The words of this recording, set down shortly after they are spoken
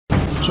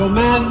So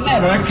man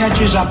never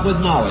catches up with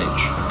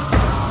knowledge.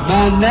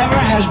 Man never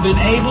has been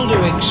able to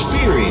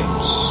experience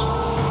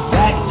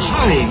that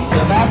kind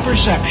of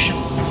apperception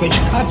which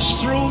cuts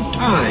through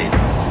time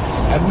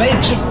and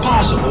makes it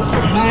possible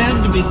for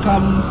man to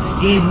become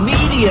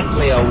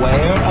immediately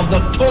aware of the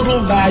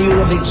total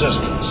value of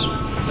existence.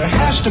 There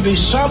has to be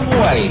some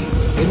way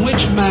in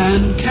which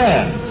man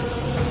can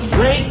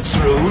break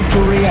through to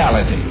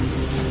reality.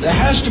 There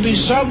has to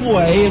be some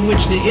way in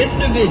which the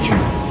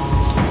individual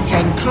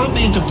can come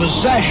into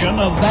possession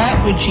of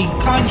that which he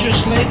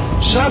consciously,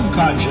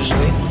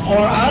 subconsciously,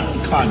 or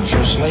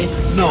unconsciously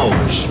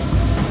knows.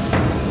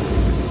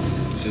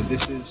 So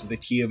this is the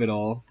key of it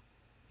all,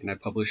 and I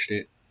published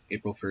it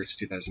April 1st,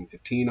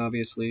 2015,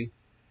 obviously.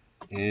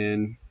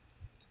 And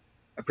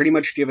I pretty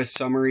much give a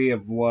summary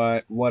of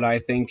what I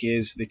think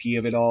is the key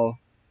of it all,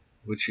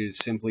 which is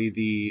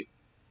simply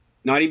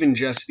not even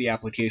just the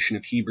application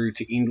of Hebrew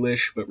to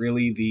English, but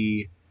really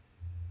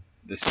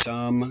the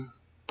sum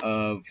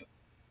of,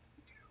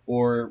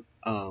 or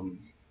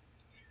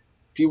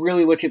if you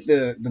really look at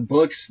the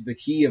books, The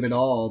Key of It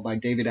All by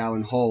David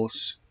Allen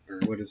Hulse, or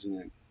what is his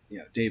name?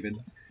 Yeah, David.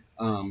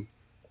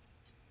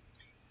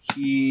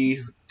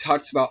 He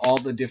talks about all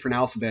the different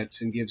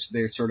alphabets and gives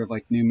their sort of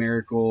like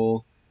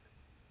numerical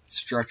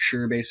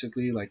structure,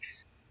 basically. Like,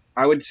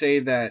 I would say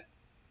that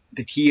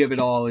the key of it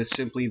all is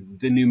simply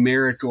the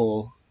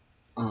numerical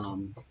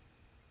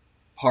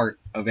part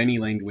of any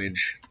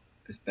language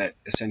that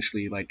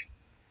essentially, like,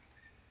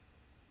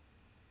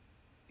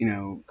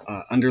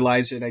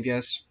 underlies it, I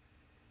guess.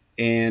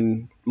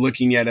 And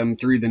looking at them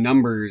through the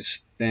numbers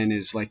then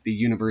is like the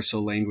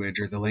universal language,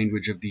 or the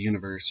language of the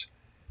universe.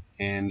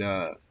 And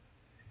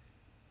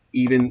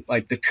even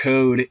like the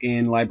code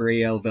in Liber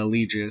Vel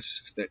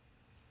Legis that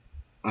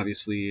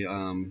obviously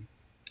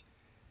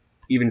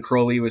even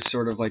Crowley was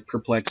sort of like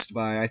perplexed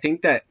by. I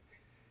think that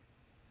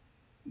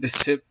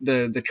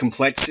the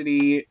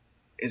complexity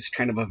is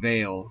kind of a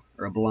veil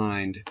or a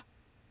blind,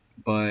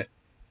 but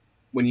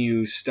when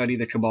you study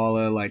the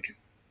Kabbalah, like,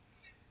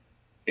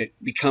 it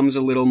becomes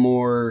a little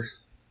more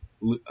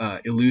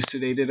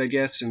elucidated, I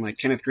guess. And like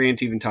Kenneth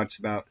Grant even talks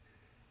about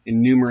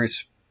in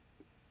numerous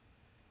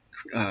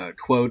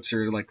quotes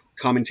or like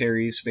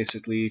commentaries,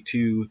 basically,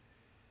 to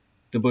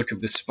the Book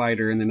of the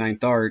Spider and the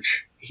Ninth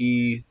Arch,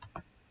 he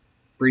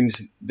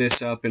brings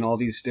this up, and all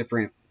these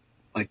different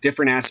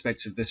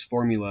aspects of this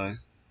formula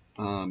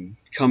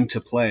come to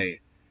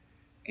play.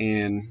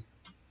 And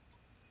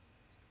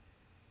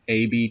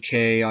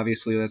ABK,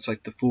 obviously, that's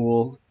like the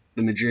Fool,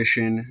 the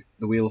Magician,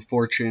 the Wheel of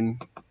Fortune,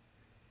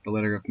 the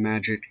Letter of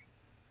Magic.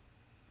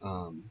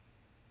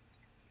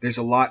 There's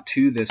a lot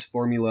to this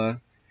formula,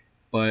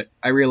 but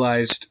I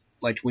realized,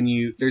 like,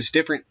 there's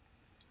different,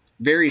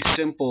 very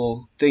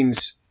simple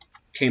things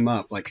came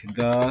up, like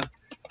the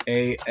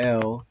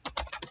AL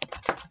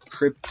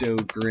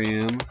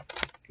cryptogram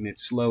in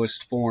its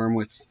lowest form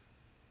with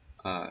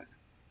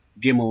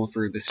Gimel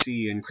for the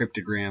C in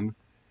cryptogram,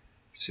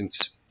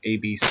 since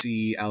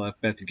ABC,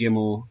 Aleph, Beth,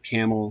 Gimel,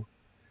 Camel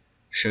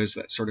shows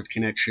that sort of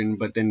connection.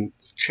 But then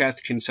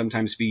Cheth can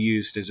sometimes be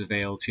used as a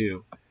veil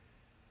too,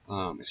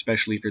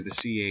 especially for the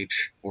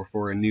CH, or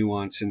for a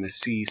nuance in the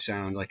C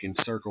sound, like in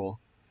circle,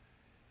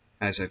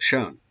 as I've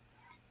shown.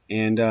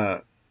 And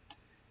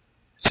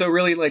so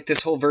really, like,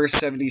 this whole verse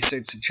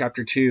 76 of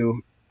chapter 2,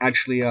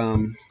 actually,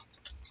 the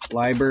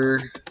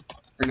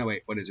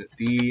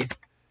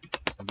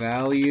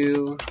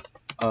value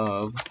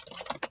of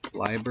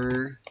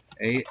Liber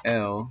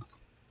AL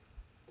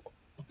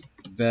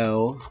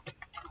Vel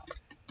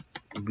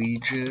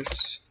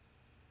Legis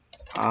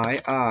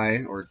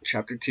II, or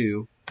chapter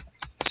 2,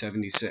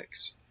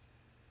 76.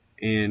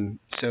 And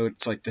so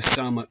it's like the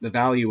sum, the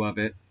value of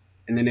it.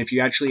 And then if you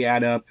actually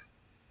add up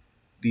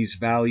these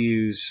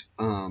values,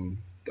 the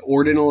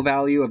ordinal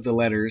value of the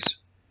letters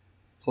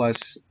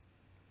plus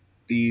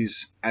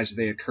these as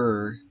they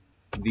occur,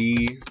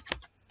 the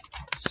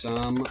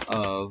sum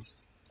of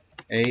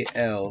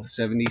AL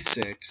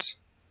 76,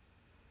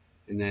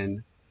 and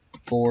then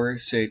 4,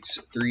 6,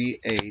 3,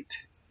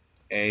 8,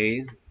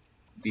 A,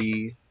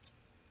 B,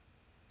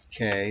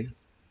 K,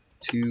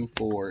 2,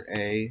 4,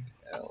 A,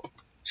 L,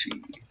 G,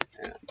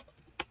 M,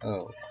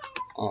 O,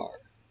 R,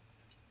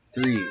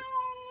 3,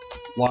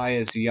 Y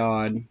is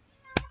Yod.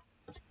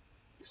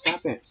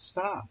 Stop it,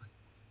 stop.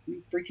 What are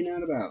you freaking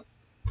out about?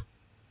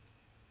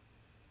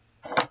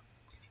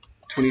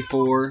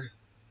 24,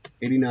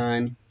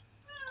 89,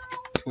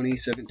 20,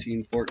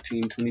 17,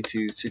 14,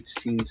 22,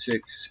 16,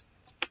 6,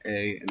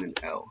 A, and then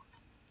L.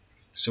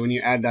 So when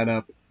you add that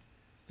up,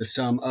 the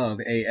sum of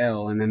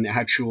AL and then the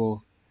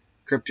actual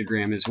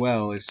cryptogram as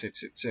well is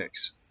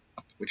 666,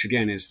 which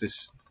again is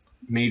this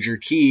major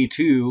key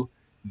to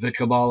the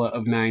Kabbalah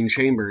of 9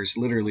 chambers,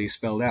 literally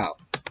spelled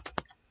out.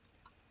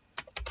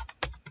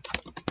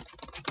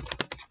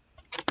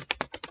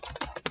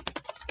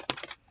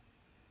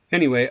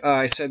 Anyway,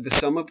 I said the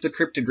sum of the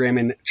cryptogram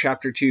in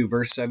chapter 2,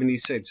 verse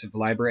 76 of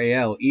Liber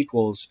AL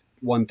equals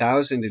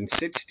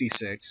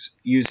 1066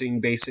 using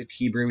basic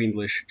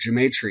Hebrew-English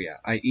gematria,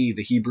 i.e.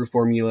 the Hebrew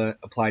formula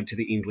applied to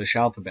the English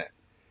alphabet.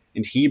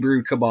 And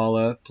Hebrew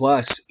Kabbalah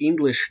plus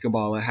English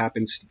Kabbalah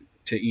happens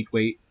to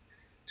equate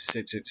to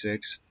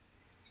 666,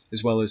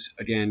 as well as,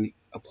 again,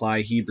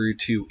 apply Hebrew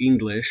to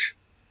English.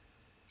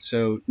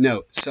 So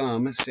note,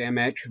 some,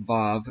 Samek,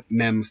 Vav,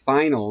 Mem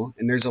final,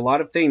 and there's a lot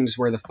of things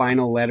where the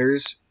final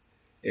letters,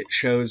 it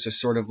shows a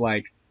sort of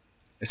like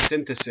a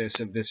synthesis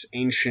of this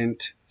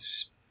ancient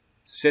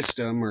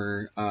system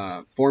or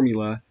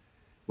formula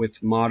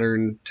with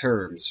modern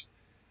terms,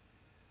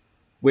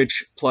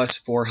 which plus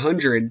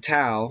 400,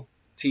 tau,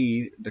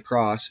 T, the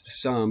cross, the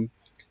sum.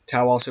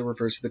 Tau also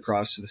refers to the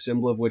cross, the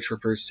symbol of which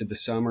refers to the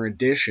sum or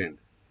addition,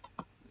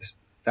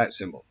 that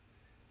symbol.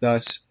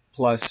 Thus,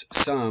 plus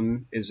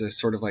sum is a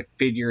sort of like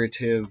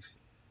figurative,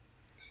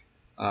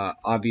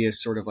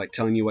 obvious sort of like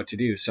telling you what to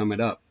do, sum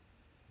it up.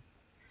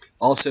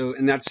 Also,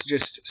 and that's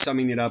just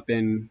summing it up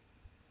in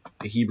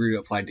the Hebrew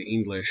applied to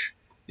English.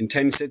 In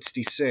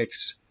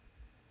 1066,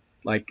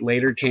 like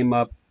later came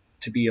up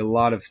to be a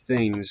lot of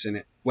things, and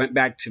it went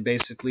back to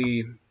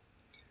basically,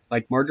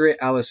 like Margaret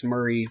Alice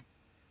Murray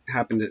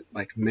happened to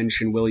like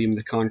mention William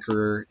the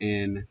Conqueror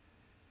in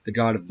The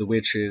God of the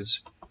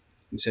Witches,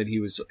 and said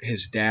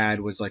his dad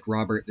was like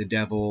Robert the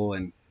Devil,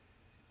 and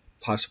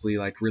possibly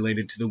like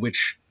related to the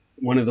witch,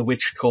 one of the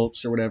witch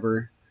cults or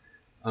whatever.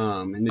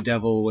 And the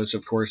devil was,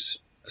 of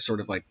course, a sort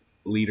of like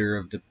leader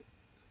of the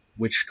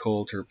witch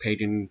cult or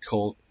pagan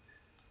cult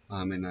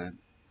in a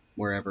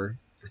wherever,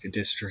 like a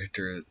district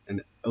or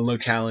a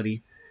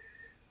locality.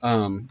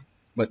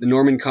 But the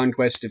Norman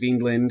conquest of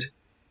England,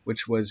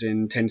 which was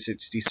in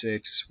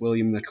 1066,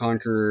 William the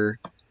Conqueror,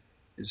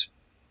 is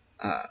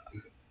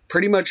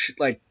pretty much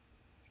like,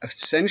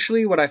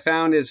 essentially what I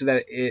found is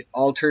that it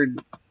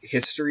altered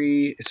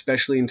history,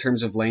 especially in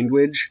terms of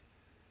language.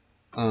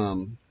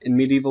 In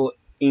medieval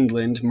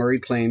England, Murray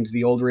claimed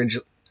the old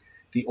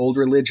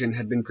religion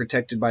had been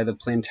protected by the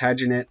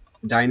Plantagenet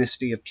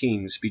dynasty of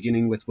kings,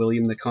 beginning with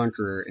William the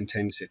Conqueror in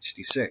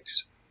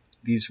 1066.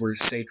 These were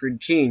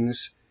sacred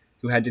kings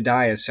who had to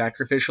die as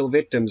sacrificial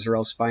victims or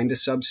else find a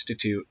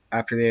substitute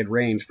after they had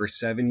reigned for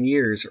 7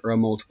 years or a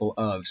multiple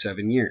of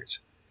 7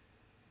 years.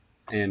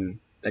 And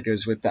that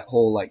goes with that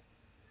whole like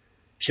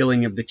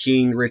killing of the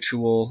king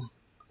ritual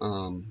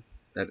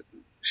that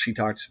she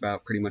talks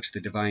about, pretty much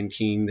the divine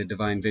king, the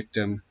divine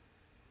victim,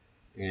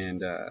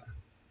 and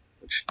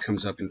which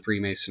comes up in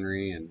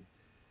Freemasonry and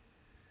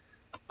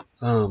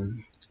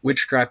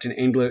witchcraft and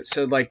Anglo.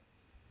 So like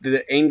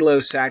the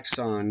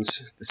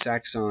Anglo-Saxons, the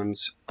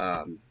Saxons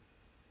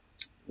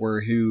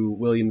were who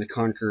William the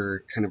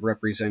Conqueror kind of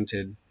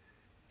represented.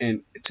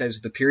 And it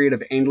says the period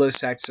of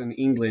Anglo-Saxon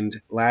England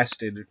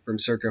lasted from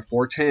circa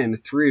 410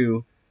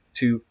 through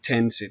to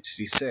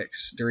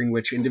 1066, during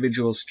which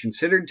individuals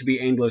considered to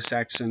be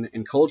Anglo-Saxon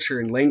in culture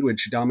and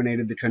language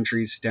dominated the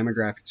country's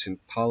demographics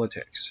and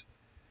politics.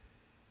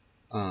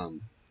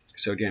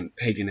 So again,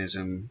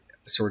 paganism,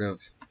 sort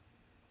of,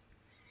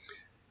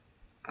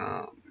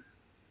 I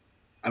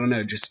don't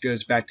know, just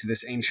goes back to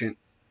this ancient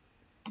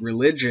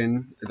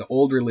religion, or the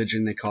old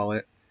religion they call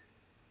it.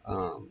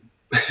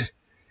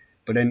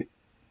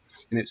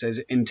 And it says,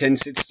 in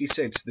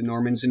 1066, the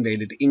Normans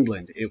invaded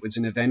England. It was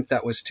an event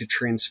that was to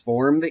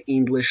transform the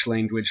English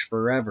language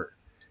forever.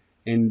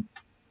 And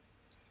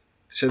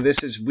so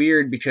this is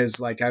weird because,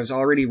 like, I was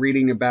already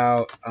reading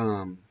about,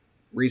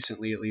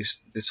 recently at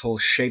least, this whole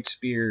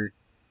Shakespeare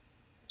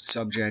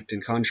subject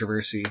and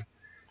controversy.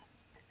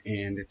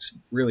 And it's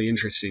really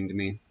interesting to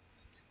me.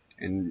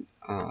 And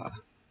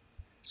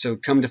so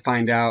come to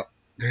find out,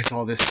 there's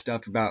all this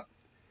stuff about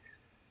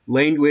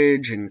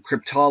language and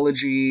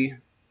cryptology,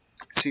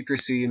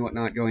 secrecy and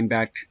whatnot, going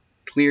back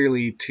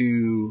clearly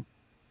to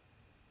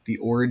the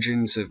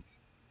origins of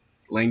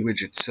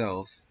language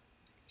itself.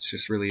 It's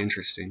just really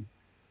interesting.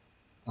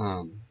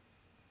 The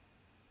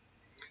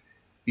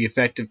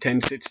effect of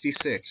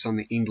 1066 on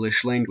the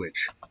English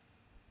language.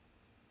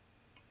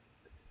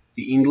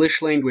 The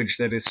English language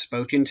that is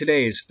spoken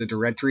today is the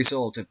direct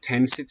result of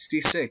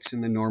 1066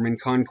 in the Norman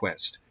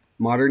conquest.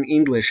 Modern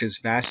English is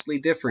vastly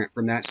different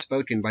from that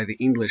spoken by the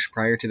English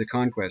prior to the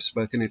conquest,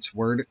 both in its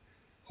word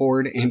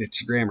hoard and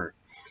its grammar.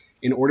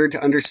 In order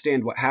to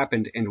understand what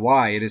happened and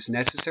why, it is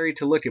necessary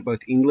to look at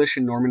both English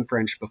and Norman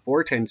French before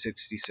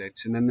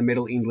 1066 and then the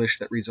Middle English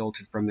that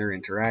resulted from their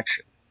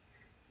interaction.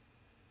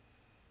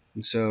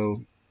 And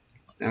so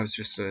that was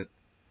just an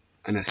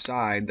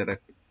aside that I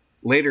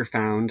later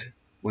found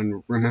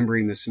when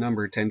remembering this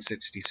number,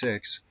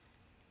 1066.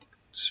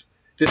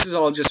 This is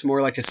all just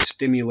more like a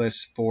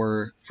stimulus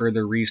for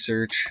further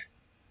research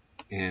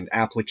and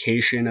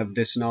application of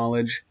this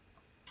knowledge.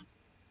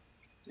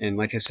 And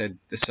like I said,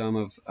 the sum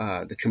of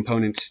the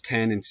components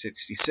 10 and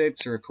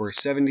 66 are, of course,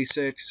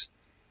 76.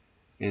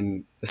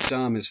 And the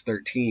sum is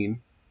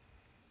 13.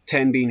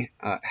 10 being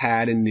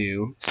had and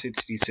new,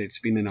 66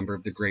 being the number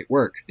of the great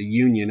work, the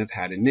union of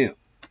had and new.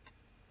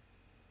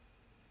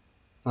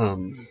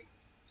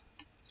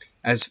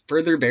 As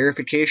further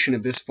verification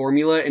of this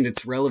formula and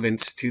its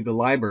relevance to the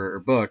Liber or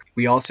book,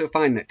 we also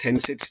find that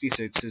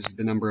 1066 is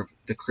the number of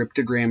the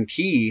cryptogram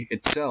key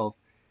itself,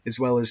 as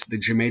well as the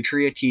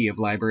gematria key of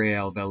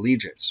Liber Vel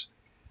Legis.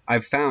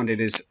 I've found it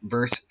is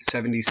verse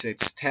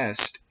 76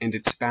 test, and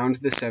expound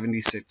the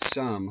 76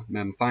 sum,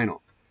 mem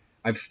final.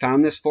 I've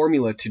found this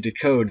formula to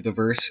decode the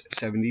verse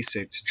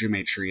 76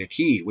 gematria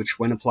key, which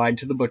when applied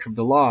to the book of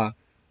the law,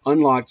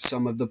 unlocked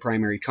some of the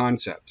primary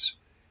concepts.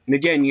 And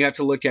again, you have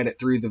to look at it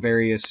through the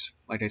various,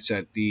 like I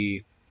said,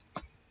 the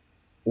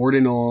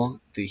ordinal,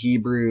 the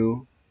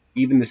Hebrew,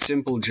 even the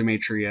simple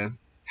gematria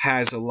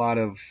has a lot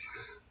of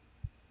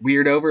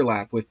weird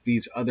overlap with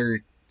these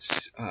other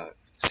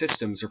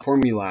systems or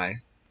formulae.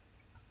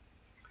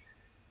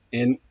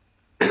 And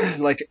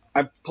like,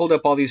 I've pulled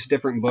up all these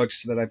different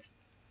books that I've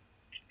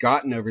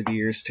gotten over the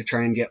years to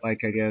try and get,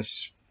 like, I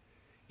guess,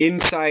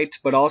 insight,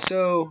 but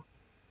also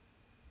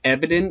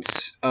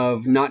evidence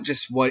of not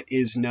just what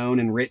is known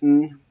and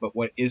written, but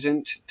what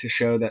isn't, to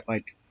show that,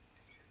 like,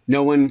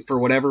 no one, for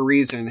whatever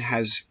reason,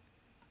 has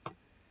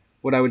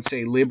what I would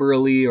say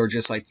liberally or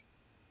just, like,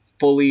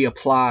 fully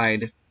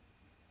applied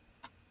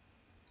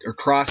or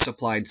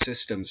cross-applied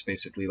systems,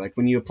 basically. Like,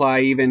 when you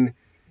apply even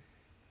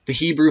the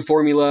Hebrew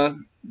formula,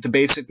 the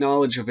basic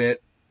knowledge of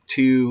it,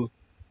 to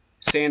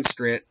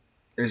Sanskrit,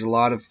 there's a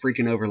lot of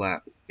freaking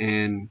overlap.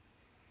 And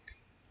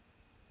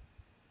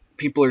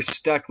people are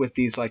stuck with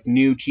these, like,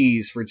 new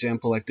keys. For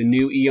example, like the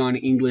New Eon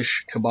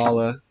English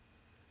Kabbalah.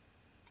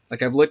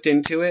 Like, I've looked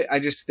into it. I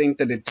just think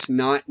that it's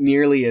not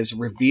nearly as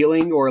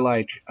revealing or,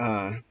 like,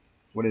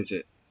 what is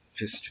it?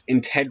 Just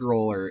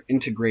integral or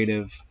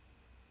integrative.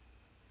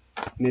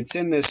 And it's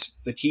in this,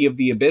 the Key of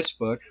the Abyss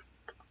book,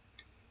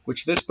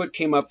 which this book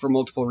came up for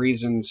multiple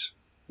reasons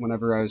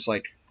whenever I was,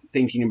 like,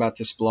 thinking about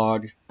this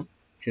blog,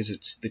 because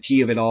it's the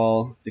key of it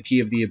all, the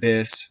key of the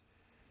abyss,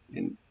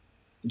 and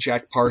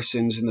Jack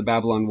Parsons and the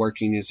Babylon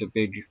Working is a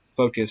big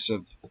focus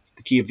of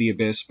the Key of the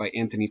Abyss by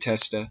Anthony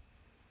Testa.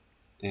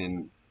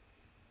 And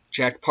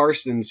Jack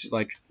Parsons'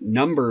 like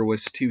number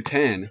was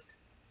 210,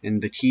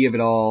 and the key of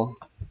it all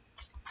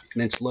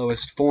in its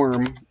lowest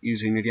form,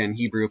 using again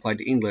Hebrew applied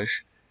to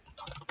English,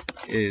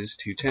 is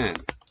 210.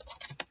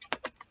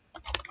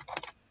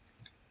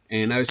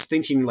 And I was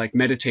thinking, like,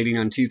 meditating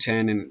on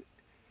 210, and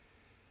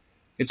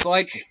it's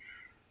like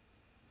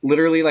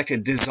literally like a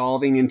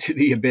dissolving into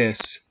the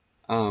abyss.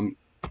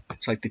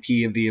 It's like the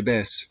key of the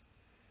abyss,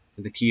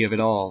 the key of it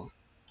all,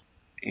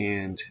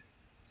 and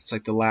it's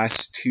like the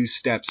last two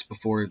steps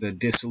before the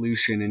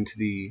dissolution into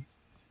the,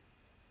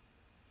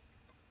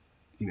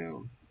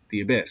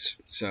 the abyss.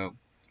 So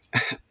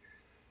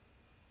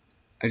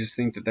I just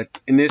think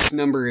that and this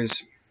number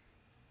is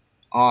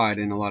odd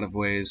in a lot of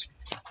ways.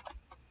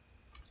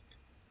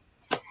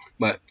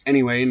 But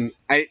anyway, and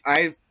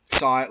I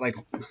saw it, like,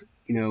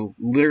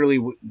 literally,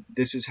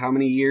 this is how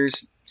many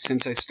years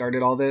since I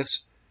started all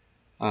this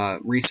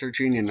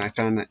researching, and I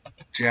found that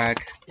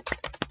Jack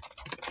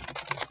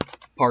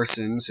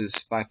Parsons is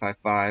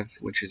 555,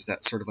 which is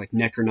that sort of like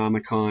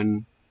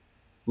Necronomicon,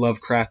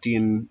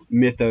 Lovecraftian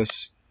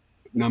mythos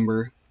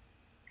number,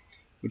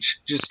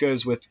 which just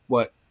goes with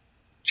what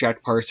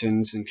Jack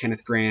Parsons and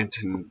Kenneth Grant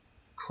and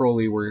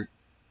Crowley were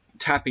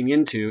tapping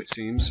into, it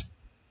seems.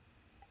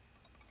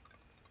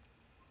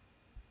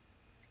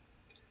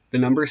 The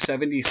number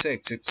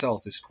 76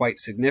 itself is quite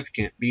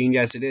significant, being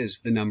as it is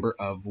the number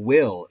of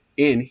will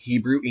in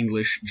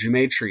Hebrew-English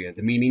gematria,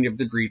 the meaning of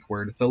the Greek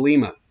word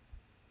thelema.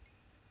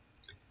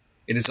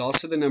 It is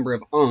also the number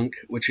of Ankh,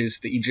 which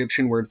is the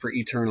Egyptian word for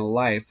eternal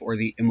life, or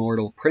the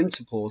immortal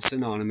principle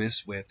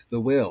synonymous with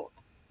the will.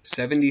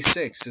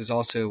 76 is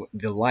also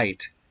the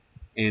light,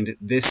 and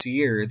this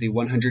year, the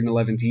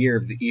 111th year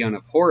of the Eon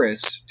of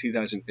Horus,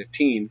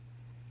 2015,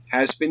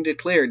 has been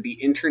declared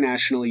the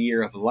International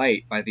Year of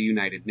Light by the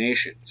United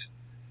Nations.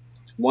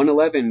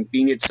 111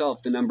 being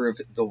itself the number of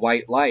the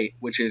white light,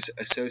 which is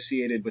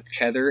associated with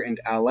Kether and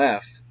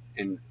Aleph,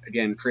 and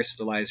again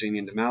crystallizing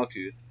into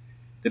Malkuth,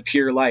 the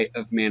pure light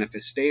of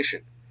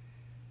manifestation.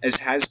 As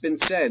has been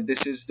said,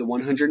 this is the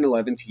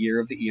 111th year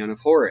of the Eon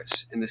of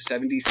Horus, and the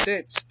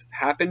 76th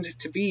happened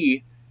to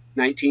be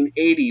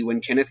 1980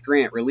 when Kenneth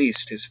Grant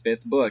released his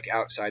fifth book,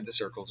 Outside the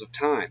Circles of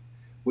Time,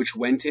 which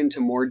went into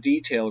more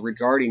detail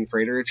regarding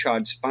Frater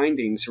Achad's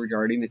findings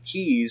regarding the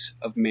keys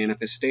of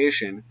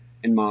manifestation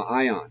and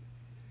Ma'ayan.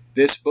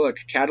 This book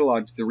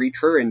cataloged the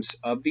recurrence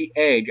of the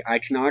egg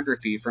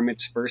iconography from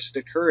its first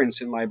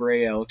occurrence in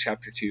Library L,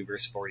 chapter 2,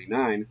 verse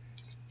 49,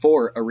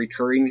 for a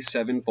recurring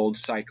sevenfold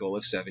cycle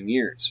of 7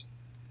 years.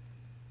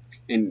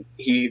 And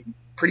he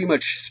pretty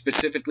much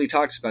specifically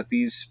talks about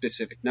these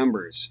specific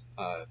numbers,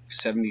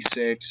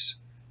 76,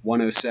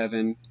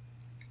 107,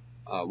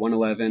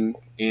 111,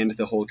 and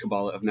the whole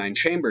Kabbalah of 9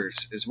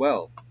 chambers as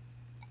well.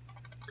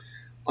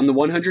 On the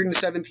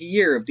 107th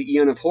year of the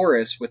Eon of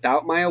Horus,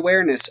 without my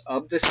awareness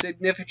of the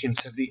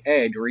significance of the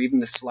egg or even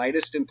the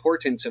slightest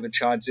importance of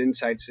Achad's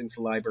insights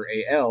into Liber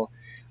AL,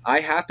 I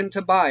happened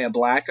to buy a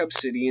black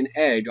obsidian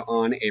egg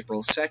on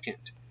April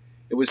 2nd.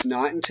 It was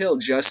not until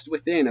just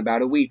within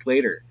about a week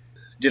later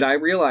did I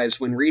realize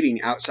when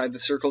reading Outside the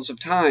Circles of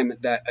Time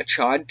that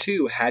Achad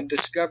too had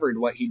discovered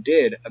what he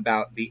did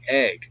about the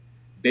egg.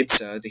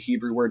 Bitza, the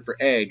Hebrew word for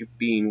egg,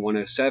 being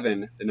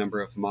 107, the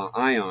number of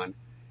Ma'ayan,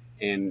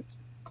 and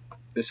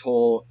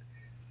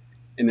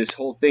And this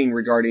whole thing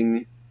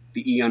regarding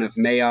the Eon of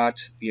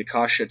Mayat, the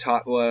Akasha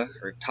Tattva,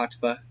 or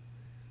Tattva,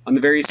 on the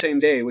very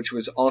same day, which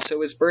was also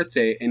his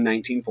birthday in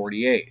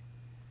 1948.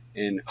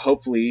 And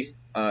hopefully,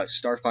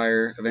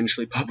 Starfire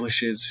eventually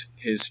publishes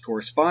his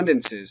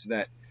correspondences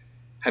that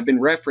have been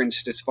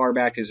referenced as far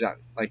back as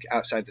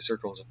outside the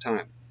circles of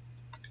time.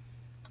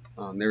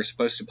 They were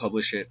supposed to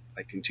publish it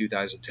in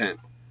 2010.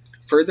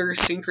 Further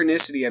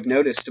synchronicity I've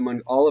noticed among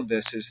all of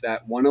this is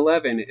that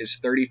 111 is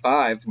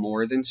 35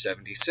 more than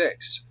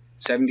 76.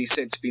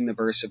 76 being the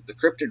verse of the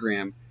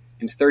cryptogram,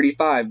 and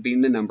 35 being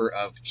the number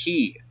of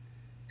key,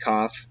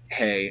 Kaf,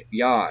 He,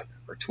 Yod,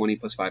 or 20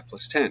 plus 5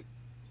 plus 10.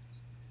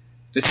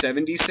 The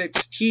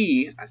 76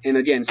 key, and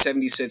again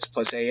 76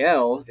 plus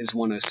AL, is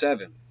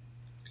 107.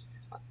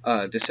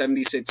 The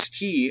 76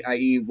 key,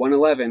 i.e.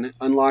 111,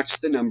 unlocks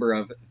the number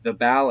of the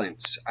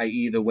balance,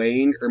 i.e. the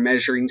weighing or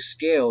measuring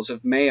scales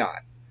of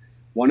Mayat.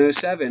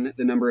 107,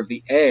 the number of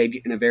the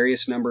egg in a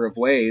various number of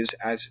ways,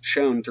 as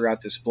shown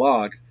throughout this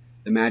blog,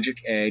 the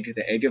magic egg,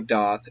 the egg of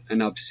Doth,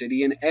 an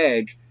obsidian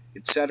egg,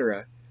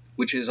 etc.,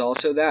 which is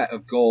also that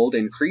of gold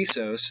and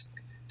Chrysos,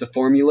 the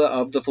formula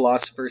of the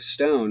Philosopher's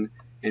Stone,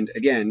 and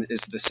again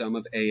is the sum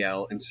of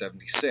AL and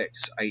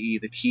 76, i.e.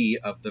 the key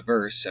of the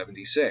verse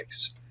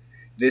 76.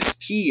 This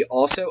key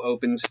also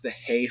opens the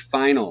He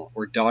final,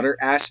 or daughter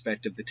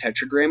aspect of the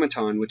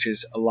Tetragrammaton, which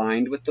is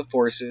aligned with the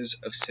forces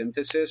of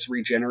synthesis,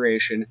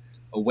 regeneration,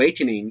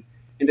 awakening,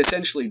 and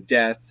essentially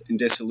death and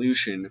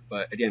dissolution,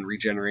 but again,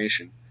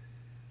 regeneration,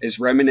 is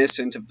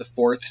reminiscent of the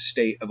fourth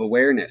state of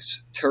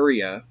awareness,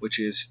 Turiya, which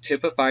is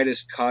typified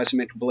as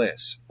cosmic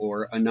bliss,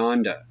 or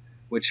Ananda,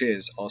 which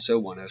is also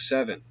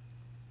 107.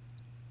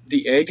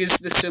 The egg is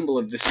the symbol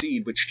of the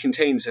seed, which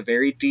contains a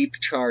very deep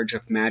charge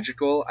of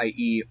magical,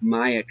 i.e.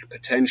 Mayic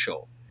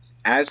potential.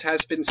 As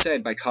has been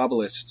said by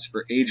Kabbalists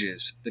for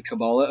ages, the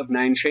Kabbalah of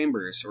 9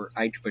 chambers, or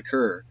Eik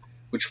Bakur,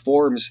 which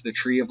forms the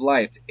tree of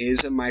life,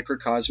 is a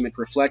microcosmic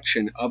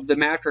reflection of the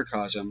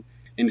macrocosm,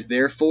 and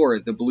therefore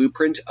the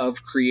blueprint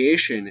of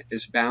creation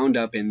is bound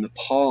up in the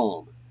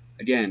palm.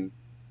 Again,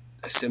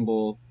 a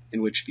symbol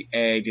in which the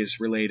egg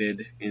is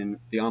related in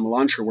the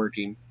Amalantra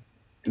working.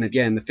 And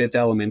again, the fifth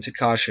element,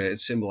 Akasha,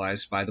 is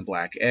symbolized by the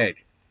black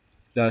egg.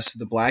 Thus,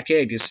 the black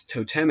egg is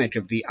totemic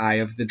of the eye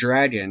of the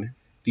dragon,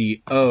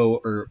 the O,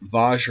 or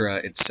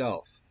Vajra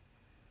itself,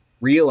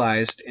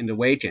 realized and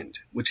awakened,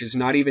 which is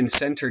not even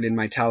centered in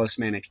my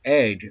talismanic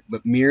egg,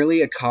 but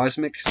merely a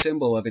cosmic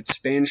symbol of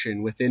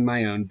expansion within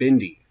my own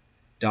bindi,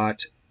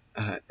 doth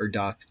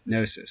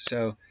gnosis.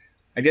 So,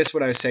 I guess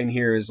what I was saying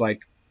here is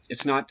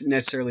it's not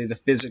necessarily the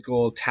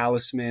physical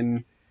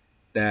talisman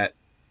that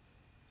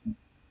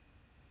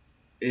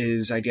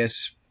is, I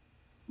guess,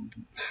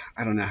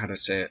 I don't know how to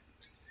say it.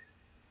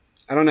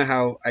 I don't know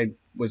how I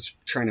was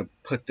trying to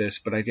put this,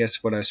 but I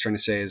guess what I was trying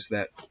to say is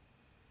that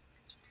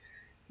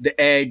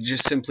the egg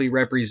just simply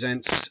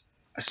represents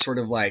a sort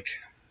of a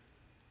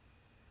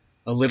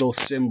little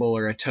symbol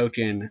or a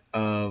token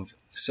of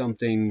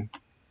something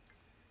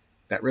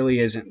that really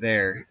isn't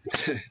there.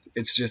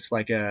 It's just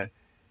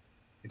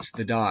it's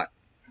the dot,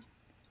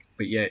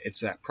 but yet it's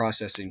that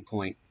processing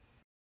point.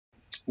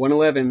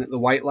 111, the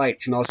white light,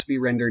 can also be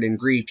rendered in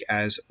Greek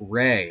as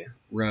Re,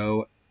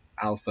 Rho,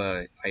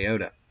 Alpha,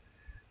 Iota,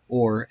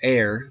 or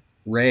air,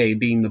 Re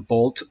being the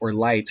bolt or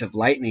light of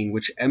lightning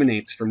which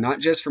emanates from not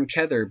just from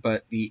Kether,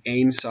 but the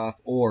Ein Sof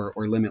or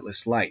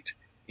limitless light,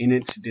 in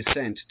its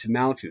descent to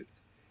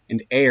Malkuth,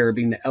 and air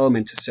being the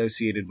element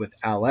associated with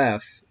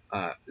Aleph,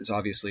 is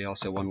obviously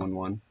also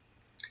 111.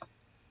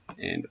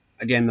 And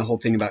again, the whole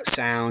thing about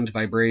sound,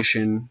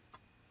 vibration,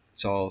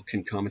 it's all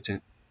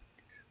concomitant.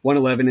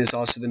 111 is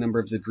also the number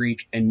of the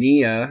Greek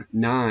Enea,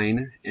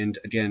 9, and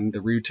again,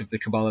 the root of the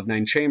Kabbalah of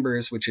 9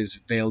 chambers, which is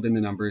veiled in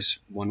the numbers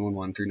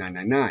 111 through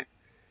 999.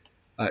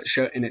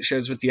 And it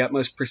shows with the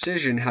utmost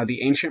precision how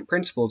the ancient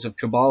principles of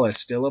Kabbalah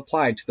still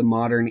apply to the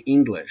modern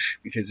English,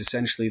 because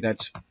essentially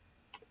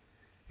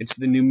it's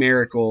the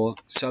numerical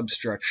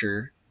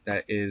substructure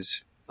that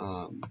is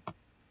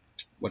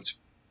what's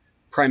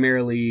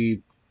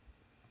primarily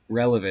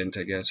relevant,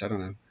 I guess, I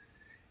don't know,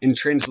 in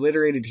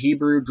transliterated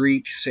Hebrew,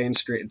 Greek,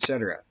 Sanskrit,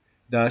 etc.,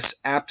 thus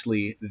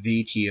aptly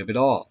the key of it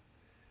all.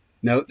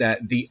 Note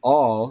that the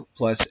all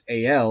plus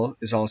AL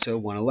is also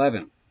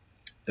 111,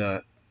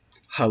 the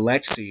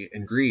halexi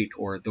in Greek,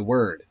 or the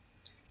word,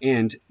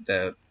 and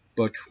the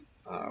book,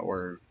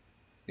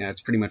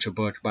 it's pretty much a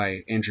book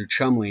by Andrew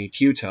Chumley,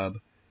 Q-Tub,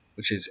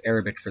 which is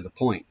Arabic for the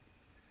point.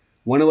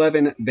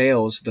 111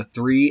 veils the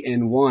 3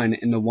 in 1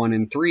 in the 1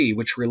 in 3,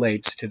 which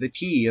relates to the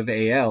key of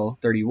AL,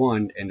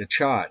 31, and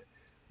Achad,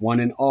 1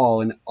 in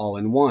all and all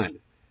in 1.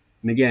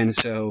 And again,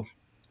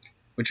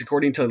 which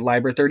according to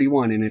Liber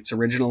 31 in its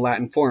original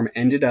Latin form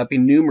ended up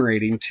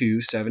enumerating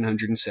to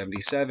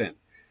 777,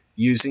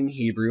 using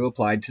Hebrew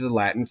applied to the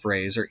Latin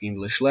phrase or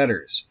English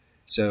letters.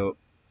 So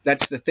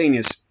that's the thing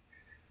is,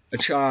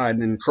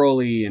 Achad and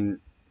Crowley and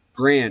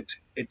Grant,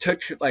 it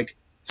took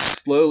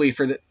slowly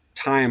for the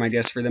time, I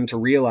guess, for them to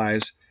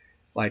realize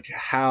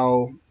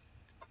how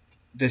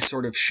this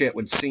sort of shit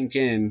would sink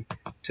in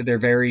to their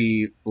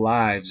very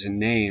lives and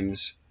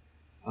names,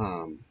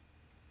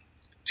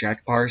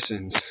 Jack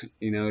Parsons,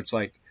 it's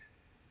like,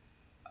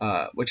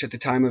 which at the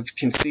time of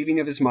conceiving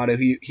of his motto,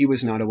 he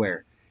was not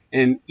aware.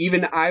 And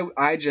even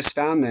I just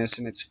found this,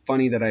 and it's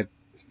funny that I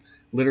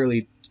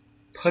literally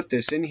put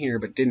this in here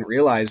but didn't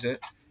realize it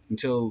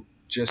until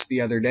just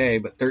the other day,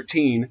 but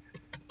 13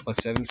 plus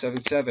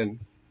 777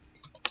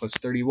 plus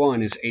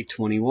 31 is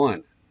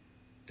 821.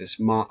 This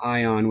Ma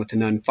ion with a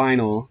nun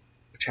final,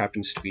 which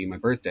happens to be my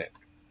birthday.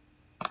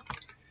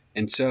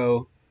 And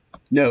so,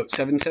 note,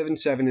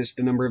 777 is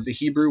the number of the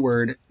Hebrew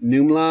word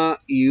numla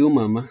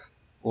iumum,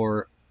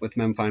 or with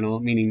mem final,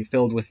 meaning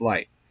filled with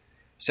light.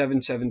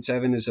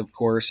 777 is, of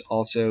course,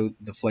 also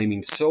the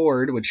flaming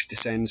sword, which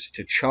descends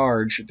to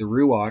charge the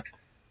Ruach,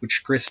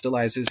 which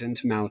crystallizes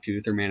into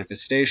Malkuth or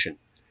manifestation.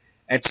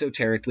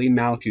 Exoterically,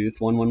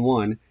 Malkuth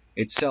 111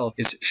 itself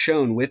is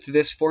shown with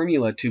this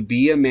formula to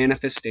be a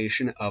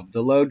manifestation of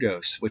the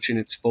Logos, which in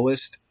its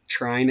fullest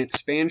trine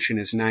expansion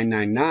as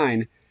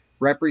 999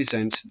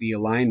 represents the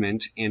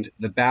alignment and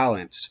the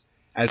balance,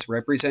 as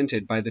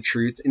represented by the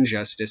truth and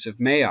justice of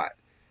Ma'at.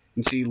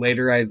 And see,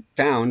 later I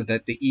found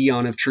that the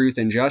eon of truth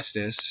and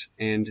justice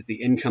and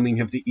the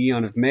incoming of the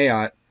eon of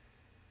Ma'at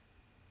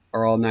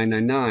are all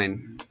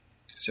 999.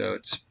 So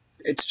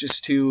it's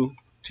just too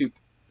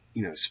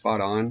spot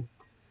on.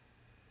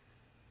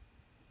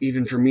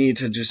 Even for me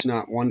to just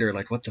not wonder,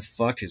 like, what the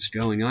fuck is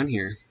going on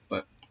here.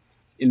 But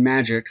in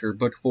Magic, or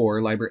Book 4,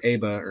 Liber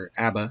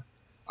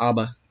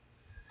Abba,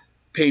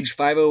 page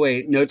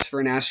 508, Notes for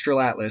an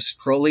Astral Atlas,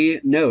 Crowley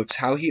notes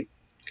how he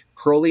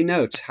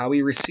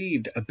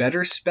received a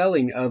better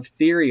spelling of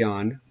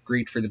Therion,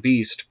 Greek for the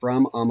beast,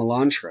 from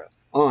Amalantra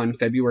on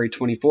February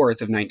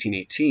 24th of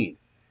 1918,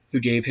 who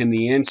gave him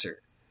the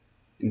answer.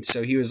 And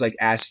so he was like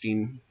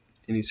asking,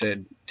 and he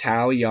said,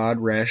 Tau, Yod,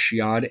 Resh,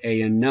 Yod,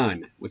 Ayin,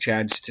 Nun, which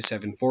adds to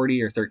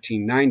 740 or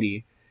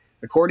 1390,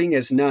 according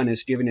as Nun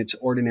is given its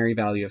ordinary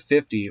value of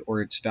 50,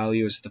 or its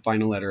value is the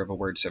final letter of a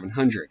word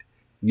 700.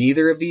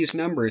 Neither of these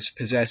numbers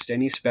possessed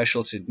any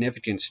special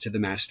significance to the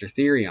Master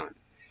Therion.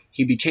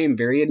 He became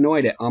very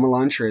annoyed at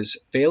Amalantra's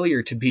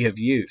failure to be of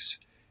use,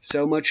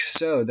 so much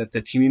so that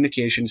the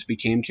communications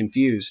became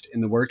confused,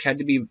 and the work had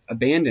to be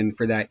abandoned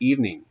for that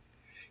evening.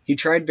 He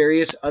tried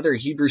various other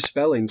Hebrew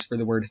spellings for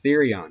the word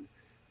Therion,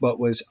 but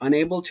was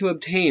unable to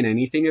obtain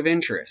anything of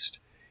interest.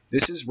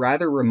 This is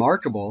rather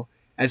remarkable,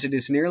 as it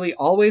is nearly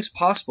always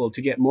possible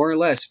to get more or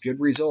less good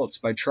results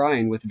by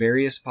trying with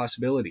various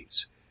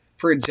possibilities.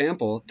 For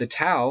example, the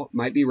Tau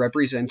might be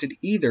represented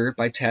either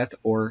by Teth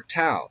or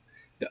Tau.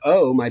 The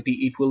O might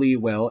be equally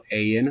well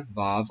Ayin,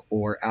 Vav,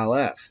 or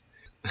Aleph.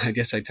 I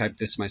guess I typed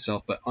this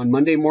myself, but on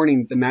Monday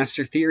morning, the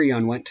Master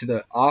Therion went to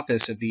the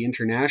office of the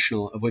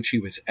International, of which he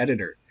was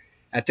editor.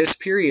 At this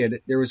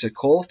period, there was a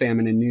coal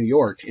famine in New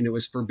York, and it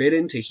was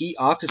forbidden to heat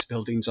office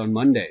buildings on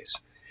Mondays.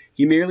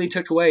 He merely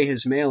took away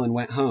his mail and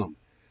went home.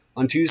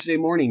 On Tuesday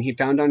morning, he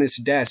found on his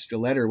desk a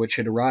letter which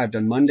had arrived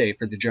on Monday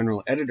for the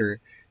general editor,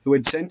 who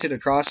had sent it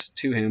across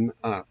to him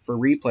for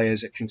replay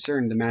as it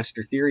concerned the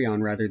Master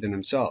Therion rather than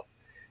himself.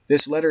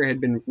 This letter had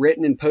been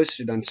written and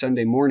posted on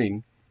Sunday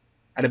morning,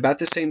 at about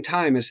the same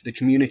time as the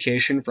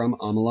communication from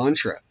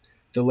Amalantra.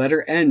 The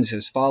letter ends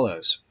as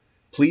follows.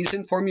 Please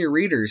inform your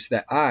readers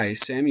that I,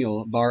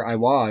 Samuel Bar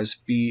Iwaz,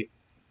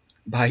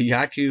 by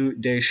Yaku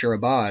de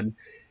Sharabad,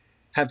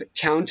 have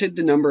counted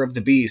the number of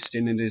the beast,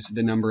 and it is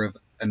the number of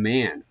a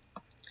man.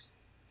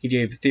 He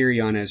gave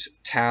Therion as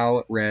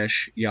Tau,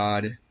 Resh,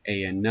 Yod,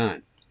 Ayin,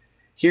 Nun.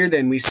 Here,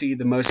 then, we see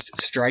the most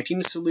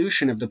striking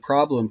solution of the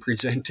problem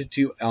presented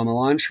to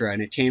Amalantra,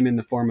 and it came in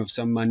the form of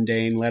some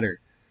mundane letter.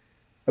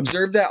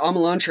 Observe that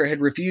Amalantra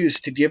had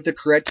refused to give the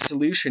correct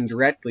solution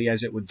directly,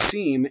 as it would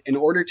seem, in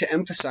order to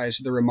emphasize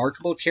the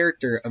remarkable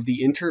character of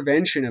the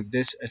intervention of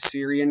this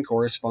Assyrian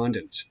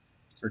correspondent.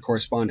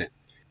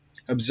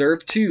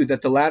 Observe, too,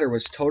 that the latter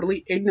was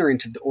totally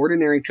ignorant of the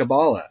ordinary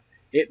Kabbalah,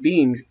 it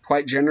being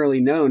quite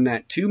generally known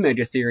that 2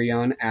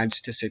 megatherion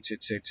adds to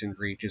 666 in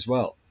Greek as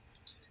well.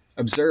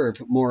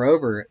 Observe,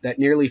 moreover, that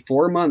nearly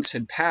 4 months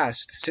had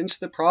passed since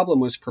the problem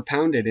was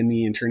propounded in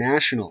the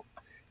International.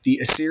 The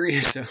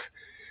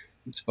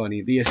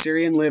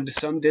Assyrian lived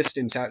some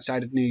distance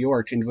outside of New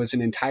York and was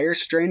an entire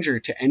stranger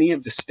to any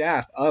of the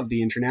staff of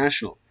the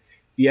International.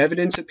 The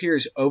evidence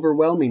appears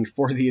overwhelming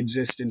for the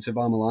existence of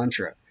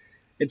Amalantra,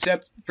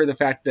 except for the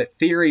fact that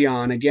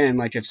Therion, again,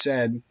 like I've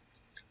said,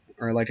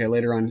 or like I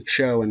later on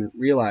show and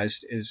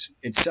realized, is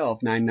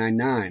itself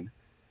 999,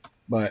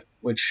 but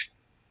which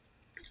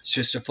is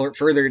just a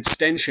further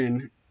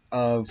extension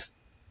of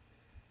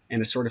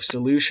and a sort of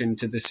solution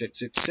to the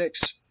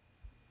 666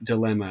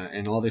 dilemma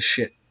and all this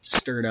shit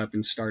stirred up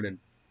and started.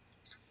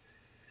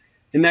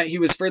 In that he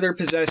was further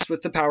possessed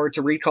with the power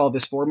to recall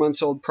this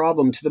 4-month-old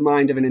problem to the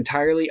mind of an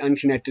entirely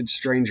unconnected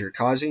stranger,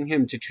 causing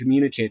him to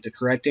communicate the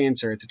correct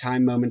answer at the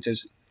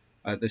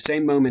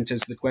same moment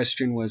as the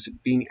question was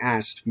being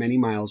asked many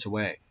miles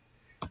away.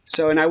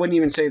 So, and I wouldn't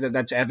even say that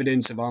that's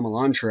evidence of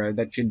Amalantra.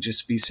 That could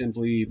just be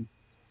simply,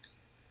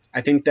 I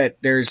think that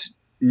there's,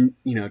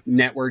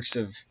 networks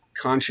of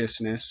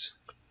consciousness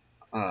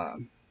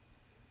and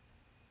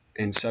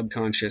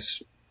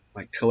subconscious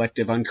like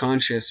collective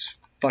unconscious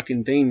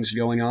fucking things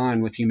going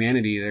on with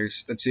humanity.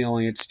 That's the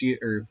only it's the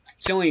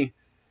only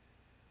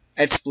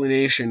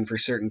explanation for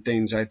certain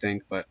things, I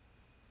think, but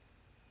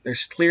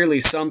there's clearly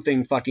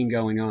something fucking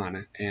going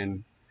on.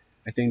 And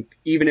I think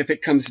even if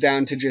it comes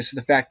down to just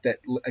the fact that,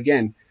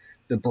 again,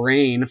 the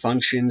brain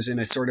functions in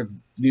a sort of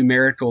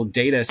numerical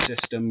data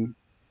system,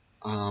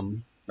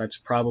 that's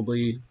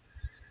probably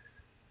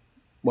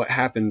what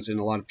happens in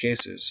a lot of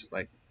cases,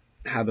 like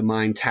how the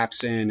mind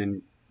taps in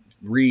and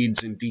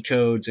reads and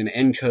decodes and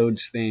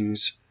encodes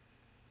things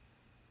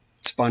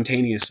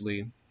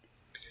spontaneously.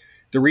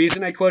 The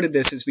reason I quoted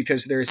this is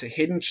because there is a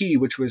hidden key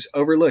which was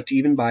overlooked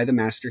even by the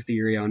master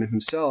Therion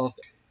himself,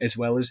 as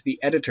well as the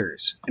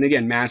editors. And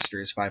again,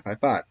 master is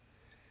 555.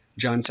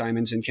 John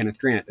Simons and Kenneth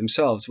Grant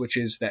themselves, which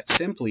is that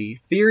simply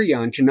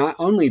Therion can not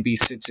only be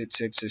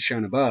 666 as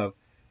shown above,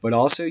 but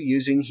also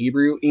using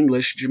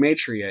Hebrew-English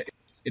gematria.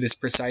 It is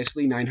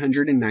precisely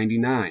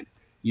 999,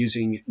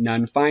 using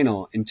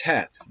non-final and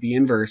teth, the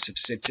inverse of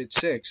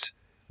 666,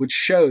 which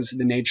shows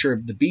the nature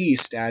of the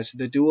beast as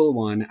the dual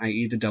one,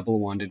 i.e. the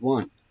double-wanded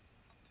one.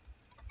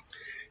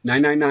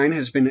 999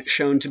 has been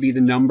shown to be the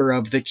number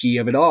of the key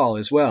of it all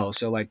as well,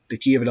 so like the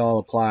key of it all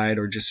applied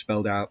or just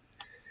spelled out.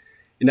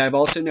 And I've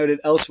also noted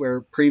elsewhere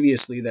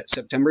previously that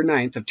September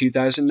 9th of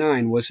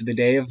 2009 was the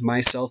day of my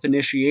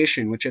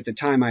self-initiation, which at the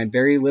time I had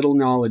very little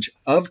knowledge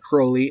of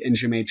Crowley and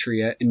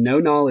gematria and no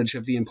knowledge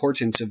of the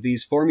importance of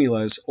these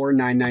formulas or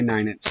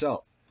 999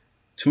 itself.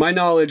 To my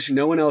knowledge,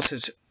 no one else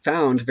has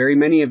found very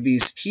many of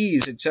these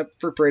keys except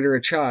for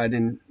Frederick Chad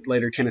and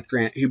later Kenneth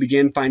Grant, who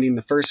began finding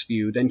the first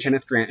few, then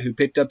Kenneth Grant, who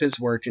picked up his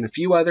work, and a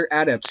few other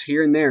adepts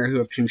here and there who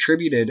have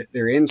contributed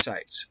their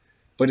insights.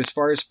 But as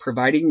far as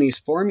providing these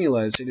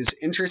formulas, it is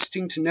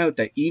interesting to note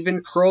that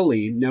even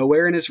Crowley,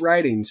 nowhere in his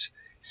writings,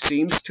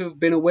 seems to have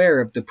been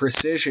aware of the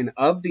precision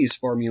of these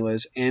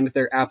formulas and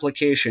their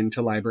application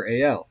to Liber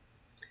AL.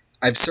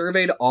 I've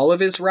surveyed all of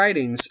his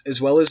writings,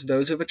 as well as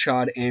those of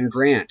Achad and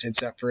Grant,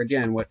 except for,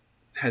 again, what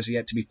has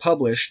yet to be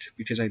published,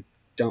 because I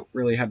don't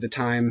really have the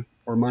time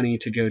or money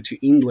to go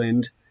to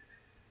England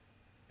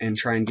and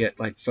try and get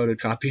like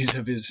photocopies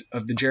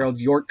of the Gerald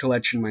York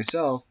collection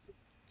myself.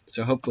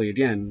 So hopefully,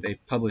 again, they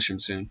publish them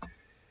soon.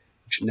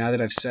 Which, now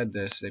that I've said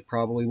this, they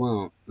probably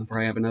won't. They'll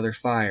probably have another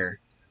fire.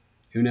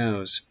 Who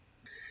knows?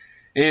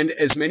 And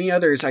as many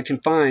others I can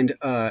find,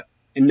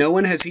 and no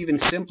one has even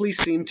simply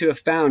seemed to have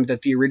found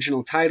that the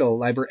original title,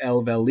 Liber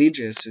El Vel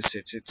Legis, is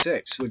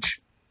 666,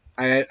 which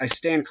I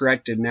stand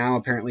corrected now.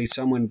 Apparently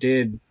someone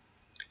did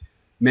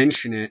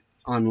mention it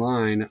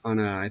online on,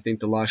 I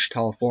think, the Losh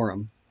Tal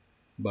forum.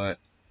 But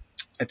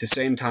at the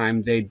same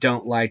time, they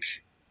don't like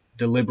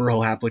the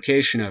liberal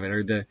application of it,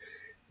 or the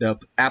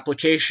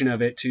application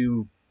of it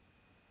to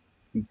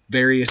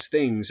various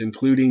things,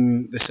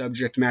 including the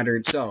subject matter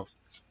itself.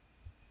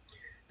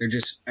 They're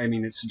just, I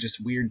mean, it's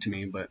just weird to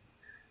me, but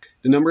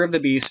the number of the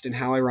beast, and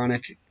how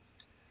ironic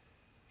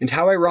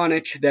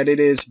that it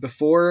is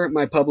before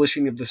my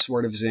publishing of the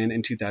Sword of Zin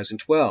in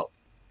 2012.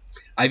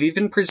 I've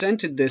even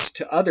presented this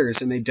to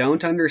others, and they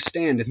don't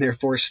understand, and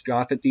therefore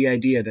scoff at the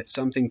idea that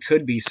something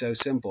could be so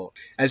simple,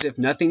 as if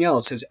nothing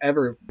else has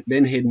ever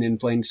been hidden in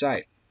plain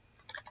sight.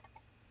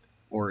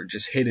 Or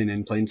just hidden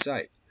in plain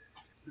sight.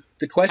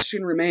 The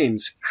question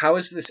remains, how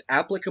is this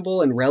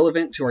applicable and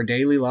relevant to our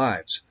daily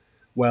lives?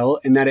 Well,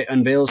 in that it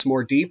unveils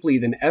more deeply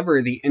than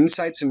ever the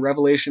insights and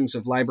revelations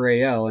of Liber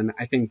AL, and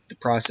I think the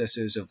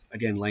processes of,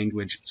 again,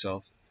 language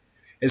itself,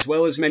 as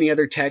well as many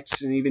other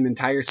texts and even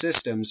entire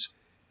systems.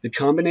 The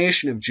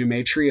combination of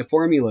gematria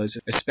formulas,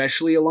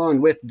 especially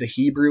along with the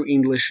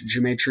Hebrew-English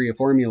gematria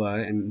formula,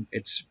 and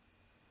it's,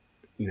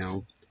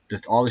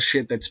 all the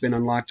shit that's been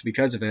unlocked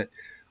because of it,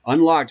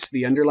 unlocks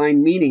the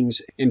underlying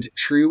meanings and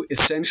true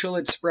essential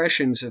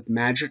expressions of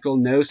magical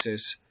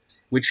gnosis,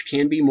 which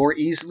can be more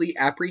easily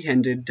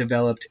apprehended,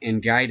 developed,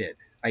 and guided,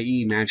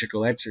 i.e.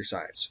 magical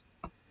exercise.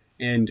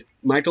 And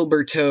Michael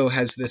Berteau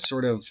has this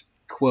sort of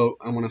quote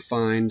I want to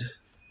find.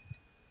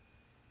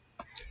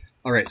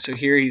 Alright, so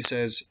here he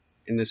says,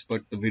 in this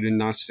book, the Voodoo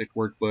Gnostic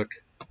Workbook,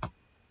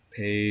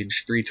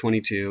 page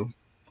 322,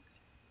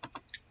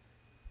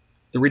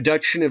 the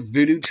reduction of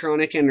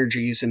voodootronic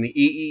energies and the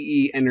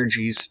EEE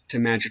energies to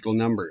magical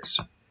numbers.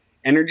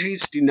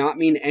 Energies do not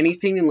mean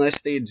anything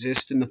unless they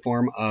exist in the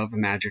form of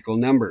magical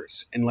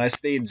numbers, unless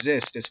they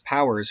exist as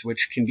powers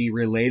which can be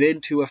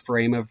related to a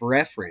frame of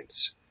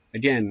reference.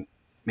 Again,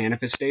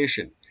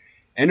 manifestation.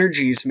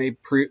 Energies may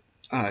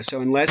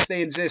So unless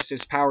they exist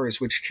as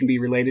powers which can be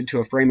related to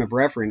a frame of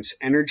reference,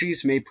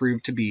 energies may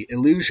prove to be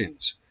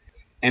illusions.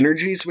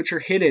 Energies which are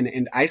hidden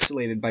and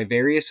isolated by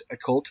various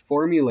occult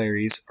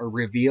formularies are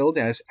revealed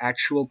as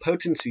actual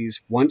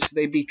potencies once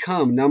they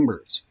become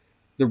numbers.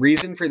 The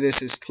reason for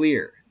this is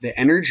clear. The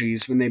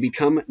energies, when they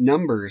become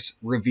numbers,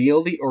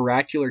 reveal the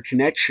oracular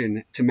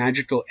connection to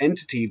magical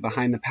entity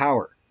behind the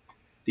power.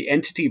 The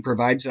entity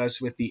provides us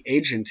with the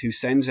agent who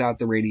sends out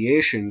the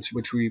radiations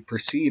which we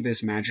perceive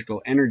as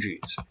magical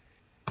energies.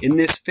 In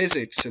this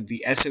physics of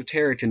the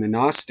esoteric and the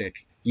Gnostic,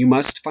 you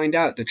must find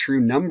out the true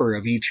number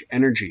of each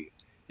energy,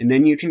 and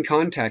then you can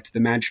contact the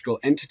magical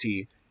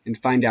entity and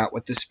find out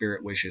what the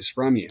spirit wishes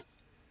from you.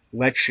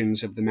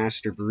 Lections of the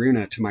Master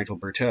Varuna to Michael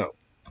Bertot.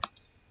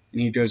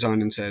 And he goes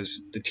on and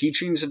says, the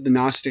teachings of the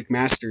Gnostic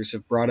masters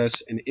have brought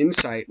us an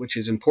insight which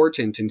is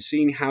important in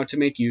seeing how to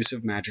make use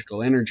of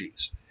magical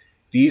energies.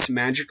 These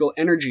magical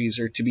energies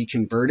are to be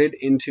converted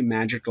into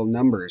magical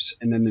numbers,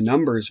 and then the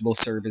numbers will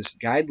serve as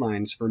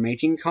guidelines for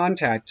making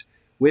contact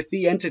with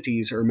the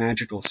entities or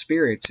magical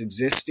spirits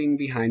existing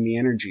behind the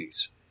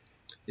energies.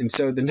 And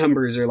so the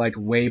numbers are like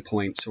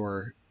waypoints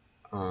or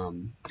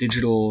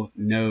digital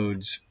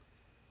nodes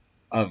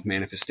of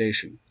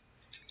manifestation.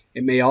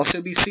 It may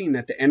also be seen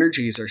that the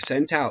energies are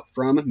sent out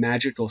from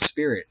magical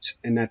spirits,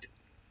 and that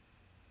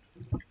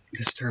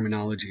this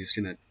terminology is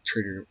going to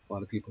trigger a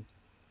lot of people.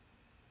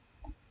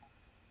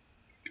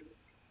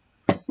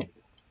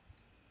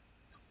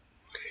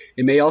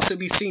 It may also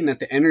be seen that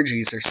the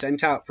energies are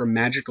sent out from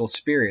magical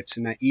spirits,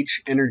 and that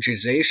each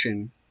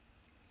energization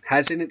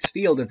has in its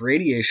field of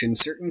radiation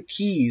certain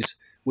keys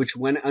which,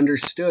 when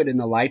understood in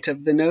the light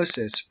of the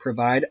gnosis,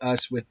 provide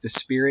us with the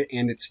spirit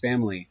and its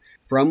family,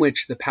 from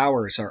which the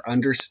powers are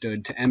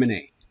understood to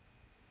emanate.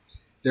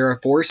 There are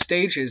 4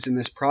 stages in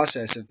this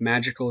process of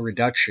magical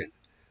reduction.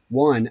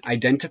 1.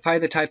 Identify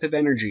the type of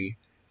energy.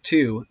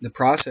 2. The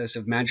process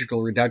of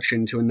magical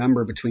reduction to a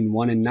number between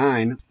 1 and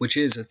 9, which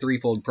is a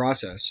threefold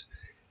process.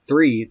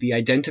 3. The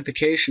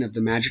identification of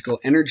the magical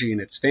energy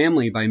and its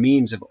family by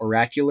means of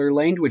oracular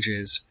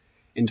languages.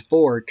 And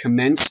 4.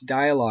 Commence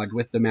dialogue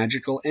with the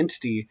magical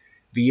entity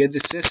via the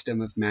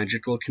system of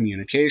magical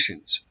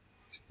communications.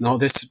 And all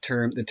this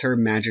the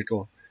term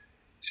magical,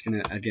 is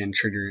going to, again,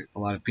 trigger a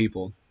lot of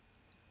people.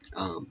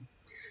 But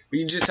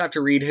you just have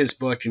to read his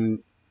book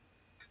and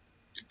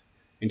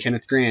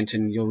Kenneth Grant,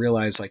 and you'll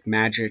realize, like,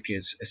 magic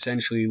is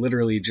essentially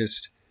literally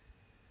just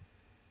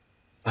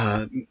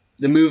the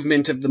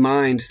movement of the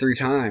mind through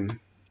time.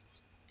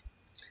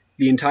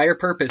 The entire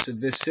purpose of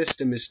this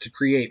system is to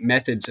create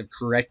methods of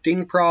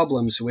correcting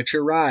problems which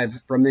arrive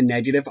from the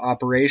negative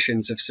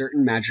operations of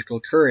certain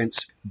magical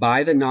currents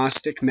by the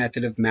Gnostic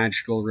method of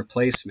magical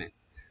replacement,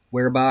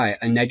 whereby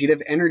a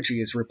negative energy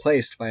is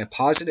replaced by a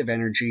positive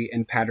energy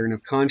and pattern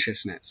of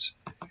consciousness.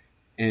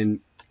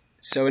 And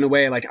so in a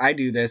way, like I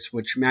do this,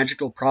 which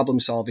magical problem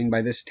solving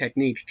by this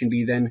technique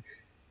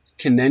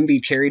can then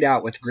be carried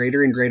out with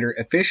greater and greater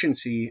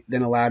efficiency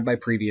than allowed by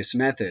previous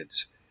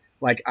methods.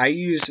 Like, I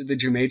use the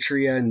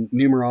gematria and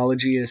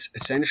numerology as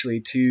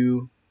essentially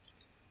to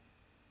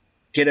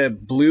get a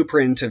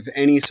blueprint of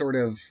any sort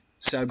of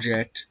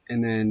subject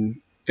and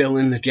then fill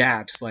in the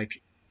gaps.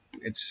 Like,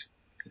 it's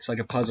like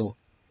a puzzle.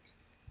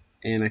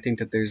 And I think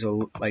that there's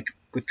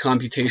with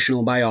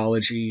computational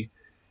biology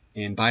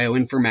and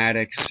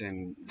bioinformatics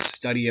and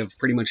study of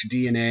pretty much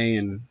DNA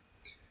and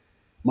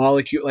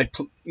molecule,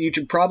 you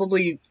could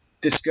probably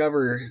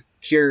discover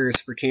cures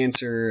for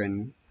cancer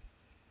and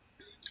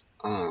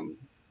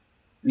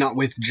not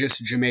with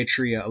just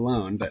gematria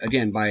alone, but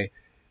again, by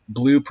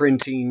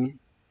blueprinting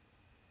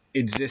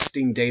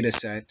existing data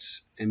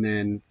sets and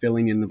then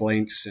filling in the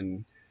blanks.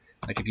 And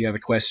like, if you have a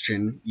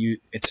question, you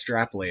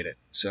extrapolate it.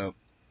 So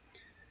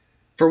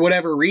for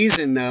whatever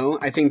reason, though,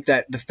 I think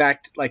that the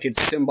fact, like,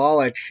 it's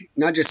symbolic,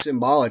 not just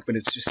symbolic, but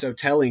it's just so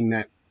telling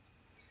that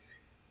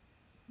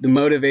the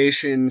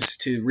motivations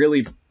to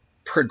really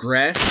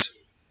progress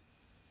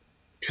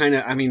kind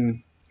of,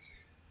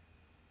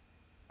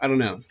 I don't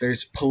know,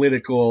 there's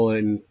political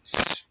and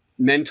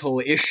mental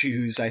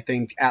issues, I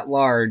think, at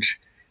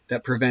large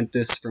that prevent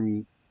this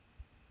from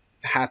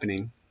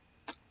happening.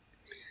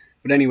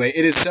 But anyway,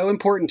 it is so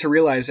important to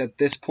realize at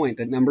this point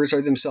that numbers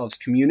are themselves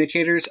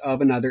communicators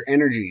of another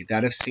energy,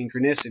 that of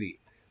synchronicity,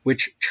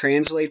 which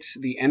translates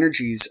the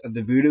energies of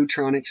the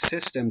voodootronic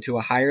system to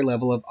a higher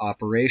level of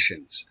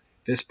operations.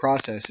 This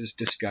process is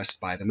discussed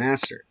by the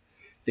master.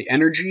 The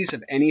energies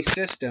of any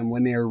system,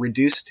 when they are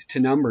reduced to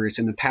numbers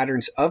and the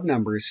patterns of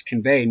numbers,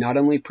 convey not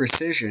only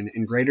precision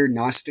and greater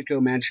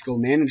gnostico-magical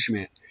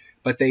management,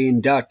 but they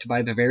induct,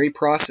 by the very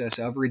process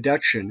of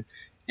reduction,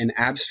 an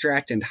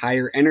abstract and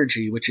higher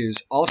energy which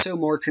is also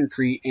more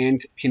concrete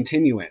and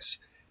continuous,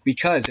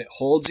 because it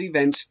holds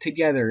events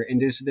together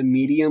and is the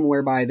medium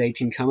whereby they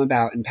can come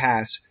about and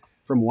pass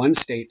from one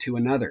state to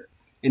another,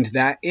 and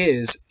that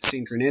is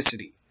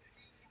synchronicity,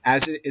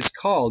 as it is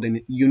called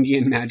in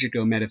Jungian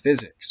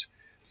magico-metaphysics.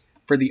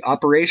 For the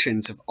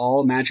operations of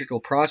all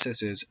magical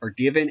processes are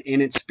given in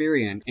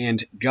experience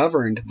and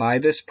governed by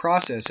this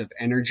process of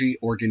energy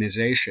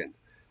organization,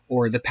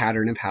 or the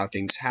pattern of how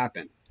things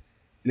happen.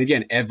 And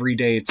again,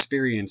 everyday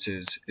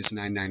experiences is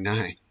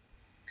 999.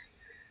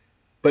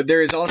 But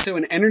there is also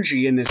an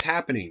energy in this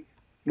happening,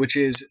 which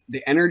is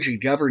the energy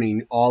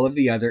governing all of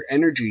the other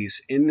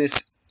energies in the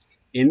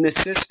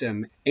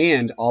system,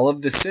 and all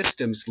of the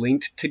systems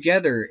linked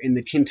together in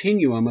the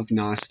continuum of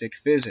Gnostic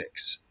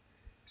physics.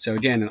 So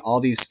again,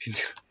 all these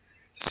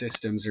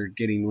systems are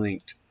getting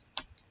linked.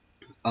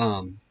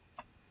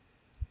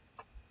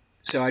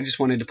 So I just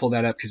wanted to pull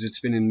that up because it's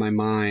been in my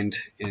mind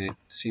and it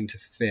seemed to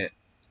fit.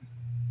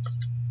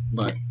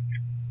 But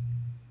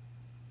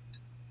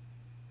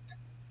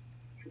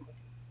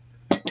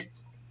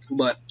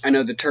I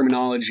know the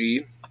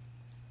terminology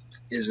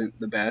isn't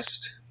the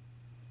best.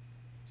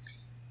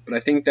 But I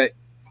think that,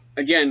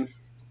 again,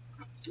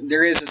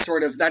 there is a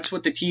sort of, that's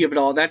what the key of it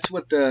all, that's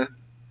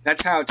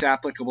how it's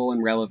applicable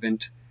and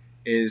relevant,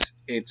 is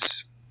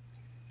it's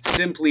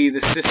simply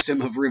the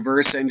system of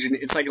reverse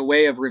engineering. It's like a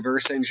way of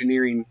reverse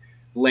engineering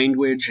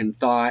language and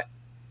thought,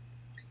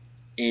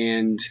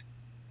 and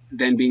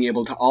then being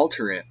able to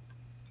alter it.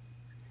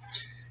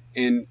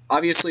 And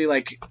obviously,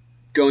 like,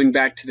 going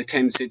back to the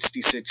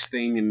 1066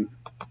 thing and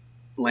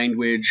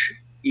language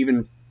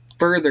even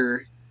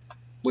further,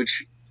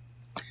 which,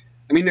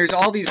 I mean, there's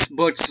all these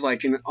books,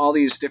 like, and all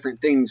these different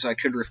things I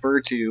could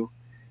refer to.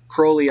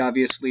 Crowley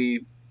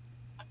obviously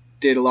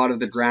did a lot of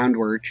the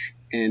groundwork,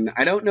 and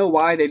I don't know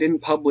why they didn't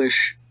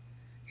publish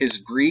his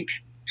Greek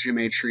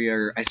gematria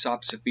or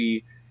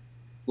isopsophy,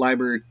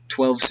 Liber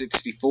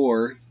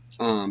 1264,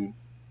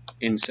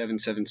 in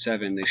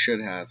 777. They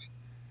should have,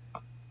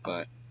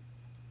 but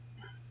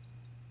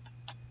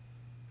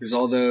there's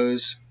all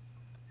those.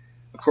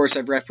 Of course,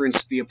 I've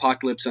referenced The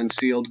Apocalypse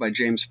Unsealed by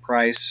James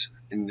Price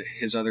and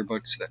his other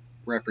books that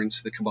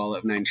reference the Kabbalah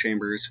of Nine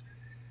Chambers,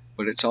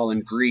 but it's all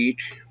in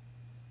Greek.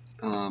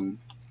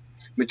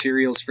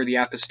 Materials for the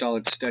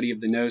Apostolic Study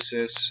of the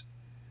Gnosis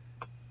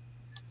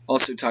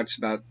also talks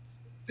about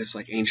this,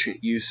 like,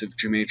 ancient use of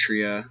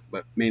gematria,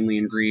 but mainly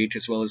in Greek,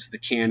 as well as the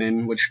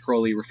canon, which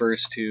Crowley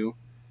refers to,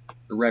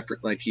 or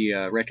he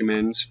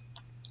recommends,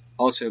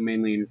 also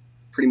mainly,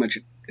 pretty much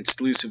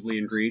exclusively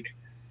in Greek.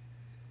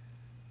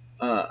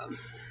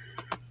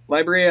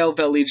 Library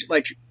Helvetica,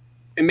 like,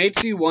 it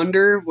makes you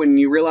wonder when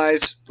you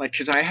realize, like,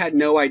 because I had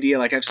no idea,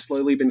 like, I've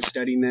slowly been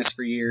studying this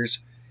for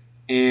years,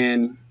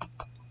 and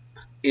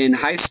in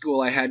high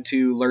school I had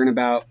to learn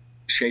about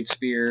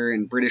Shakespeare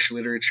and British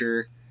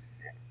literature,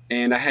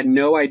 and I had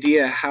no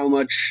idea how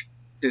much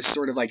this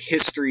sort of, like,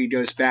 history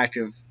goes back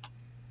of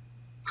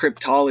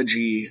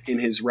cryptology in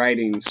his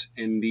writings,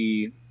 and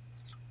the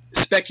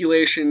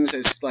speculations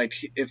as, like,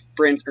 if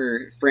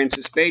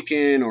Francis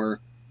Bacon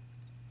or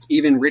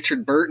even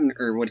Richard Burton,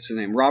 or what's his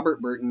name, Robert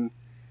Burton,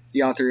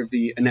 the author of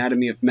The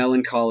Anatomy of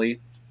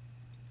Melancholy.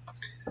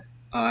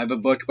 I have a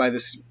book by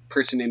this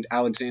person named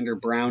Alexander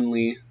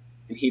Brownlee,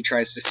 and he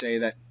tries to say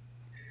that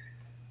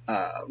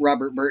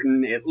Robert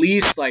Burton at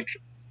least, like,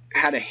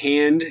 had a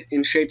hand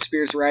in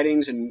Shakespeare's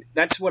writings, and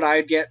that's what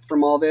I get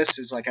from all this,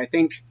 is, like, I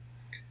think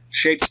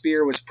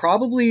Shakespeare was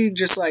probably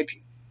just,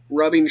 like,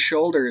 rubbing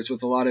shoulders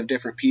with a lot of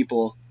different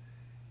people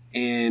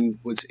and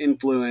was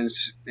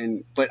influenced,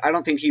 but I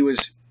don't think he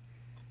was,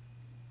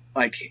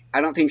 like, I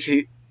don't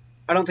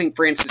think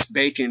Francis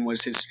Bacon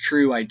was his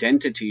true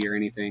identity or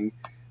anything,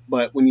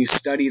 but when you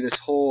study this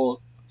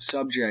whole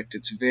subject,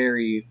 it's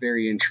very,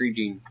 very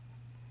intriguing.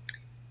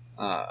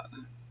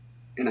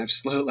 And I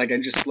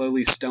just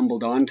slowly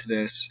stumbled onto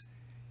this,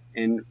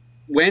 and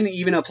when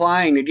even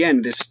applying,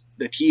 again,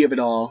 the key of it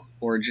all,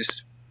 or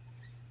just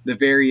the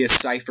various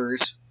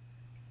ciphers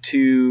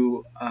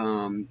to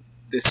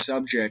this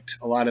subject,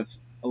 a lot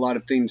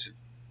of things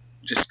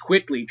just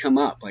quickly come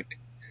up. Like,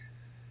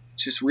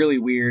 it's just really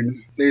weird.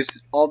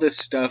 There's all this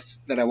stuff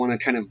that I want to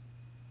kind of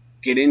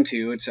get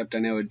into, except I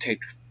know it would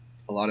take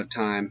a lot of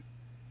time.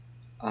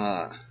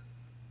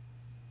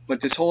 But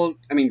this whole,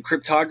 I mean,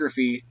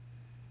 cryptography,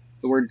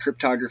 the word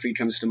cryptography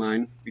comes to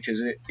mind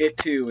because it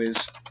too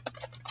is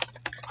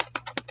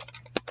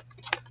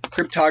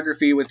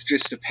cryptography with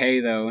just a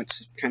pay, though.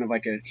 It's kind of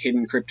like a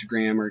hidden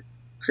cryptogram or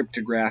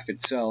cryptograph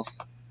itself,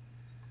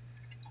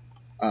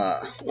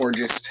 or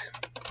just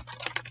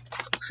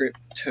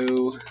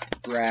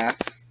cryptograph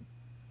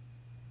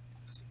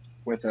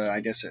with I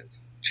guess a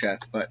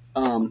cheth, but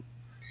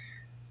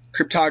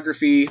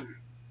cryptography,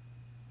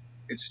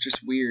 it's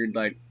just weird.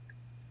 Like,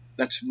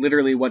 that's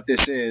literally what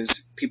this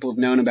is. People have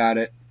known about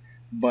it,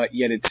 but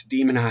yet it's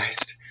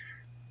demonized.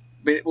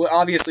 But, well,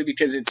 obviously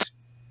because it's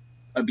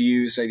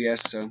abused, I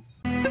guess, so.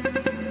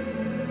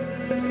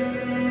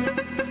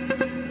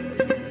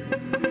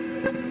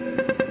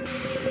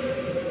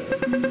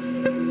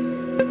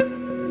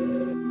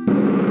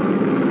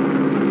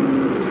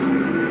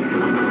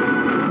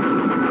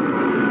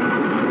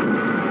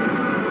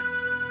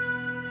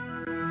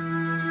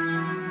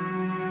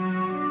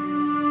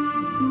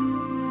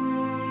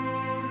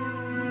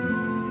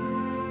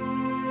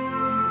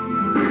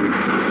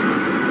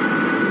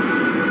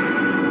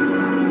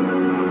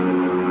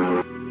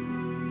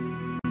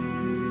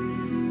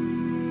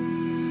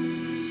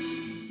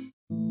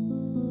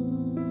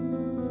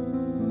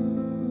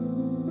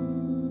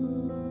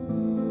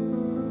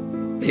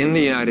 In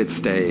the United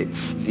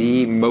States,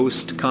 the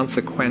most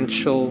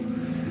consequential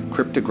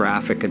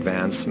cryptographic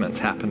advancements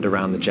happened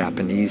around the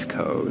Japanese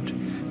code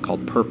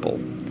called Purple.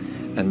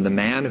 And the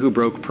man who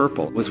broke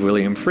Purple was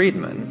William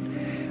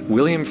Friedman.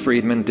 William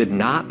Friedman did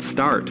not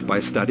start by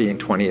studying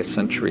 20th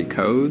century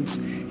codes.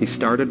 He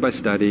started by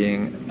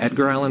studying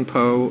Edgar Allan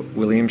Poe,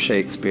 William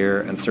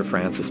Shakespeare, and Sir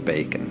Francis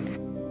Bacon.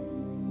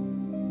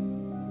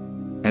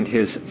 And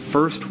his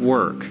first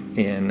work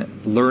in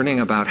learning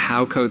about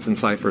how codes and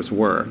ciphers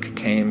work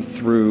came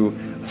through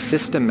a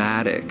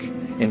systematic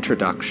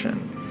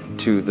introduction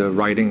to the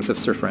writings of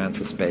Sir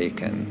Francis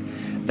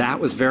Bacon. that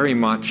was very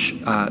much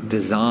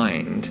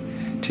designed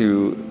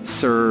to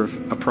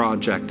serve a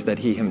project that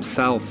he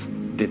himself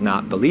did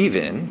not believe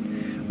in,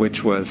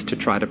 which was to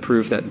try to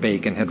prove that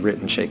Bacon had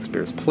written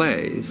Shakespeare's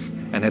plays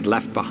and had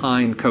left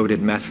behind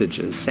coded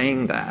messages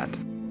saying that.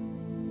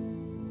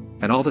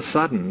 And all of a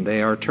sudden,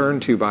 they are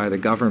turned to by the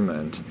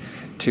government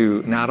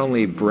to not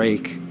only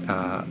break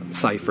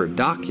ciphered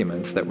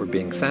documents that were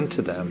being sent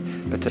to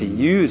them, but to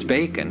use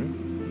Bacon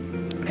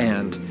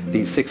and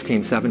these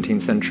 16th,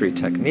 17th century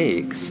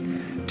techniques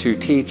to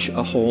teach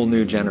a whole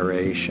new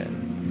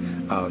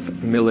generation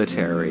of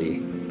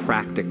military,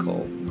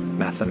 practical,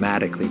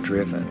 mathematically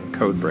driven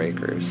code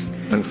breakers.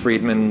 And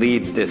Friedman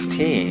leads this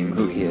team,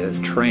 who he has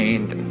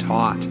trained and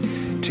taught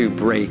to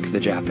break the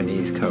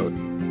Japanese code.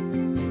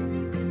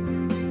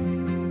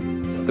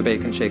 The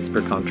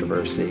Bacon-Shakespeare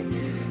controversy,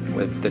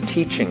 with the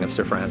teaching of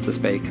Sir Francis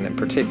Bacon in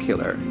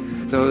particular,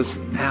 those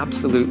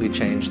absolutely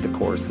changed the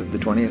course of the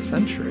 20th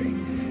century.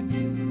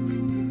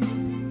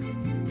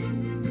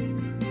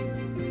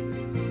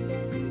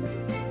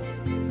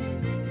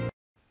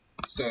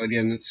 So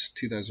again, it's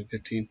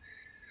 2015.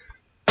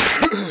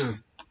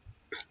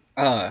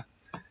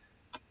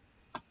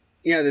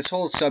 Yeah, this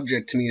whole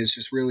subject to me is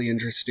just really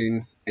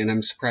interesting, and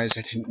I'm surprised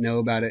I didn't know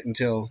about it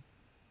until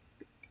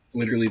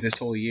literally this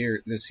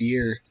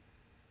year.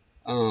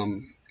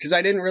 Because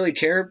I didn't really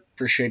care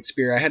for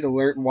Shakespeare. I had to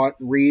learn,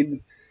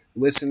 read,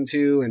 listen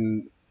to,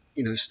 and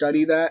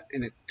study that,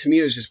 and to me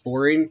it was just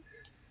boring.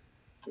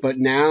 But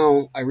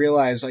now I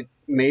realize, like,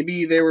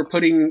 maybe they were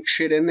putting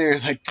shit in there,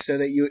 like, so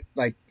that you,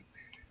 like,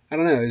 I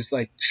don't know, it's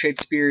like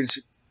Shakespeare's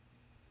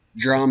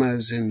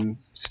dramas and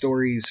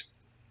stories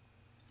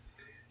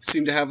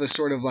seem to have a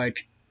sort of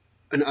like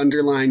an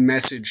underlying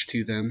message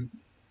to them.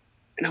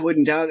 And I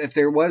wouldn't doubt if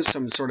there was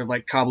some sort of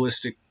like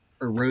Kabbalistic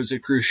or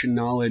Rosicrucian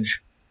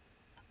knowledge.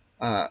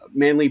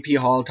 Manly P.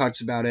 Hall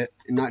talks about it,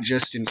 and not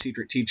just in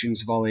Secret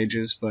Teachings of All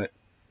Ages, but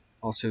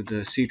also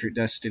The Secret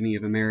Destiny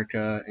of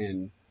America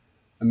and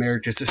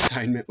America's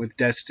Assignment with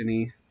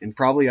Destiny, and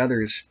probably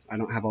others. I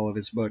don't have all of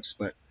his books,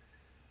 but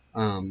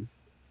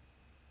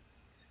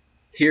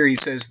here he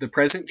says, the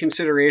present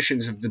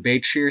considerations of the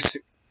Bateshire...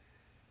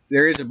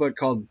 There is a book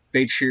called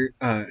Bateshire...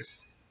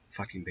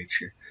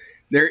 Bateshire.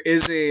 There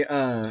is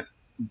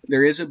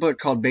a book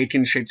called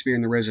Bacon, Shakespeare,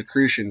 and the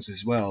Rosicrucians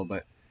as well,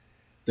 but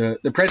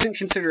the present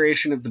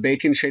consideration of the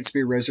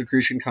Bacon-Shakespeare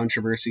Rosicrucian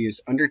controversy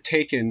is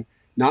undertaken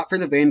not for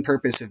the vain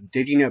purpose of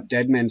digging up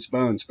dead men's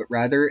bones, but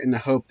rather in the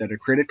hope that a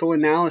critical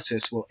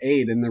analysis will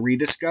aid in the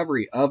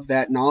rediscovery of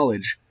that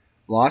knowledge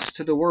lost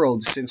to the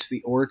world since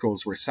the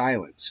oracles were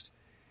silenced.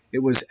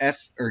 It was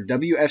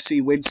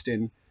W.F.C.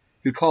 Wigston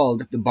who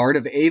called the Bard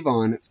of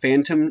Avon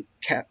Phantom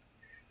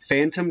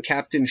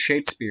Captain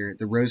Shakespeare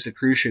the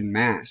Rosicrucian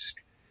Mask.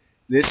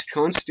 This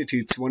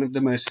constitutes one of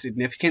the most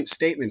significant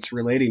statements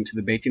relating to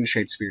the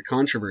Bacon-Shakespeare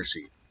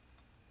controversy.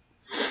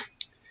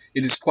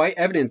 It is quite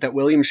evident that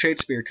William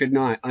Shakespeare could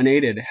not,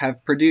 unaided,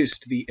 have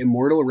produced the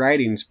immortal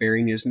writings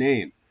bearing his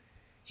name.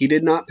 He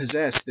did not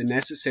possess the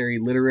necessary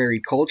literary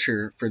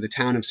culture, for the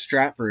town of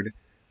Stratford,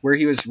 where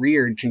he was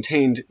reared,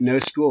 contained no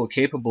school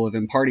capable of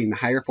imparting the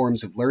higher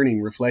forms of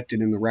learning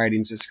reflected in the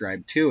writings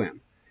ascribed to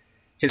him.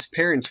 His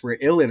parents were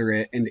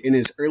illiterate, and in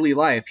his early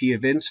life he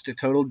evinced a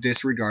total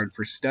disregard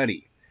for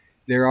study.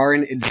 There are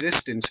in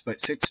existence but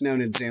 6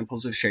 known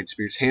examples of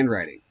Shakespeare's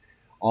handwriting.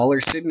 All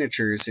are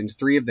signatures, and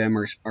 3 of them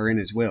are in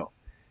his will.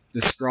 The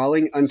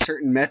scrawling,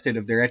 uncertain method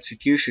of their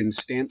execution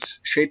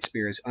stamps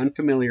Shakespeare as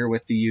unfamiliar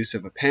with the use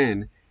of a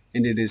pen,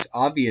 and it is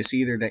obvious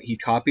either that he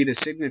copied a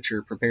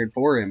signature prepared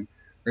for him,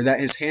 or that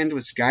his hand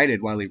was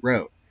guided while he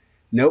wrote.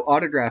 No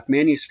autograph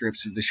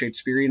manuscripts of the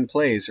Shakespearean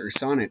plays or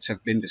sonnets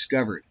have been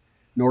discovered,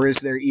 nor is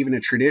there even a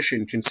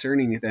tradition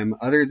concerning them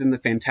other than the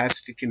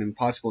fantastic and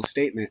impossible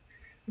statement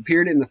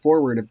appeared in the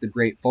foreword of the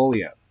Great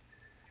Folio.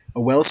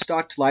 A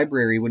well-stocked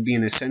library would be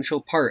an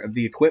essential part of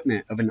the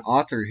equipment of an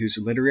author whose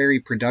literary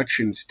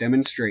productions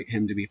demonstrate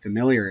him to be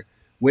familiar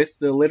with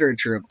the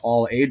literature of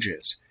all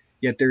ages,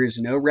 yet there is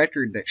no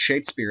record that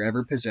Shakespeare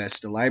ever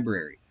possessed a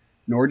library,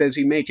 nor does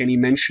he make any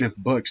mention of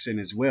books in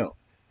his will.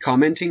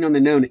 Commenting on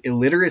the known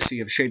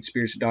illiteracy of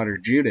Shakespeare's daughter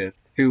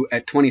Judith, who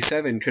at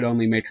 27 could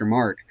only make her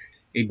mark,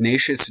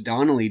 Ignatius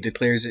Donnelly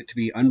declares it to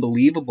be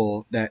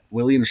unbelievable that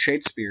William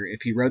Shakespeare,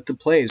 if he wrote the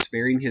plays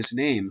bearing his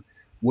name,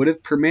 would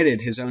have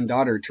permitted his own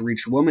daughter to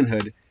reach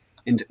womanhood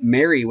and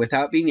marry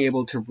without being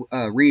able to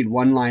read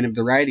one line of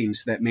the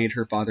writings that made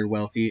her father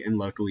wealthy and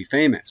locally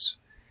famous.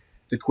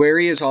 The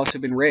query has also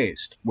been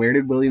raised: where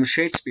did William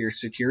Shakespeare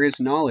secure his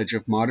knowledge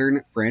of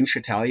modern French,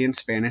 Italian,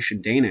 Spanish,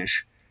 and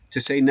Danish, to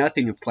say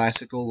nothing of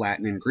classical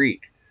Latin and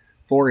Greek?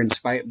 For, in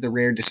spite of the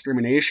rare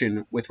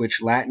discrimination with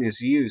which Latin is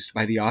used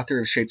by the author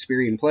of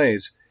Shakespearean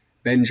plays,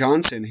 Ben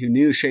Jonson, who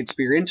knew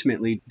Shakespeare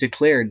intimately,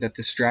 declared that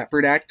the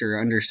Stratford actor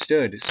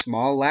understood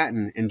small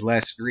Latin and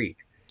less Greek.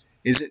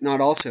 Is it not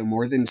also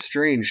more than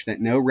strange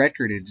that no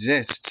record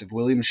exists of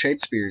William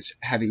Shakespeare's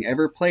having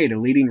ever played a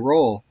leading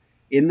role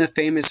in the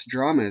famous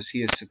dramas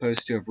he is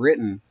supposed to have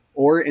written,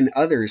 or in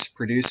others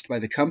produced by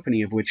the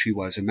company of which he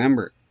was a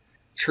member?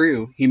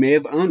 True, he may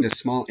have owned a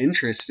small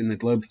interest in the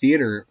Globe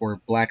Theatre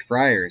or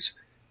Blackfriars,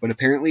 but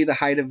apparently the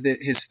height of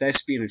his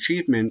thespian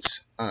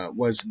achievements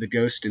was The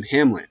Ghost in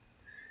Hamlet.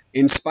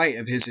 In spite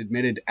of his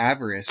admitted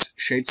avarice,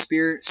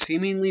 Shakespeare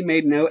seemingly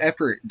made no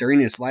effort during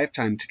his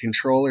lifetime to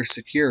control or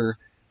secure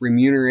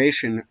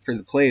remuneration for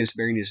the plays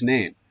bearing his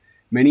name,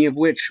 many of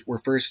which were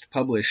first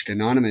published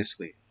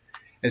anonymously.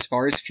 As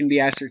far as can be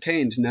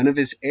ascertained, none of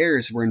his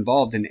heirs were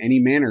involved in any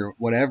manner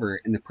whatever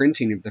in the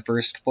printing of the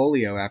first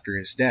folio after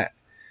his death,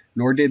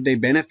 nor did they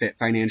benefit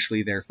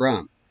financially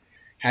therefrom.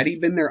 Had he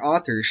been their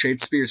author,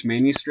 Shakespeare's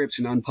manuscripts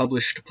and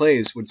unpublished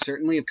plays would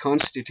certainly have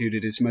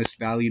constituted his most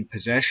valued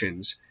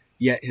possessions,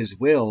 yet his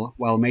will,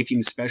 while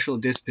making special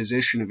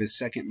disposition of his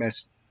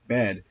second-best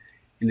bed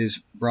and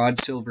his broad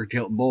silver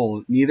gilt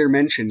bowl, neither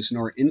mentions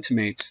nor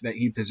intimates that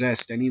he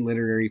possessed any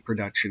literary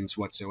productions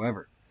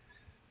whatsoever.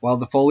 While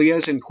the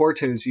folios and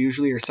quartos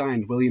usually are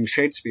signed William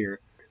Shakespeare,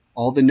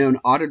 all the known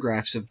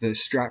autographs of the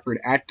Stratford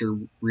actor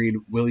read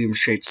William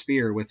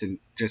Shakespeare with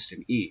just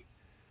an E.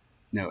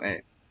 No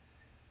A.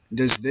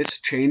 Does this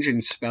change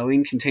in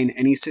spelling contain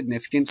any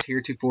significance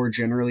heretofore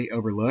generally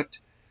overlooked?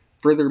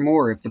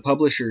 Furthermore, if the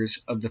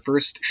publishers of the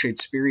first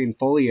Shakespearean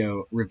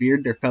folio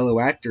revered their fellow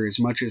actor as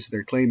much as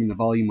their claim in the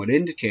volume would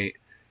indicate,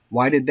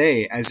 why did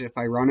they, as if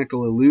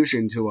ironical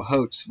allusion to a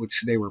hoax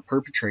which they were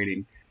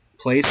perpetrating,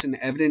 place an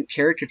evident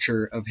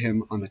caricature of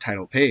him on the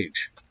title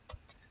page?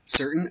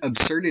 Certain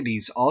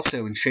absurdities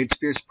also in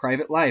Shakespeare's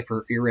private life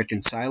are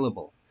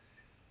irreconcilable.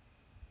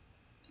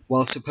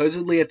 While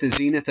supposedly at the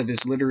zenith of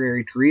his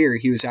literary career,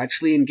 he was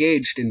actually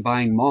engaged in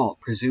buying malt,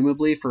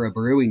 presumably for a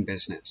brewing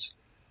business.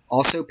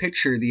 Also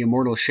picture the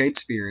immortal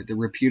Shakespeare, the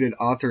reputed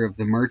author of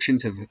The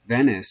Merchant of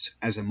Venice,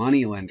 as a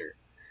moneylender.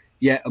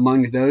 Yet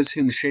among those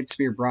whom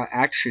Shakespeare brought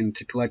action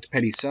to collect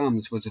petty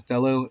sums was a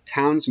fellow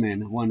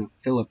townsman, one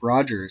Philip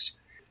Rogers,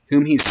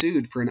 whom he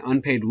sued for an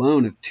unpaid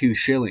loan of 2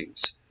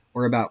 shillings,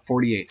 or about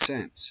 48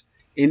 cents.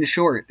 In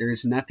short, there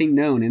is nothing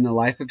known in the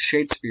life of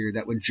Shakespeare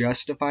that would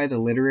justify the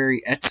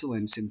literary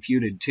excellence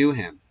imputed to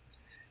him.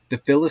 The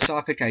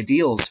philosophic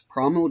ideals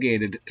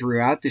promulgated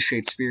throughout the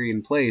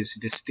Shakespearean plays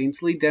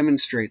distinctly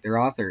demonstrate their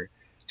author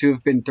to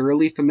have been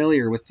thoroughly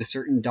familiar with the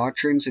certain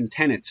doctrines and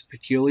tenets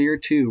peculiar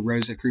to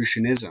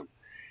Rosicrucianism.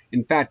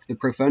 In fact, the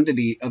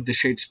profundity of the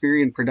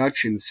Shakespearean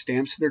productions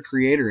stamps their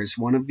creator as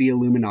one of the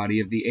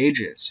Illuminati of the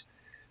ages.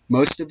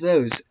 Most of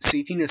those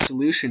seeking a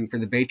solution for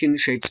the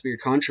Bacon-Shakespeare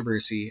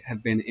controversy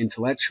have been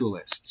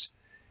intellectualists.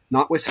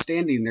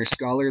 Notwithstanding their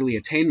scholarly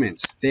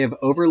attainments, they have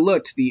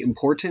overlooked the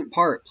important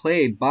part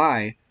played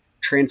by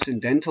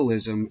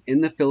transcendentalism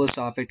in the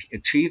philosophic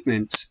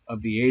achievements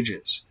of the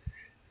ages.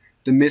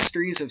 The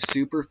mysteries of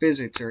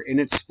superphysics are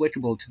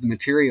inexplicable to the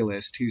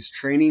materialist, whose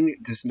training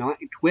does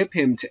not equip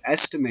him to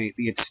estimate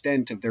the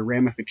extent of their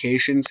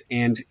ramifications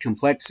and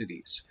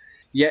complexities.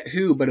 Yet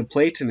who but a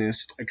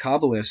Platonist, a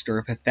Kabbalist, or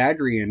a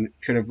Pythagorean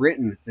could have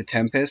written The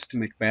Tempest,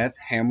 Macbeth,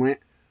 Hamlet,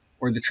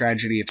 or the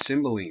Tragedy of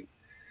Cymbeline?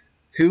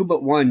 Who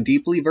but one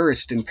deeply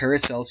versed in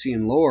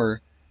Paracelsian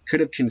lore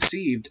could have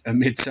conceived A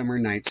Midsummer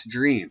Night's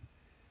Dream?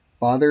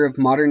 Father of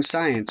modern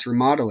science,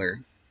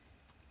 remodeler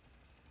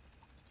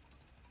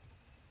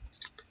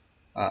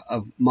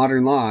of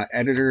modern law,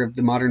 editor of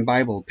the modern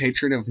Bible,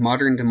 patron of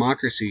modern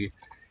democracy,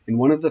 and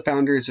one of the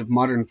founders of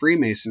modern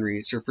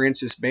Freemasonry, Sir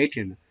Francis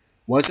Bacon,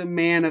 was a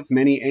man of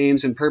many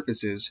aims and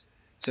purposes,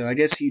 so I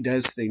guess he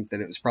does think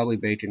that it was probably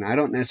Bacon. I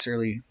don't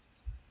necessarily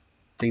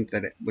think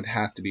that it would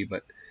have to be,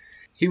 but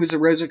he was a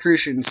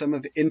Rosicrucian. Some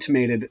have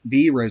intimated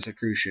the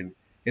Rosicrucian,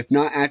 if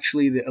not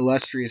actually the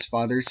illustrious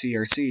Father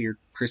CRC, or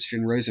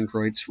Christian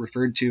Rosenkreutz,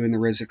 referred to in the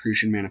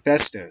Rosicrucian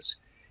manifestos.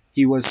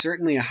 He was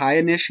certainly a high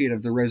initiate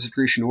of the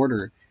Rosicrucian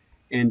order,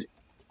 and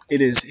it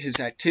is his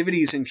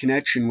activities in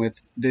connection with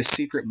this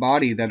secret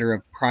body that are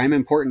of prime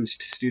importance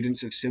to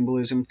students of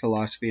symbolism,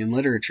 philosophy, and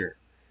literature.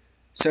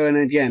 So, and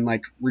again,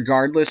 like,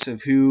 regardless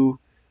of who,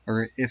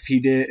 or if he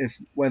did, if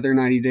whether or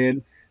not he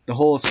did, the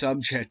whole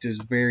subject is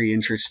very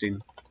interesting.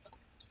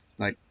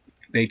 Like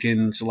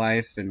Bacon's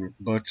life and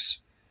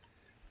books.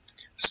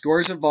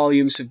 Scores of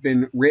volumes have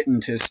been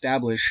written to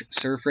establish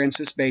Sir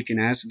Francis Bacon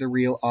as the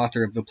real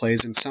author of the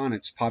plays and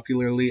sonnets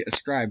popularly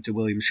ascribed to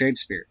William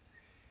Shakespeare.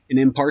 An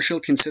impartial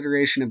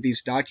consideration of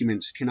these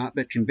documents cannot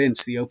but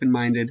convince the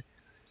open-minded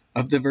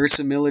of the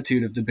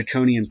verisimilitude of the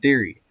Baconian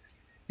theory.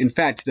 In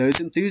fact,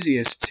 those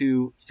enthusiasts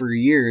who, for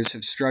years,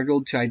 have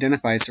struggled to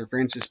identify Sir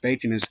Francis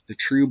Bacon as the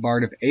true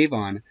Bard of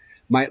Avon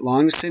might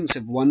long since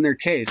have won their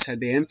case had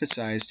they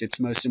emphasized its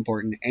most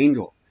important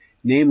angle,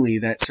 namely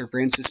that Sir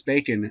Francis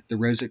Bacon, the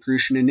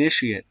Rosicrucian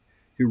initiate,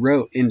 who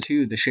wrote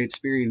into the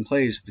Shakespearean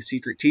plays the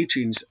secret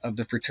teachings of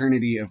the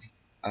Fraternity of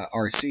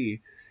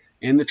R.C.,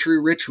 and the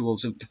true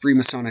rituals of the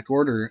Freemasonic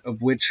order,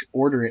 of which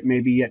order it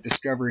may be yet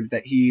discovered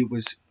that he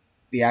was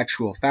the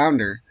actual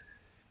founder.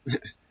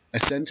 A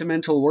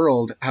sentimental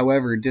world,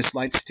 however,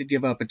 dislikes to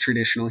give up a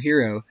traditional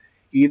hero,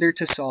 either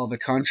to solve a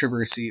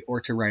controversy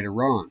or to right a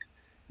wrong.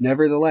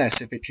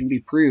 Nevertheless, if it can be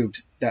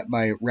proved that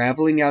by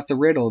raveling out the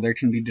riddle there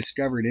can be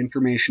discovered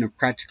information of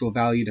practical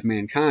value to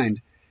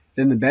mankind,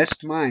 then the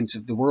best minds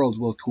of the world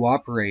will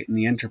cooperate in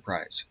the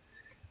enterprise.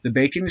 The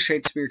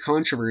Bacon-Shakespeare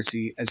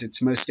controversy, as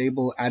its most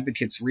able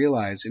advocates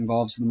realize,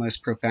 involves the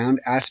most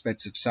profound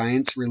aspects of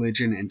science,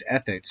 religion, and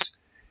ethics.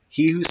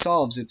 He who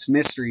solves its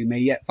mystery may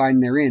yet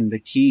find therein the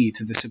key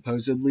to the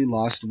supposedly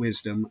lost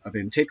wisdom of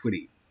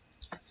antiquity.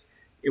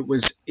 It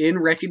was in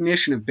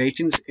recognition of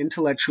Bacon's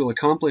intellectual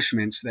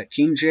accomplishments that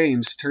King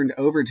James turned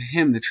over to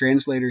him the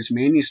translator's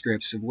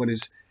manuscripts of what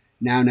is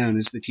now known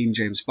as the King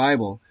James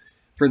Bible,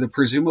 for the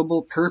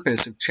presumable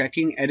purpose of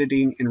checking,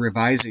 editing, and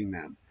revising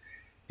them.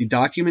 The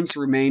documents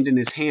remained in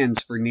his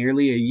hands for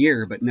nearly a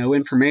year, but no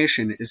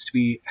information is to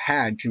be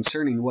had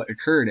concerning what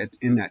occurred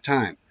in that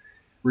time.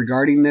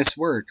 Regarding this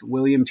work,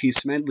 William T.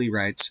 Smedley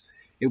writes,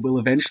 "It will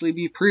eventually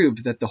be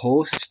proved that the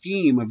whole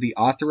scheme of the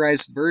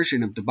authorized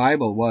version of the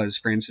Bible was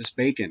Francis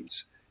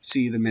Bacon's.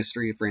 See The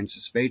Mystery of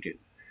Francis Bacon.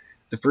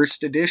 The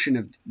first edition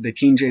of the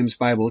King James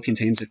Bible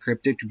contains a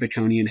cryptic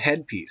Baconian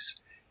headpiece.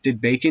 Did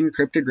Bacon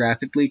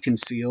cryptographically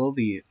conceal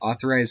the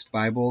authorized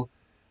Bible,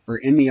 or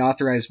in the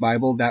authorized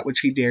Bible, that which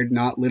he dared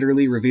not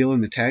literally reveal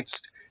in the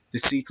text, the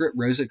secret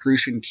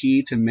Rosicrucian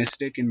key to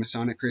mystic and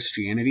Masonic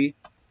Christianity?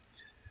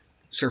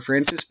 Sir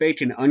Francis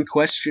Bacon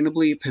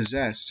unquestionably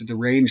possessed the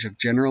range of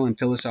general and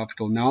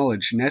philosophical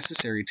knowledge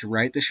necessary to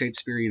write the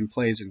Shakespearean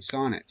plays and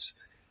sonnets,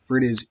 for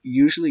it is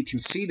usually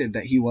conceded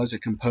that he was a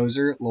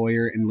composer,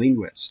 lawyer, and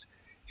linguist.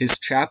 His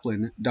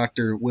chaplain,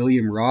 Dr.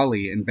 William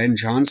Raleigh and Ben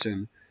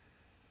Jonson,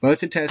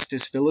 both attest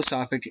his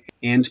philosophic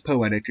and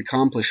poetic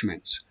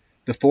accomplishments.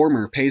 The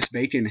former pays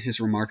Bacon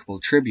his remarkable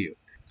tribute.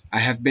 I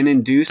have been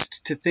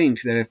induced to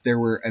think that if there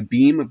were a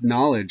beam of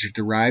knowledge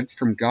derived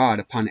from God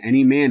upon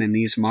any man in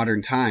these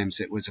modern times,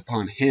 it was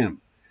upon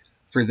him.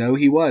 For though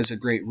he was a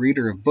great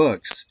reader of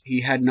books,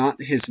 he had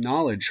not his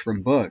knowledge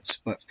from books,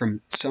 but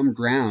from some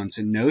grounds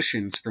and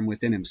notions from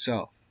within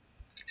himself."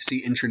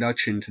 See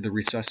Introduction to the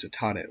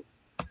Resuscitato.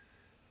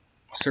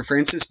 Sir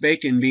Francis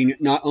Bacon, being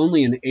not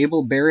only an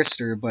able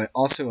barrister but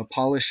also a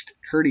polished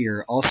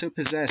courtier, also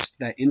possessed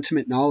that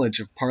intimate knowledge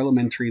of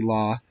parliamentary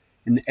law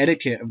and the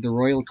etiquette of the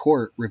royal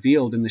court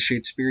revealed in the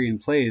Shakespearean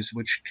plays,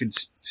 which could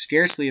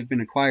scarcely have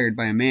been acquired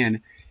by a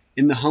man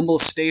in the humble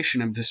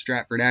station of the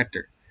Stratford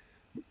actor.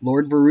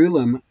 Lord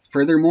Verulam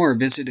furthermore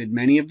visited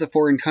many of the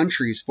foreign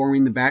countries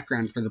forming the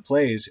background for the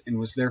plays, and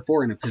was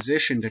therefore in a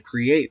position to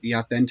create the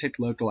authentic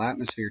local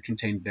atmosphere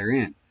contained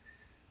therein.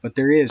 But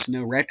there is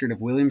no record of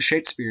William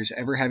Shakespeare's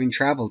ever having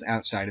traveled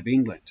outside of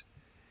England.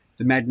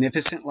 The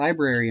magnificent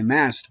library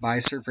amassed by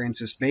Sir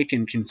Francis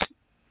Bacon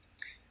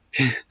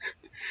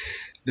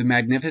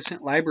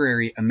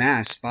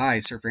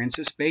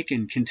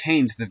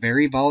contained the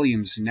very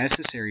volumes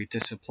necessary to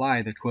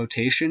supply the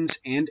quotations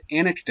and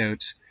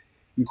anecdotes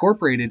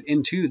incorporated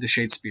into the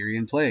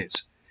Shakespearean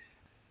plays.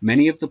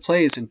 Many of the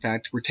plays, in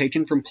fact, were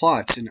taken from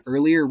plots in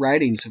earlier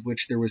writings of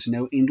which there was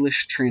no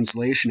English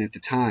translation at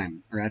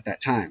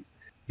that time.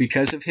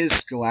 Because of his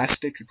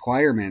scholastic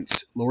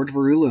acquirements, Lord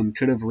Verulam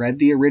could have read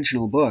the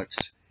original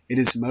books. It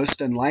is most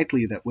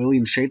unlikely that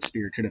William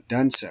Shakespeare could have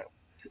done so.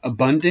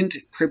 Abundant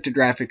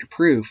cryptographic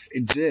proof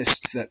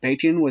exists that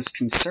Bacon was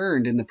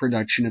concerned in the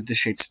production of the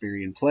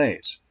Shakespearean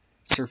plays.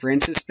 Sir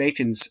Francis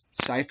Bacon's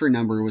cipher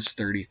number was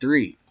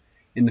 33.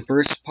 In the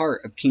first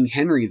part of King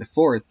Henry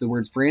IV, the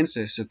word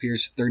Francis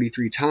appears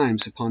 33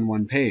 times upon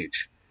one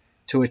page.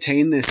 To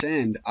attain this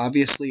end,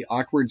 obviously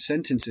awkward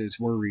sentences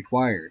were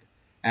required,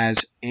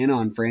 as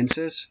 "Anon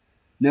Francis?"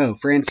 "No,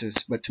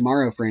 Francis, but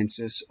tomorrow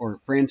Francis,"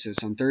 or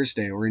 "Francis on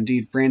Thursday," or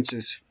indeed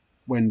 "Francis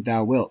when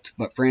thou wilt,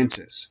 but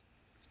Francis."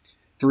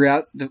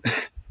 Throughout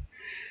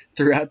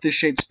the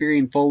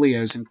Shakespearean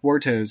folios and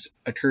quartos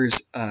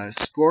occurs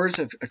scores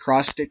of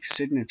acrostic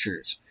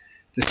signatures.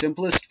 The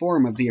simplest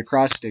form of the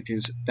acrostic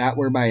is that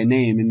whereby a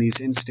name, in these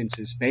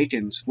instances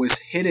Bacon's, was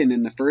hidden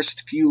in the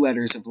first few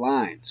letters of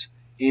lines.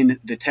 In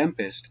The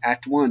Tempest,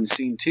 Act 1,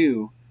 Scene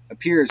 2,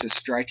 appears a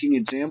striking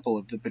example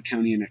of the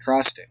Baconian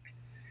acrostic.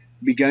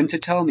 "Begun to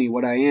tell me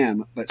what I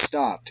am, but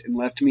stopped, and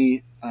left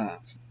me..."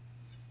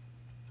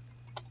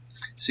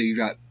 So you've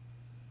got...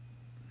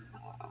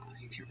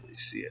 you can't really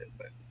see it,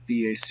 but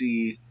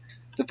BAC.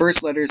 The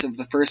first letters of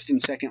the first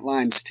and second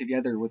lines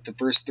together with the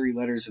first three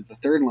letters of the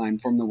third line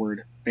form the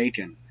word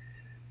Bacon.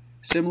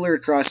 Similar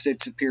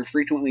acrostics appear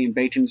frequently in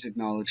Bacon's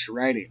acknowledged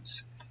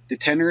writings. The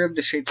tenor of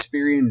the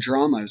Shakespearean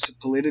dramas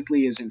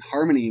politically is in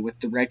harmony with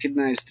the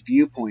recognized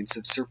viewpoints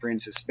of Sir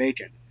Francis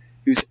Bacon,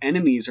 whose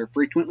enemies are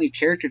frequently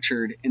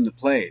caricatured in the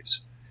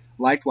plays.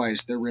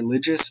 Likewise, their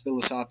religious,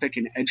 philosophic,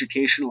 and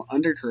educational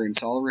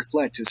undercurrents all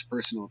reflect his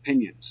personal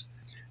opinions.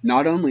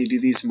 Not only do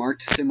these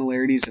marked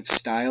similarities of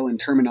style and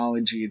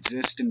terminology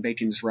exist in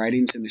Bacon's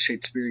writings in the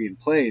Shakespearean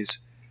plays,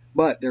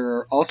 but there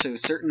are also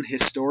certain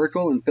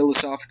historical and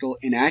philosophical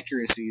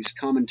inaccuracies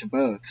common to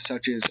both,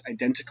 such as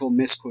identical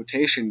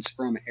misquotations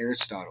from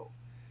Aristotle.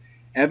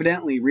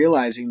 Evidently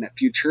realizing that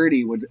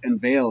futurity would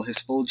unveil his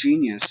full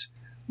genius,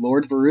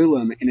 Lord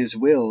Verulam, in his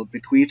will,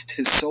 bequeathed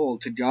his soul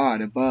to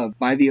God above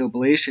by the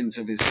oblations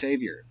of his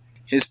Saviour.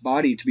 his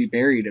body to be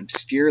buried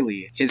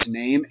obscurely, his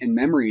name and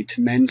memory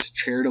to men's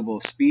charitable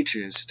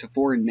speeches, to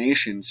foreign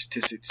nations,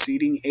 to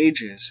succeeding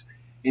ages,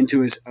 and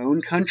to his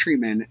own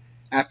countrymen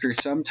after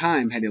some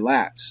time had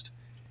elapsed.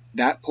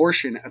 That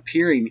portion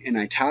appearing in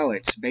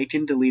italics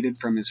Bacon deleted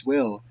from his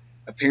will,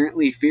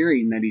 apparently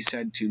fearing that he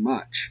said too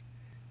much.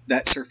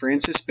 That Sir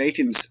Francis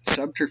Bacon's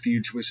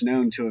subterfuge was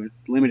known to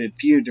a limited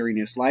few during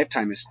his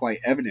lifetime is quite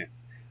evident.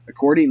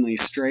 Accordingly,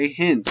 stray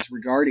hints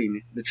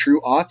regarding the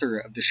true author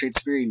of the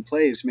Shakespearean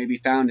plays may be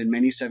found in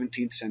many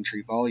 17th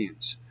century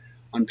volumes.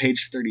 On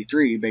page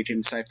 33,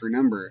 Bacon's cipher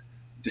number,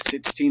 the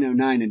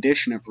 1609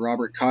 edition of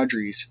Robert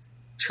Codry's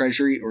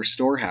Treasury or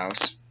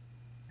Storehouse.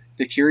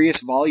 The curious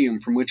volume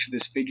from which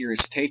this figure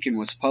is taken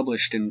was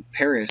published in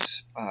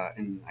Paris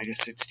in,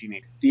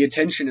 1680. The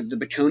attention of the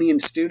Baconian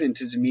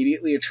student is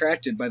immediately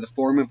attracted by the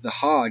form of the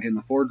hog in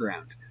the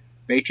foreground.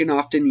 Bacon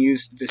often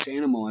used this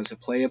animal as a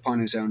play upon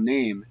his own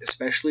name,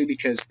 especially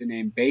because the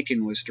name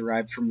Bacon was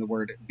derived from the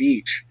word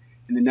beech,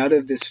 and the nut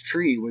of this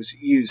tree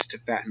was used to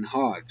fatten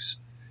hogs.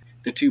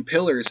 The two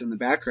pillars in the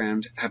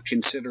background have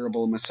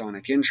considerable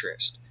Masonic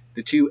interest.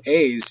 The two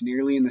A's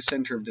nearly in the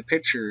center of the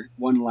picture,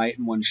 one light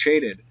and one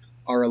shaded,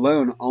 are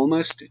alone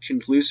almost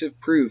conclusive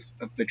proof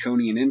of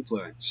Baconian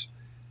influence.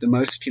 The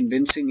most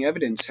convincing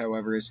evidence,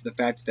 however, is the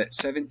fact that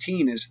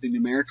 17 is the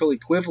numerical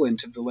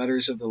equivalent of the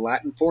letters of the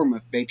Latin form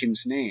of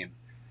Bacon's name,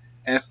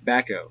 F.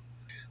 Bacco.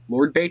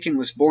 Lord Bacon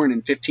was born in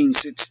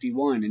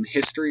 1561, and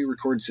history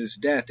records his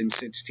death in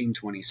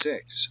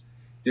 1626.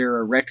 There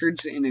are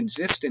records in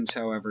existence,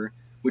 however,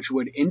 which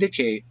would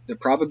indicate the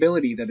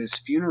probability that his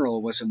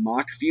funeral was a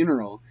mock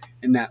funeral,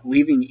 and that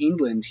leaving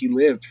England he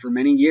lived for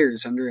many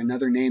years under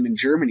another name in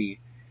Germany,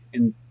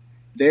 and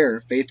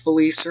there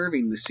faithfully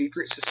serving the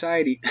secret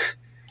society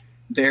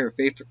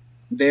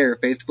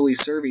faithfully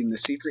serving the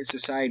secret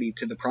society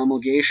to the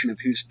promulgation of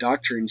whose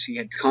doctrines he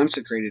had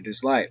consecrated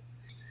his life.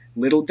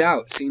 Little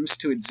doubt seems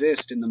to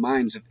exist in the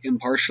minds of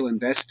impartial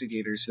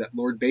investigators that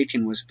Lord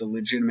Bacon was the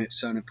legitimate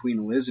son of Queen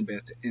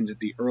Elizabeth and of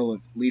the Earl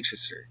of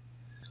Leicester.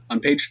 On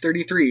page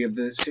 33 of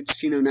the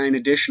 1609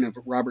 edition of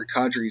Robert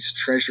Codry's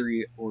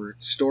Treasury or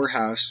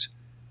Storehouse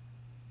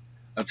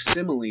of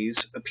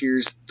Similes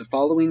appears the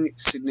following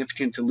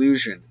significant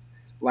allusion.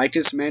 Like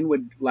as men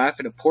would laugh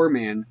at a poor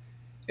man,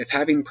 if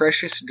having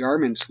precious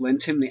garments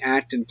lent him the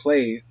act and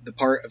play the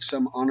part of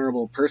some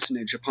honorable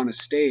personage upon a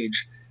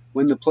stage,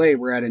 when the play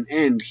were at an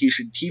end, he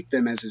should keep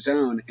them as his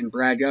own and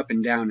brag up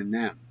and down in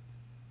them.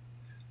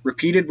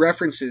 Repeated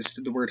references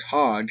to the word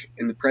hog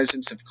in the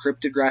presence of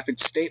cryptographic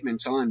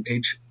statements on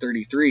page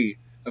 33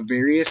 of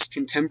various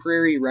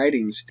contemporary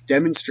writings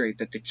demonstrate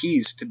that the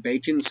keys to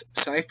Bacon's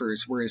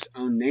ciphers were his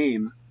own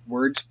name,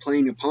 words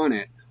playing upon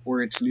it,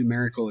 or its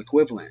numerical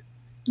equivalent.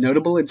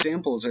 Notable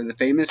examples are the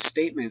famous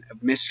statement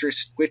of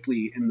Mistress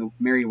Quickly in the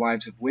Merry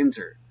Wives of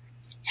Windsor.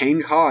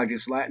 Hanged hog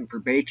is Latin for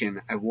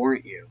Bacon, I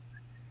warrant you.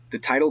 The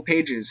title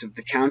pages of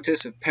the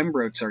Countess of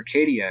Pembroke's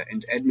Arcadia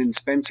and Edmund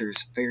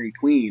Spenser's Faerie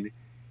Queen,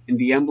 and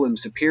the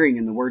emblems appearing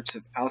in the works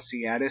of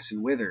Alciatus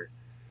and Wither.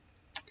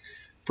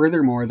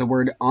 Furthermore, the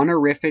word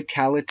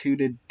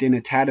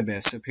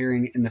honorificalitudinitatis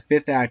appearing in the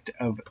 5th act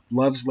of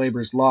Love's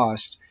Labour's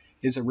Lost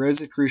is a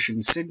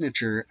Rosicrucian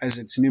signature, as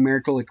its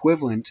numerical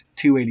equivalent,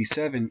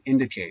 287,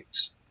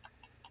 indicates.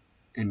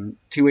 And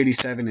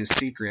 287 is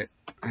secret.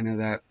 I know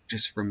that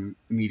just from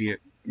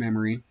immediate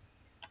memory.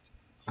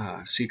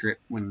 Secret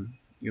when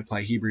you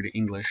apply Hebrew to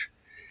English.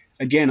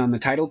 Again, on the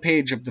title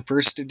page of the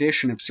first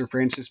edition of Sir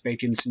Francis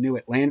Bacon's New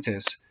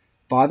Atlantis,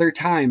 Father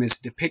Time is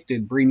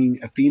depicted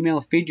bringing a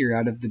female figure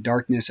out of the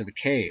darkness of a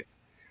cave.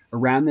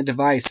 Around the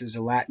device is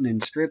a Latin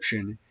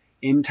inscription,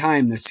 "In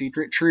time the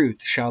secret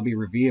truth shall be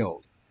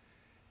revealed."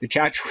 The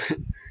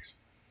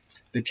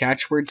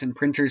catchwords and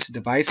printers'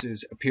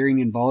 devices appearing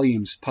in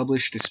volumes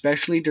published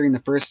especially during the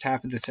first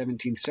half of the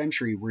 17th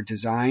century were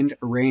designed,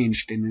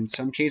 arranged, and in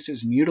some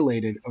cases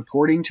mutilated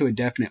according to a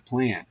definite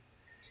plan.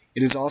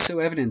 It is also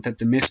evident that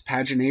the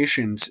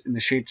mispaginations in the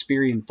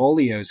Shakespearean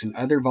folios and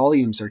other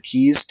volumes are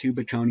keys to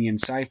Baconian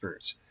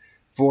ciphers,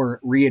 for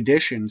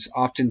re-editions,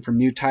 often from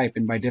new type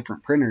and by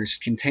different printers,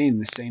 contain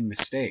the same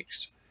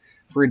mistakes.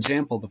 For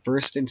example, the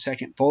first and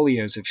second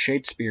folios of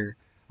Shakespeare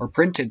are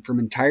printed from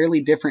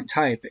entirely different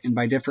type and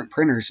by different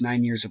printers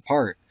 9 years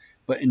apart,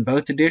 but in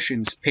both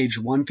editions, page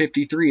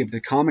 153 of the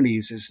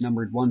comedies is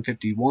numbered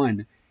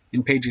 151,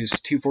 and pages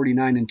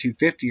 249 and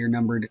 250 are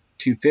numbered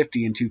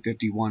 250 and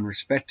 251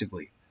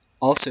 respectively.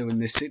 Also, in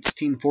the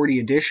 1640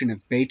 edition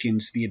of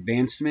Bacon's The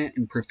Advancement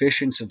and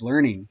Proficience of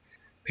Learning,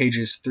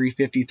 pages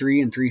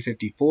 353 and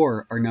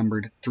 354 are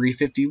numbered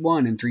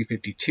 351 and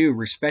 352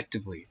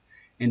 respectively,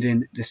 and in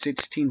the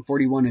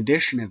 1641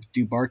 edition of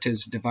Du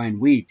Barta's Divine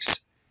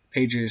Weeks,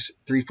 pages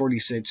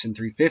 346 and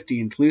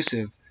 350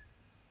 inclusive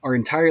are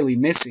entirely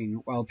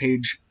missing, while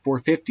page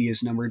 450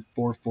 is numbered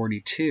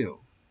 442.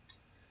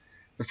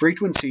 The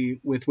frequency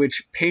with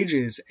which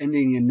pages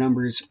ending in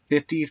numbers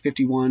 50,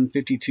 51,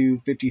 52,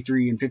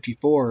 53, and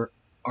 54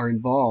 are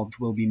involved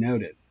will be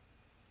noted.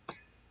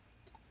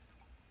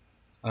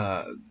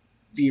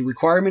 The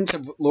requirements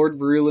of Lord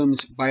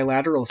Verulham's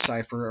bilateral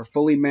cipher are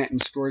fully met in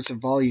scores of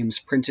volumes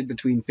printed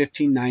between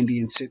 1590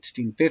 and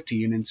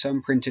 1650, and in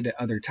some printed at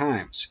other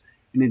times.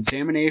 An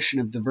examination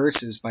of the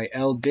verses by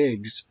L.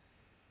 Digges,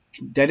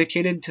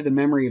 dedicated to the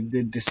memory of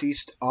the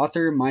deceased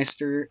author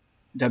Meister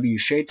W.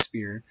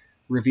 Shakespeare,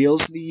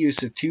 reveals the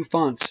use of two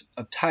fonts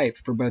of type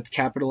for both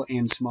capital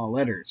and small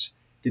letters,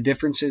 the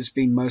differences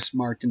being most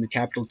marked in the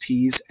capital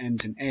T's,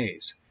 N's, and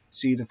A's.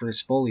 See the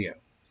first folio.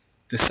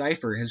 The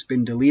cipher has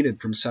been deleted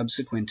from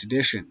subsequent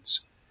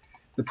editions.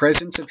 The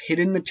presence of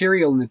hidden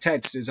material in the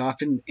text is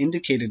often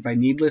indicated by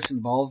needless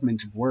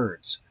involvement of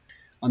words.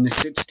 On the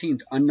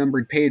 16th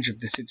unnumbered page of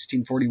the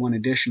 1641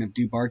 edition of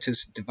Du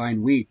Bartas'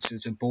 Divine Weeks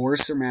is a boar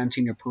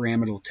surmounting a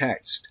pyramidal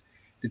text.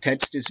 The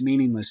text is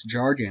meaningless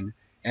jargon,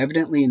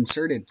 evidently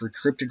inserted for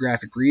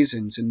cryptographic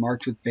reasons and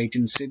marked with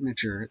Bacon's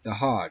signature, the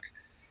Hog.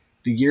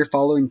 The year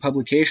following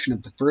publication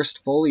of the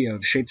first folio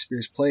of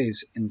Shakespeare's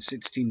plays in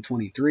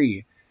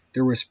 1623,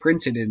 there was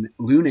printed in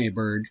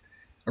Lüneburg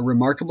a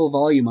remarkable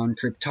volume on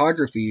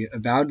cryptography,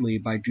 avowedly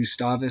by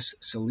Gustavus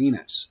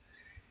Salinus.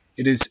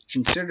 It is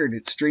considered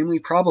extremely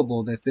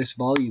probable that this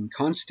volume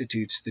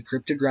constitutes the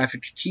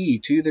cryptographic key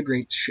to the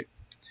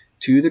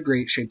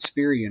great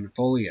Shakespearean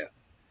folio.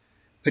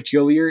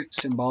 Peculiar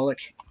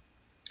symbolic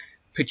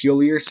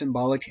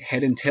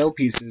head and tail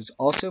pieces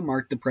also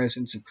mark the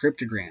presence of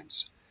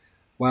cryptograms.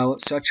 While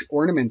such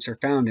ornaments are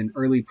found in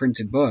early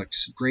printed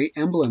books, great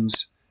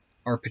emblems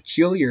are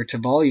peculiar to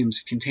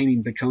volumes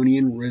containing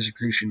Baconian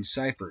Rosicrucian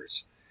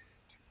ciphers.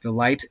 The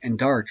light and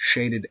dark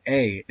shaded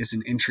A is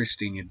an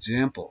interesting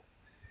example.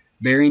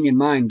 Bearing in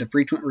mind the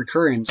frequent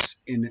recurrence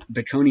in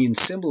Baconian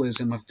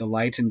symbolism of the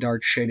light and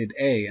dark shaded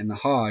A and the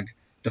hog,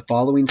 the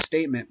following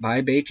statement by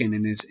Bacon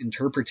in his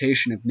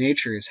interpretation of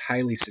nature is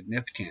highly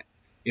significant.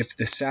 If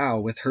the sow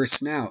with her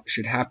snout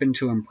should happen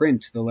to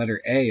imprint the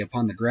letter A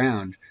upon the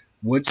ground,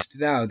 wouldst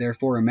thou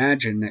therefore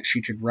imagine that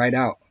she could write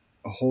out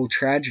a whole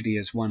tragedy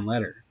as one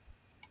letter?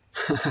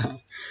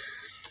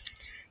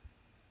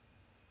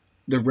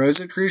 The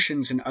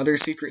Rosicrucians and other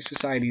secret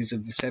societies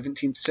of the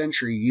 17th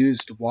century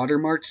used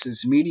watermarks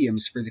as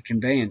mediums for the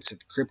conveyance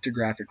of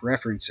cryptographic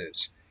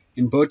references,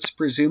 and books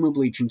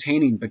presumably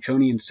containing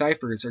Baconian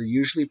ciphers are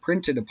usually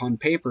printed upon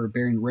paper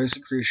bearing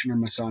Rosicrucian or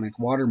Masonic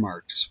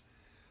watermarks.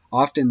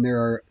 Often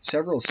there are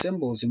several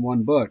symbols in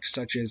one book,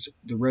 such as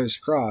the Rose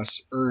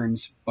Cross,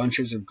 urns,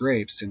 bunches of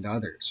grapes, and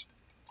others.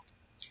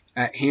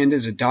 At hand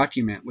is a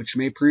document which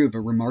may prove a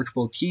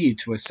remarkable key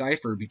to a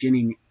cipher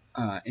beginning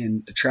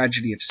in the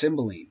tragedy of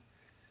Cymbeline.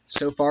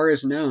 So far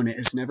as known, it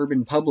has never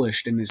been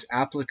published and is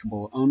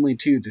applicable only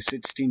to the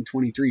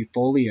 1623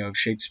 folio of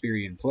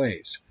Shakespearean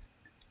plays.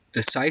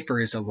 The cipher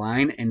is a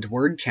line and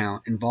word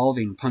count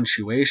involving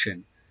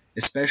punctuation,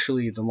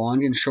 especially the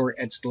long and short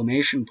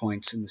exclamation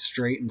points and the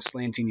straight and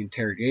slanting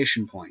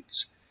interrogation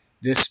points.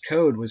 This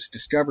code was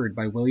discovered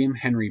by William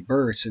Henry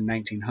Burse in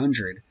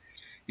 1900,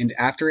 and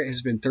after it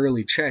has been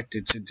thoroughly checked,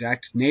 its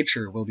exact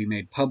nature will be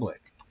made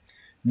public.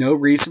 No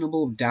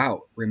reasonable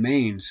doubt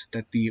remains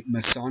that the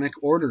Masonic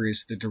order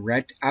is the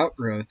direct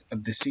outgrowth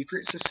of the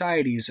secret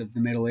societies of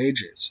the Middle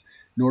Ages,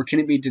 nor can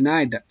it be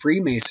denied that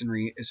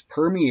Freemasonry is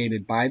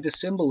permeated by the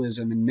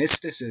symbolism and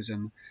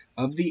mysticism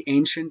of the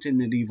ancient and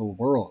medieval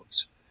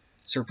worlds.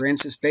 Sir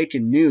Francis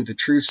Bacon knew the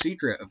true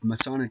secret of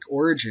Masonic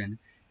origin,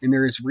 and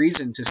there is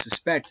reason to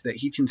suspect that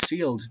he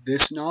concealed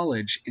this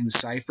knowledge in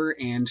cipher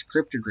and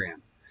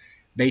cryptogram.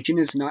 Bacon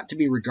is not to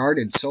be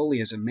regarded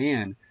solely as a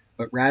man,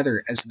 but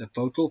rather as the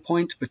focal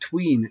point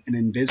between an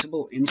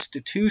invisible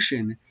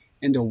institution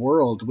and a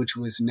world which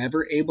was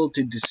never able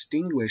to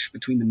distinguish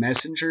between the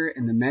messenger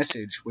and the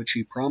message which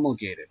he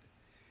promulgated.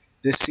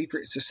 This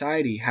secret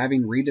society,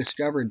 having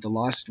rediscovered the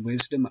lost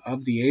wisdom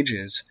of the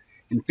ages,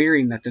 and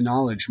fearing that the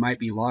knowledge might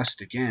be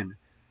lost again,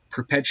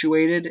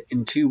 perpetuated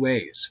in two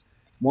ways: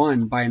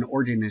 one, by an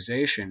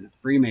organization,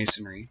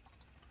 Freemasonry,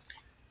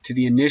 to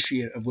the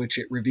initiate of which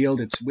it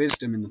revealed its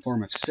wisdom in the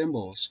form of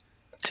symbols;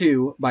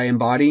 two, by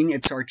embodying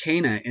its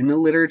arcana in the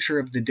literature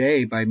of the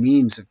day by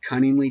means of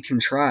cunningly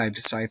contrived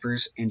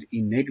ciphers and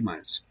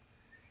enigmas.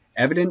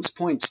 Evidence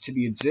points to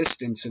the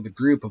existence of a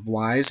group of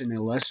wise and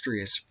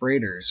illustrious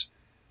fraters,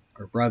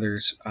 or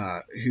brothers,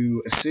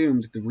 who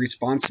assumed the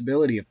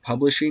responsibility of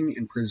publishing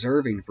and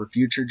preserving for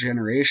future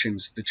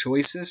generations the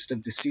choicest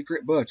of the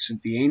secret books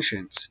of the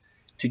ancients,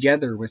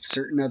 together with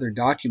certain other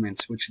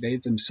documents which they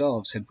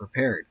themselves had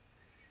prepared,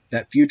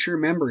 that future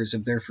members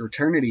of their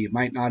fraternity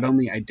might not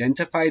only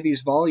identify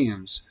these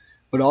volumes,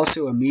 but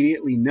also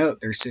immediately note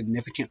their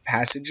significant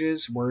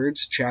passages,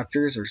 words,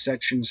 chapters, or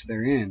sections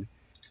therein.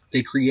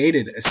 They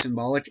created a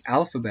symbolic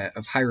alphabet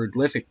of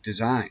hieroglyphic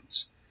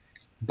designs.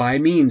 By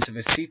means of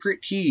a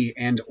secret key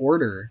and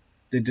order,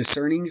 the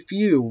discerning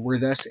few were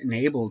thus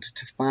enabled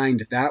to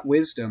find that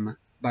wisdom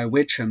by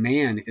which a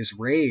man is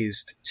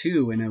raised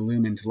to an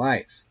illumined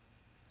life.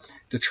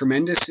 The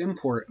tremendous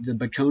import of the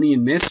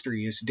Baconian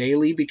mystery is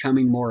daily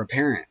becoming more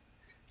apparent.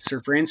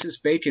 Sir Francis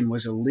Bacon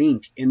was a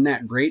link in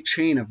that great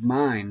chain of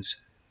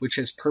minds which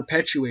has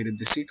perpetuated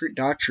the secret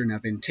doctrine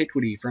of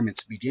antiquity from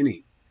its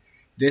beginning.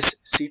 This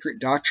secret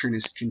doctrine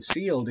is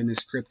concealed in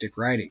his cryptic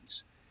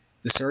writings.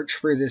 The search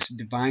for this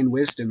divine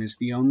wisdom is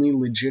the only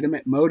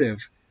legitimate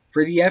motive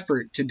for the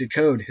effort to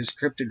decode his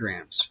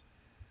cryptograms.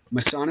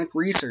 Masonic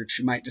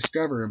research might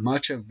discover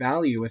much of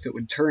value if it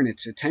would turn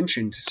its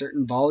attention to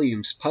certain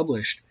volumes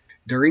published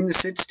during the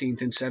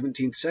 16th and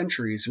 17th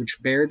centuries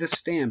which bear the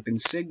stamp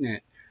and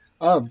signet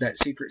of that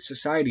secret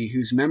society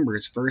whose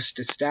members first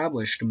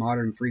established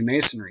modern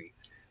Freemasonry,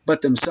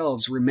 but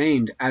themselves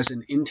remained as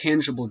an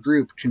intangible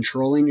group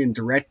controlling and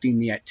directing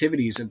the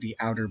activities of the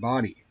outer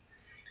body.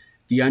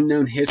 The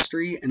unknown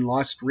history and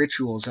lost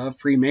rituals of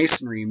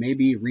Freemasonry may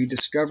be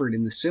rediscovered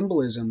in the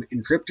symbolism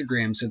and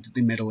cryptograms of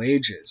the Middle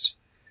Ages.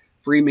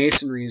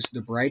 Freemasonry is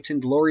the bright and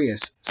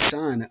glorious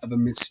son of a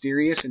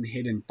mysterious and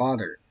hidden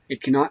father.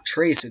 It cannot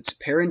trace its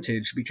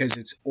parentage because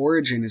its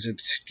origin is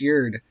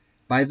obscured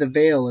by the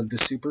veil of the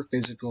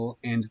superphysical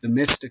and the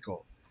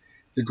mystical.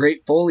 The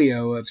Great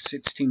Folio of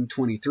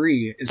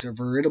 1623 is a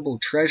veritable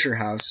treasure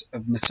house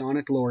of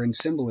Masonic lore and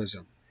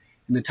symbolism,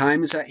 and the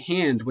time is at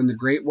hand when the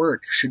great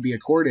work should be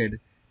accorded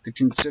the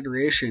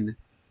consideration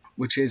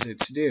which is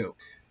its due.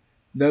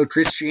 Though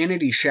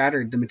Christianity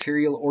shattered the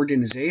material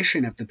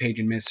organization of the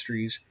pagan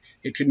mysteries,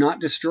 it could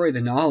not destroy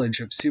the knowledge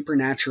of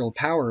supernatural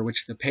power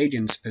which the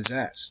pagans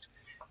possessed.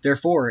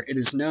 Therefore, it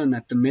is known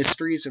that the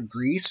mysteries of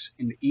Greece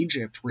and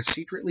Egypt were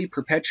secretly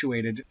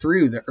perpetuated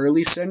through the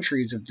early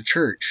centuries of the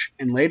Church,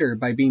 and later,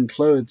 by being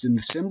clothed in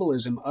the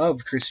symbolism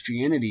of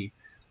Christianity,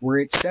 were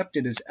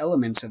accepted as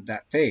elements of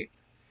that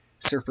faith.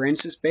 Sir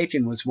Francis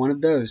Bacon was one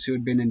of those who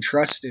had been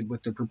entrusted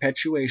with the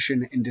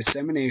perpetuation and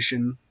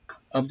dissemination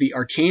of the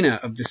arcana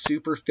of the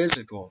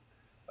superphysical,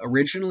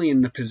 originally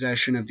in the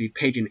possession of the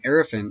pagan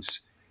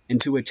Erephants,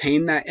 and to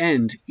attain that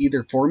end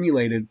either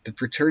formulated the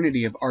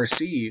Fraternity of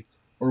R.C.,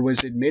 or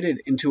was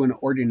admitted into an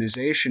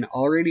organization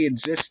already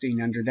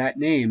existing under that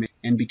name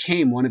and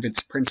became one of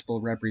its principal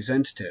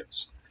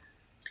representatives.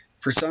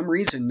 For some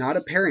reason not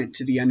apparent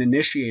to the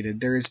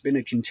uninitiated, there has been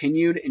a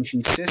continued and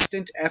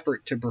consistent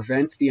effort to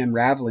prevent the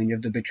unraveling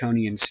of the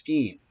Baconian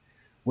scheme.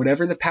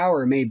 Whatever the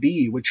power may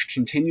be which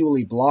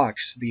continually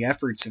blocks the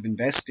efforts of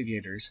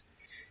investigators,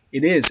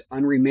 it is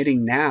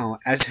unremitting now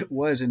as it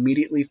was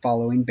immediately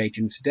following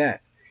Bacon's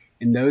death,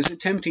 and those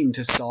attempting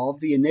to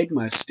solve the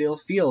enigma still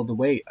feel the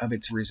weight of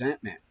its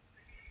resentment.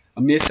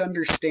 A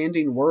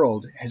misunderstanding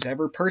world has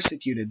ever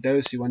persecuted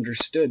those who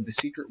understood the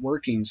secret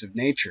workings of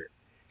nature,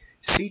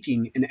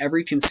 seeking in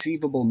every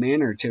conceivable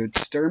manner to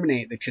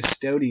exterminate the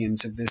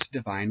custodians of this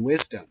divine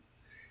wisdom.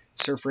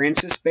 Sir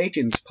Francis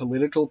Bacon's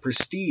political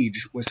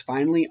prestige was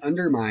finally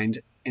undermined,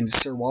 and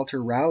Sir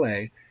Walter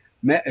Raleigh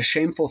met a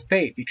shameful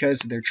fate because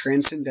their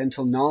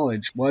transcendental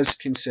knowledge was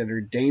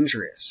considered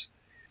dangerous.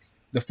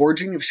 The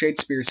forging of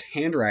Shakespeare's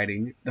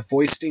handwriting, the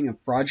foisting of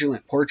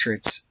fraudulent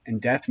portraits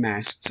and death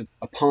masks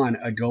upon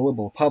a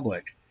gullible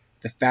public,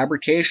 the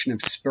fabrication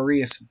of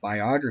spurious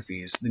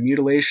biographies, the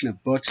mutilation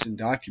of books and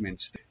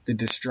documents, the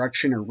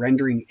destruction or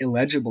rendering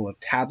illegible of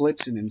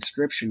tablets and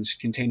inscriptions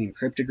containing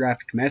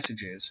cryptographic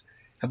messages,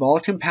 have all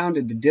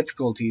compounded the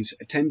difficulties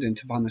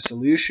attendant upon the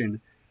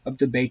solution of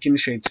the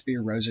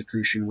Bacon-Shakespeare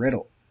Rosicrucian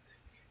riddle.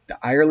 The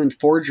Ireland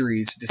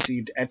forgeries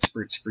deceived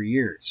experts for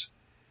years.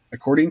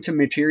 According to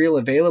material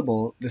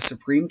available, the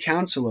Supreme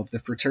Council of the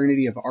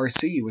Fraternity of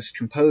R.C. was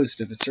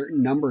composed of a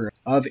certain number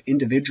of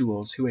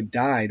individuals who had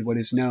died what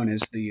is known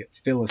as the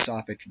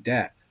philosophic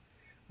death.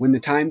 When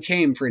the time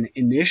came for an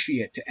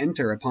initiate to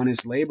enter upon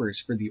his labors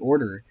for the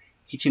order,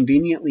 he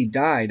conveniently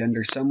died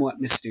under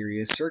somewhat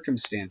mysterious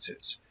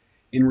circumstances.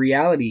 In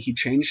reality, he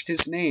changed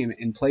his name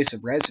and place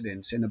of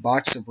residence, and a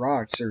box of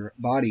rocks or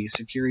body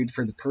secured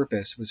for the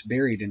purpose was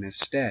buried in his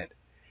stead.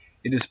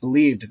 It is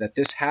believed that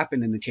this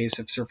happened in the case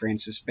of Sir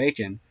Francis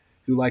Bacon,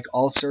 who, like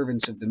all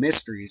servants of the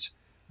mysteries,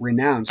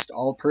 renounced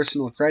all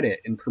personal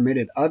credit and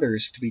permitted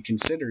others to be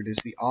considered as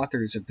the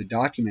authors of the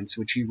documents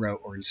which he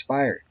wrote or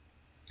inspired.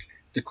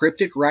 The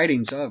cryptic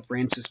writings of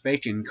Francis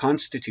Bacon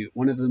constitute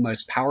one of the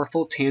most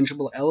powerful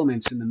tangible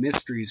elements in the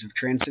mysteries of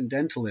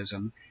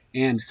transcendentalism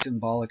and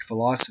symbolic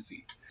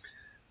philosophy.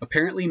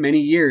 Apparently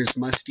many years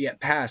must yet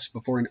pass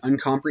before an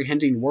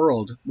uncomprehending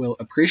world will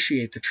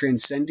appreciate the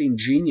transcending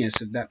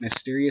genius of that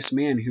mysterious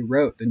man who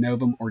wrote the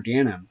Novum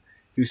Organum,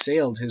 who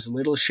sailed his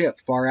little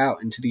ship far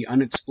out into the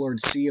unexplored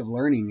sea of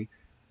learning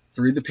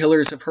through the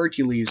Pillars of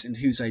Hercules, and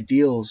whose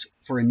ideals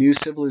for a new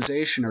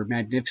civilization are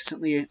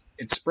magnificently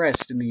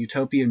expressed in the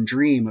utopian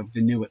dream of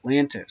the New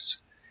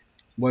Atlantis.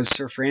 Was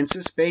Sir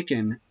Francis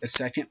Bacon a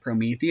second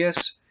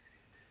Prometheus?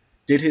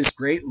 Did his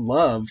great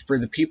love for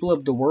the people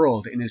of the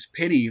world and his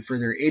pity for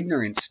their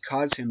ignorance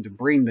cause him to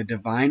bring the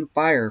divine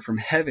fire from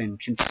heaven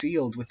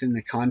concealed within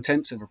the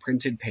contents of a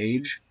printed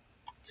page?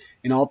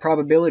 In all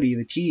probability,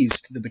 the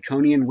keys to the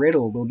Baconian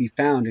riddle will be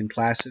found in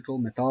classical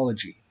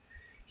mythology.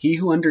 He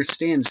who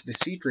understands the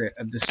secret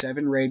of the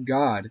seven-rayed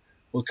god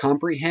will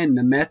comprehend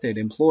the method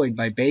employed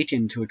by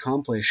Bacon to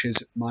accomplish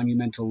his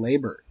monumental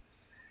labor.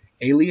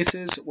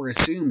 Aliases were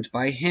assumed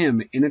by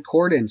him in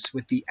accordance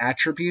with the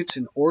attributes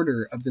and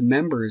order of the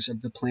members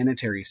of the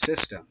planetary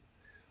system.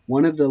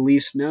 One of the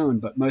least known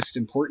but most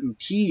important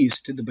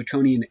keys to the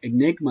Baconian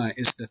enigma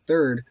is the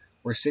third,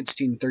 or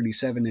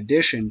 1637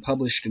 edition,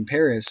 published in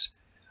Paris,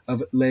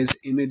 of Les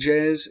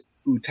Images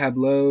ou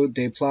Tableaux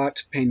des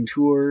Plates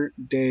Peintures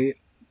du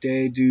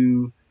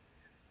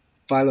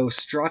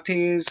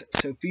Philostrates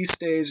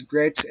Sophistes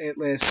Grecs et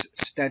les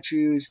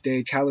Statues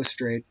de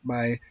Callistrate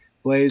by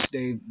Blaise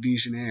de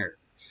Vigenère.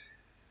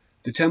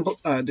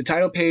 The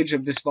title page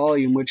of this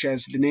volume, which,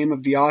 as the name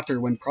of the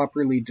author when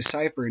properly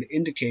deciphered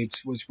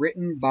indicates, was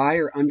written by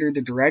or under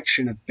the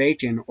direction of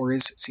Bacon or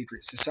his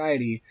secret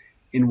society,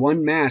 in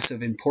one mass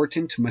of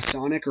important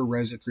Masonic or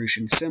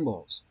Rosicrucian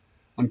symbols.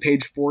 On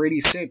page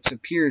 486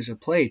 appears a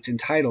plate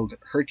entitled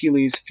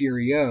Hercules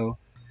Furieux,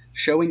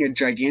 showing a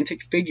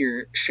gigantic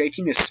figure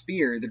shaking a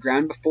spear, the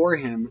ground before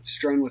him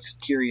strewn with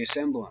curious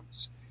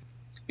emblems.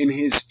 In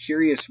his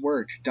curious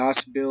work,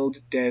 Das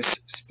Bild des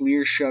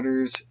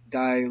Splierschutters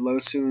die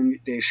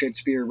Losung des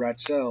Shakespeare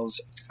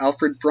Ratzels,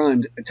 Alfred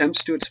Frund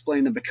attempts to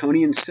explain the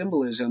Baconian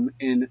symbolism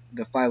in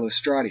the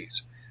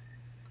Philostrates.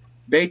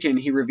 Bacon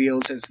he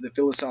reveals as the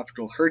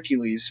philosophical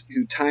Hercules,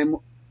 whom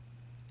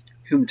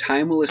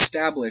time will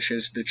establish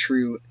as the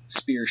true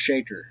spear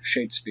shaker,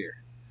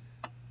 Shakespeare.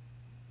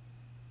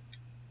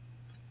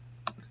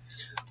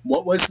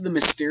 What was the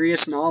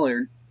mysterious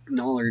knowledge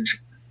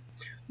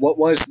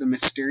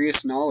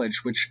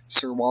which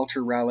Sir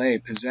Walter Raleigh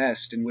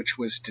possessed and which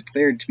was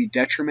declared to be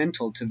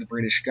detrimental to the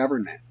British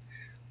government?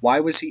 Why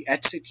was he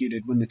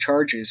executed when the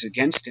charges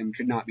against him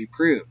could not be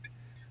proved?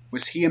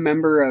 Was he a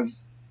member of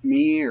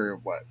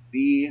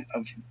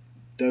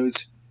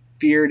those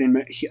feared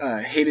and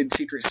hated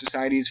secret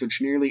societies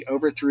which nearly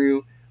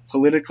overthrew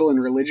political and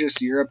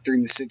religious Europe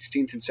during the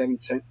 16th and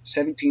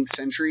 17th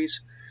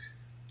centuries?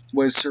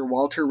 Was Sir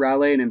Walter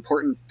Raleigh an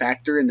important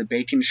factor in the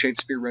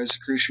Bacon-Shakespeare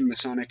Rosicrucian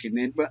Masonic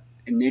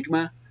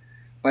enigma?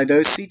 By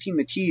those seeking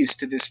the keys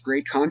to this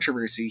great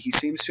controversy, he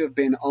seems to have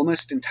been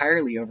almost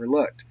entirely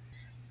overlooked.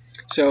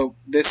 So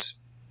this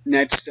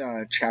next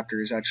chapter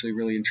is actually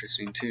really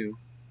interesting too,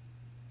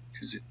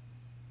 because it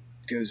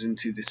goes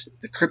into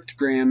the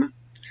cryptogram.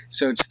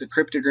 So it's the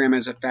cryptogram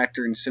as a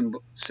factor in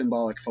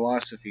symbolic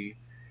philosophy.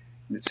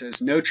 And it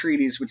says, no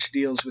treatise which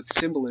deals with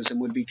symbolism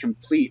would be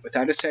complete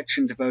without a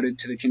section devoted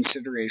to the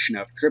consideration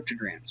of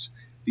cryptograms.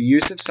 The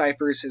use of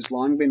ciphers has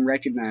long been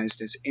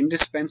recognized as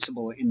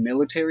indispensable in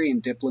military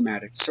and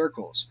diplomatic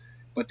circles,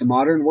 but the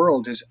modern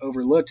world has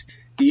overlooked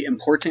the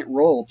important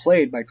role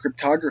played by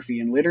cryptography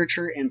in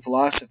literature and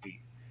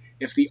philosophy.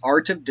 If the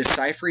art of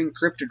deciphering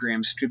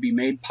cryptograms could be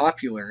made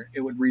popular,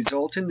 it would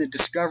result in the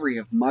discovery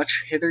of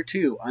much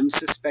hitherto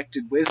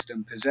unsuspected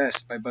wisdom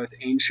possessed by both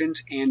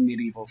ancient and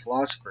medieval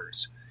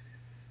philosophers.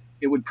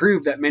 It would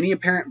prove that many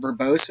apparent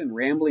verbose and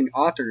rambling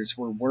authors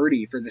were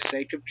wordy for the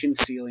sake of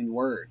concealing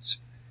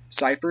words.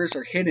 Ciphers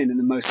are hidden in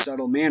the most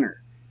subtle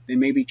manner. They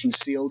may be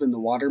concealed in the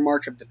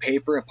watermark of the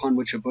paper upon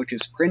which a book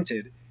is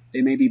printed.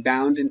 They may be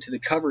bound into the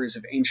covers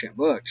of ancient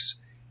books.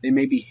 They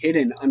may be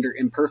hidden under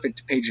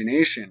imperfect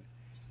pagination.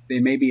 They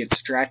may be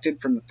extracted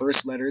from the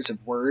first letters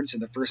of words or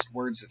the first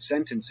words of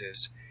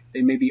sentences.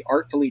 They may be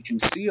artfully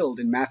concealed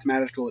in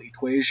mathematical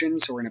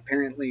equations or in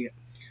apparently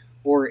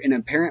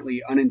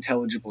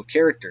unintelligible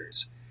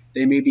characters.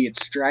 They may be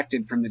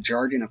extracted from the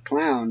jargon of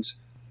clowns,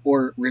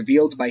 or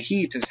revealed by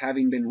heat as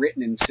having been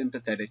written in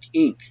sympathetic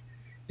ink.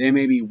 They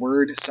may be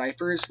word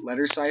ciphers,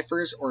 letter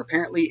ciphers, or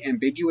apparently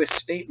ambiguous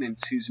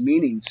statements whose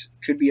meanings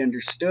could be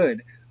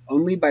understood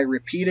only by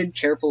repeated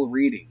careful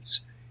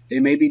readings. They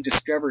may be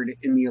discovered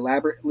in the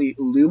elaborately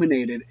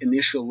illuminated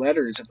initial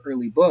letters of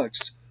early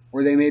books,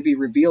 or they may be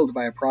revealed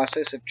by a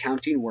process of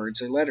counting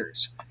words or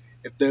letters.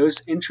 If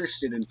those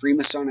interested in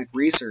Freemasonic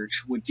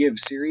research would give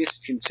serious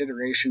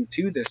consideration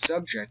to this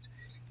subject,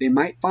 they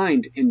might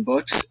find in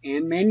books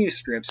and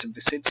manuscripts of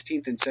the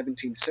 16th and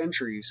 17th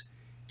centuries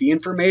the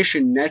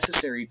information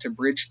necessary to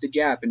bridge the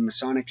gap in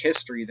Masonic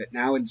history that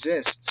now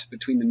exists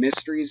between the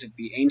mysteries of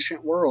the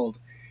ancient world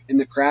and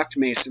the craft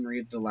masonry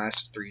of the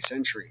last 3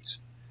 centuries.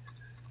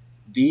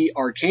 The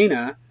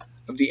arcana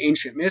of the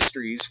ancient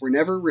mysteries were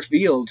never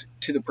revealed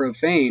to the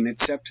profane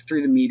except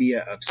through the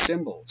media of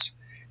symbols.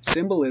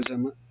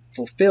 Symbolism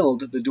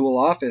fulfilled the dual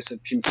office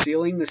of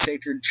concealing the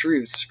sacred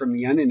truths from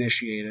the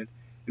uninitiated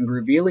and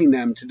revealing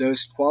them to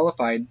those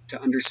qualified to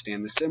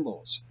understand the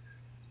symbols.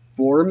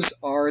 Forms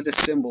are the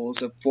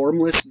symbols of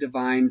formless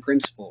divine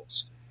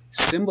principles.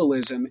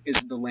 Symbolism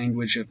is the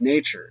language of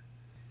nature.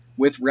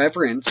 With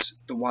reverence,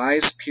 the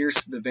wise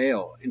pierce the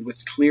veil, and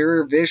with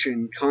clearer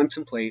vision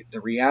contemplate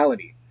the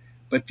reality.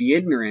 But the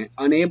ignorant,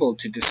 unable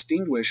to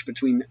distinguish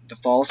between the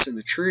false and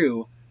the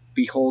true,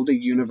 behold a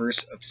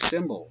universe of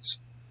symbols.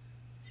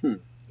 The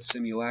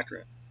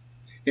simulacra.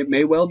 It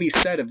may well be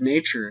said of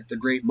nature, the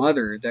great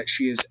mother, that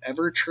she is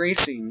ever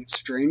tracing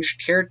strange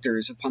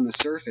characters upon the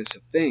surface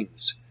of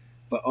things,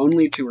 but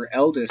only to her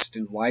eldest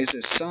and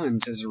wisest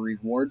sons as a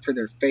reward for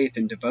their faith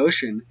and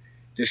devotion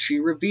does she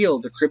reveal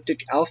the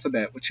cryptic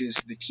alphabet which is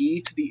the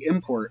key to the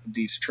import of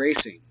these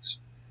tracings.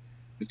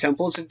 The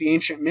temples of the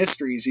ancient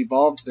mysteries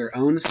evolved their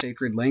own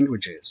sacred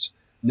languages,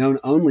 known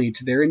only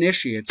to their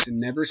initiates and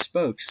never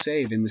spoke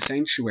save in the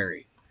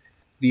sanctuary.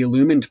 The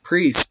illumined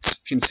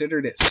priests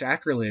considered it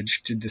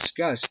sacrilege to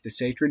discuss the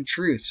sacred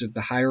truths of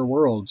the higher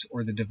worlds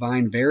or the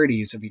divine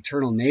verities of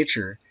eternal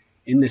nature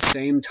in the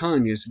same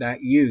tongue as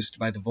that used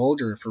by the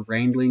vulgar for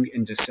wrangling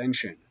and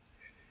dissension.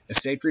 A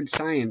sacred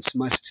science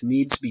must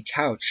needs be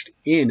couched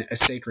in a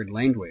sacred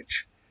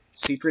language.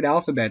 Secret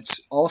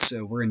alphabets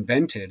also were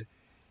invented,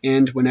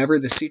 and whenever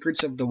the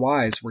secrets of the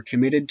wise were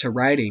committed to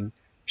writing,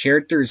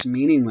 characters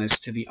meaningless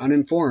to the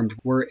uninformed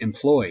were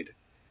employed.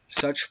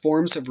 Such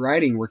forms of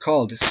writing were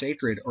called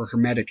sacred or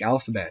hermetic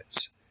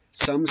alphabets.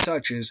 Some,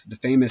 such as the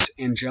famous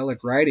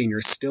angelic writing,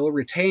 are still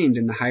retained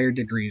in the higher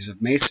degrees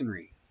of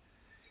Masonry.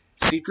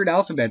 Secret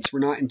alphabets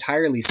were not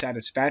entirely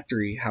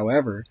satisfactory,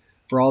 however,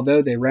 for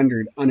although they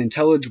rendered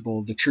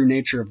unintelligible the true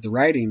nature of the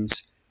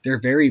writings, their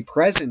very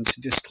presence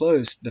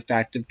disclosed the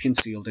fact of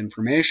concealed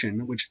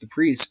information, which the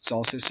priests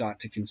also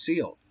sought to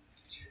conceal.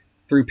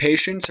 Through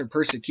patience or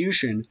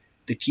persecution,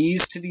 the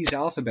keys to these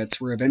alphabets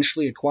were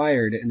eventually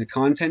acquired and the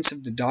contents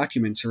of the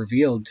documents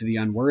revealed to the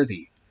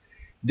unworthy.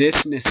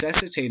 This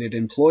necessitated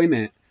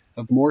employment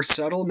of more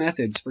subtle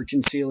methods for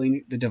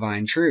concealing the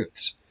divine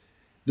truths.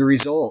 The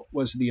result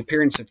was the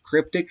appearance of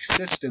cryptic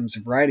systems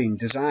of writing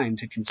designed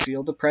to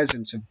conceal the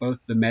presence of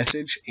both the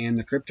message and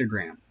the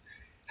cryptogram.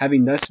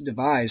 Having thus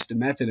devised a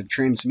method of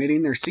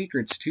transmitting their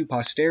secrets to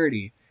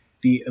posterity,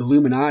 the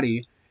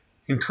Illuminati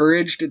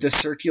encouraged the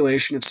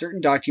circulation of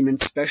certain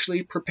documents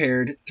specially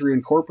prepared through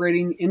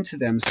incorporating into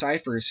them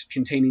ciphers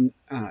containing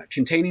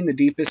the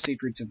deepest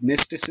secrets of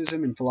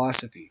mysticism and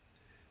philosophy.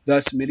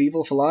 Thus,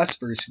 medieval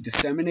philosophers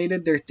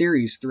disseminated their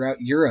theories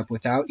throughout Europe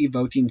without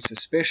evoking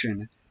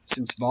suspicion,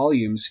 since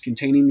volumes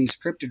containing these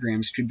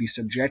cryptograms could be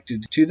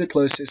subjected to the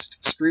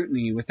closest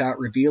scrutiny without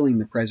revealing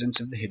the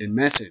presence of the hidden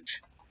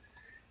message.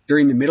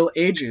 During the Middle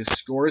Ages,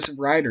 scores of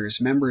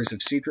writers, members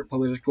of secret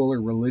political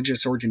or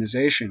religious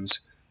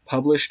organizations,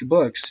 published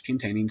books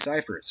containing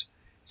ciphers.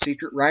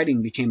 Secret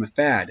writing became a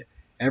fad.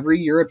 Every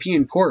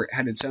European court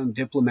had its own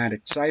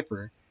diplomatic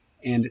cipher,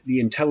 and the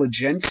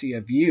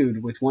intelligentsia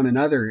viewed with one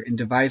another in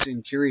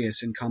devising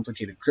curious and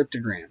complicated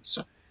cryptograms.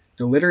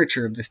 The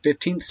literature of the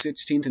 15th,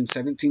 16th, and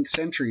 17th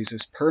centuries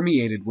is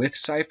permeated with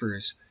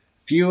ciphers,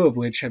 few of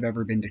which have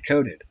ever been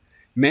decoded.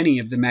 Many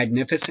of the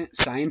magnificent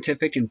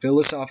scientific and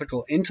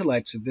philosophical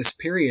intellects of this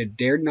period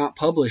dared not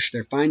publish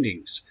their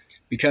findings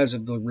because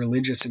of the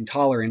religious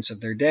intolerance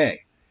of their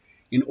day.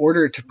 In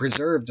order to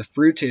preserve the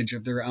fruitage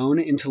of their own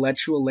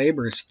intellectual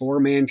labors for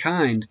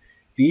mankind,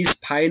 these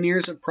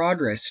pioneers of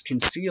progress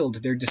concealed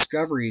their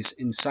discoveries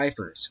in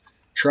ciphers,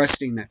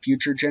 trusting that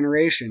future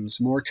generations,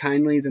 more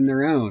kindly than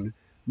their own,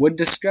 would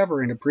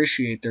discover and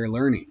appreciate their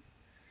learning.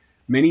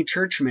 Many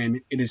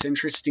churchmen, it is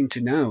interesting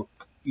to note,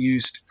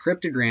 used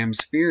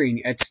cryptograms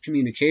fearing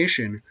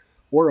excommunication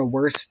or a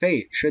worse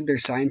fate should their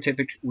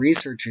scientific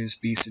researches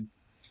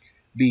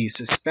be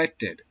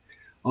suspected.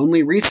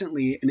 Only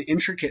recently, an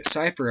intricate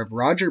cipher of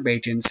Roger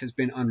Bacon's has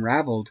been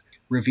unraveled,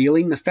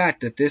 revealing the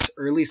fact that this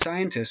early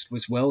scientist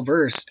was well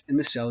versed in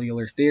the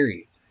cellular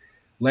theory.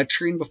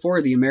 Lecturing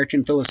before the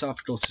American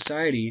Philosophical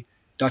Society,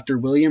 Dr.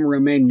 William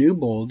Romaine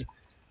Newbold,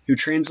 who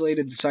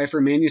translated the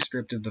cipher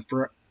manuscript of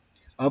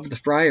the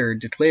friar,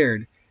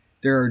 declared,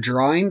 "There are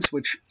drawings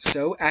which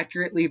so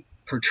accurately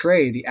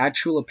portray the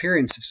actual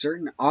appearance of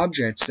certain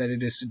objects that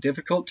it is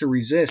difficult to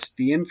resist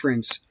the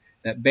inference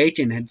that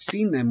Bacon had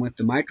seen them with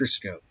the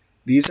microscope.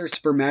 These are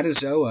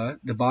spermatozoa,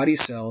 the body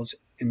cells,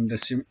 and the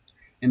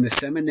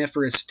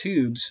seminiferous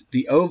tubes,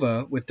 the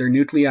ova, with their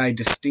nuclei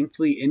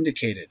distinctly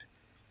indicated.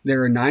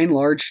 There are 9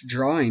 large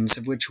drawings,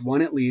 of which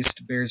one at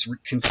least bears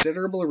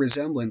considerable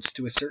resemblance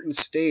to a certain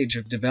stage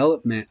of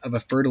development of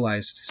a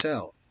fertilized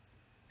cell."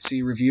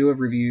 See Review of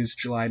Reviews,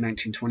 July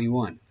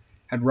 1921.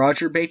 Had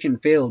Roger Bacon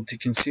failed to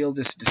conceal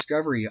this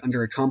discovery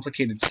under a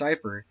complicated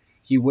cipher,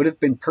 he would have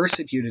been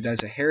persecuted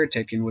as a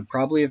heretic and would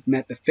probably have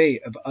met the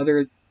fate of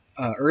other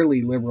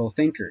early liberal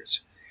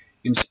thinkers.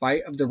 In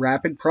spite of the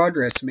rapid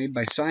progress made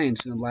by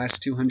science in the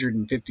last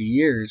 250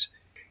 years,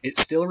 it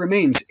still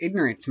remains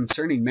ignorant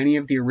concerning many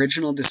of the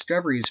original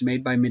discoveries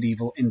made by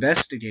medieval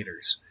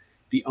investigators.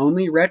 The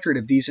only record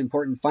of these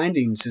important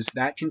findings is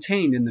that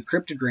contained in the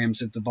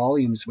cryptograms of the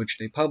volumes which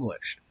they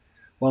published.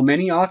 While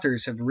many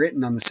authors have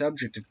written on the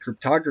subject of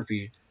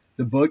cryptography,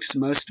 the books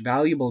most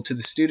valuable to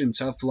the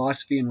students of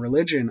philosophy and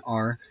religion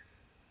are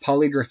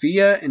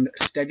Polygraphia and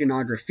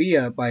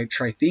Steganographia by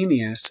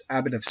Trithemius,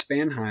 Abbot of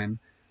Spanheim,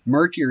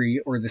 Mercury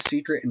or the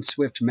Secret and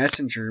Swift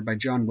Messenger by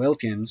John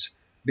Wilkins,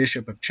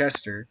 Bishop of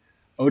Chester,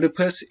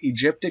 Oedipus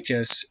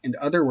Egypticus and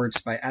other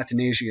works by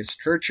Athanasius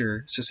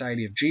Kircher,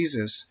 Society of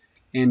Jesus,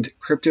 and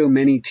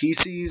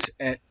Cryptomeneteses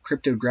et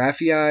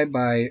Cryptographiae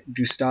by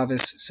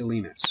Gustavus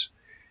Silenus.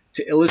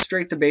 To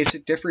illustrate the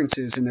basic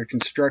differences in their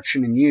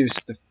construction and use,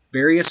 the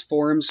various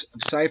forms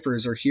of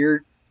ciphers are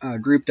here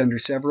grouped under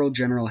several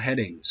general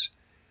headings.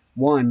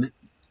 1.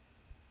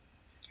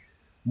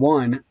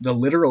 The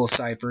literal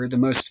cipher. The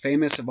most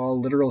famous of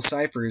all literal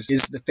ciphers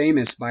is the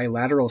famous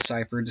bilateral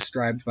cipher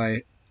described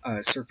by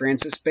Sir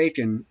Francis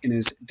Bacon in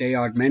his De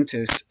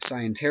Augmentis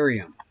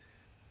Scientiarum.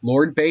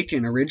 Lord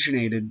Bacon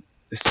originated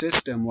the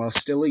system while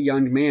still a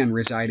young man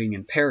residing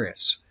in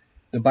Paris.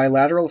 The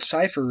bilateral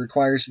cipher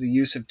requires the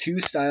use of two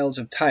styles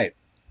of type,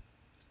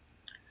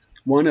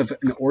 one of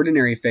an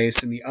ordinary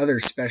face and the other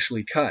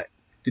specially cut.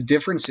 The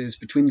differences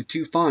between the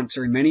two fonts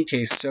are in many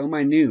cases so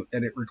minute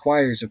that it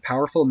requires a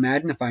powerful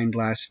magnifying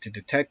glass to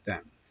detect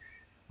them.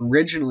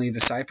 Originally,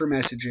 the cipher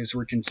messages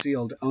were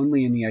concealed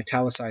only in the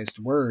italicized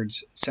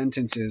words,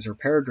 sentences, or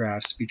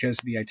paragraphs because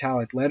the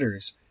italic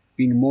letters,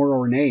 being more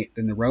ornate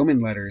than the Roman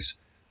letters,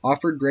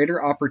 offered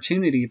greater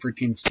opportunity for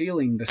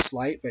concealing the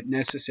slight but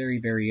necessary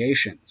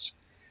variations.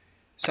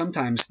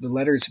 Sometimes the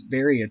letters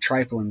vary a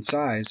trifle in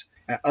size,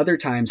 at other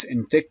times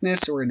in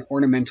thickness or in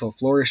ornamental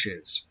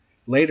flourishes.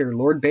 Later,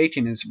 Lord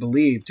Bacon is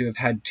believed to have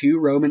had two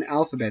Roman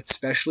alphabets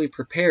specially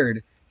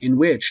prepared in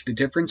which the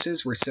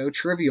differences were so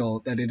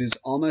trivial that it is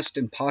almost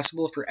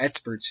impossible for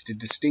experts to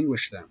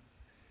distinguish them.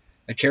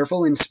 A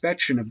careful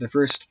inspection of the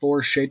first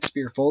 4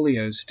 Shakespeare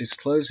folios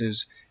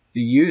discloses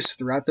the use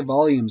throughout the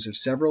volumes of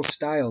several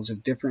styles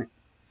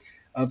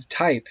of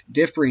type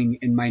differing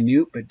in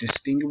minute but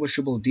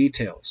distinguishable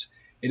details.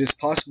 It is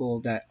possible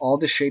that all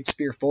the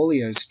Shakespeare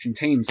folios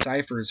contain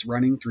ciphers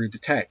running through the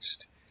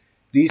text.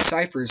 These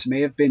ciphers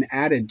may have been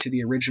added to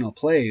the original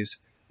plays,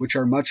 which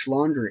are much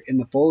longer in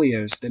the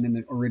folios than in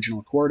the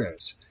original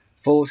quartos,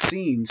 full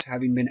scenes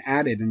having been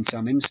added in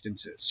some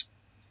instances.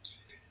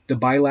 The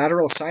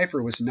bilateral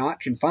cipher was not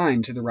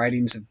confined to the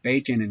writings of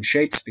Bacon and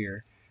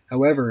Shakespeare,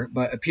 however,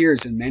 but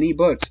appears in many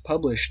books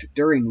published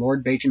during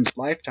Lord Bacon's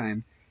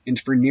lifetime and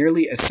for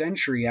nearly a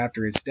century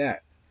after his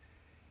death.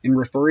 In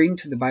referring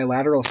to the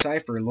bilateral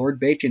cipher, Lord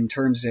Bacon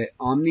terms it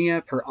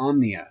omnia per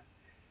omnia.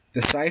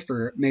 The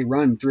cipher may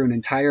run through an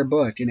entire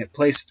book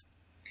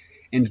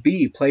and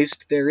be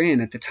placed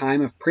therein at the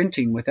time of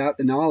printing without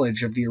the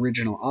knowledge of the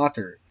original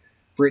author,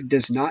 for it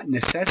does not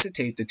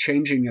necessitate the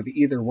changing of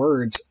either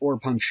words or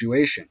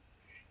punctuation.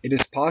 It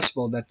is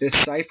possible that this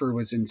cipher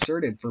was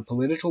inserted for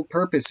political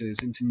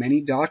purposes into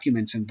many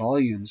documents and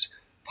volumes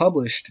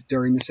published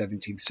during the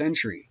 17th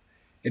century.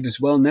 It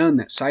is well known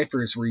that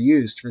ciphers were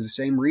used for the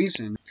same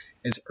reason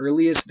as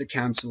early as the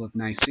Council of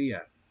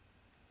Nicaea.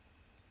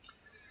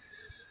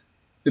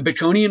 The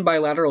Baconian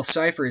bilateral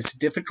cipher is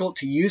difficult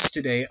to use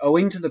today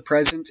owing to the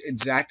present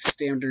exact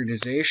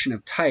standardization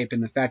of type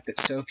and the fact that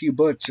so few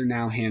books are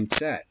now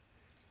hand-set.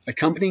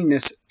 Accompanying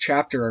this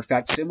chapter are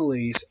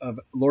facsimiles of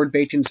Lord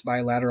Bacon's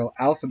bilateral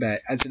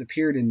alphabet as it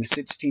appeared in the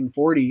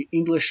 1640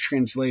 English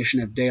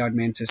translation of De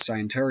Augmentis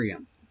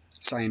Scientiarum.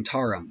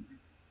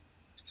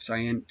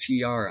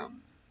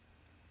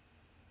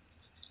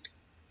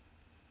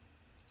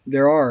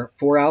 There are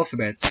 4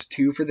 alphabets,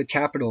 2 for the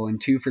capital and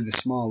 2 for the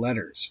small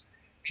letters.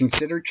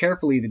 Consider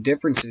carefully the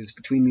differences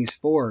between these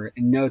 4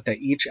 and note that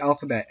each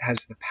alphabet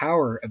has the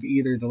power of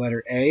either the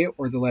letter A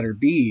or the letter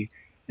B,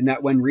 and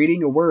that when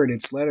reading a word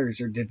its letters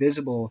are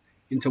divisible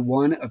into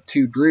one of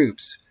 2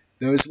 groups,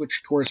 those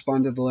which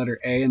correspond to the letter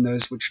A and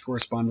those which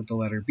correspond to the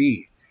letter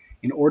B.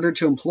 In order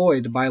to employ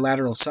the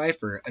bilateral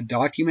cipher, a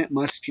document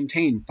must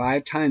contain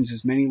 5 times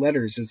as many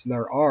letters as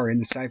there are in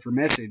the cipher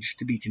message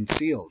to be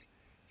concealed,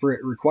 for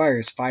it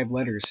requires 5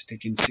 letters to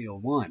conceal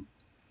 1.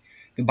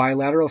 The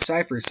bilateral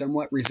cipher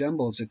somewhat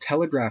resembles a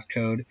telegraph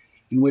code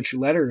in which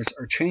letters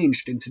are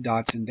changed into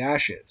dots and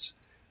dashes.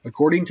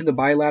 According to the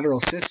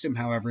bilateral system,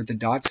 however, the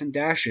dots and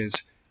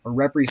dashes are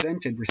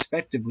represented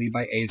respectively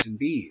by A's and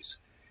B's.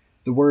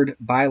 The word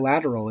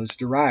bilateral is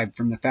derived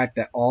from the fact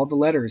that all the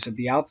letters of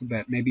the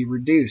alphabet may be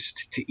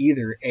reduced to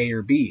either A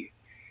or B.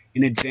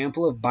 An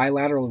example of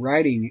bilateral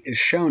writing is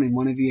shown in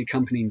one of the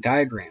accompanying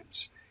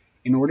diagrams.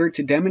 In order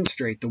to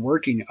demonstrate the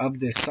working of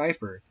this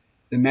cipher,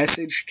 the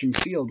message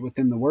concealed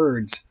within the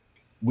words,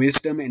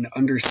 "Wisdom and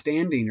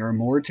understanding are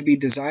more to be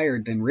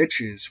desired than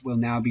riches," will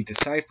now be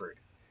deciphered.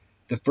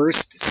 The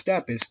first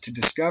step is to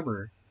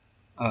discover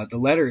the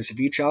letters of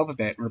each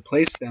alphabet and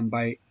replace them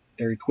by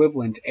their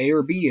equivalent A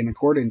or B in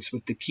accordance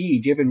with the key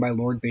given by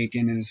Lord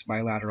Bacon in his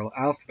bilateral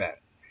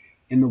alphabet.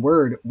 In the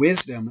word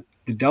wisdom,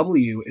 the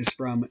W is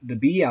from the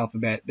B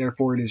alphabet,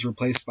 therefore it is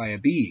replaced by a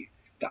B.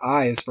 The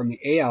I is from the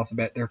A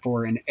alphabet,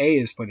 therefore an A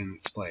is put in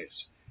its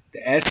place.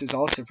 The S is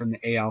also from the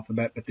A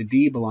alphabet, but the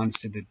D belongs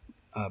to the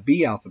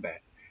B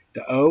alphabet.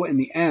 The O and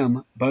the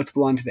M both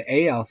belong to the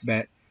A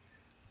alphabet,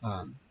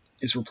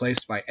 is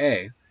replaced by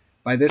A.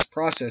 By this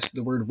process,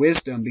 the word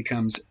wisdom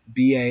becomes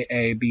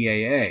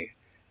BAA,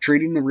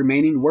 treating the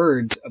remaining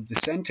words of the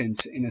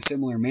sentence in a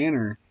similar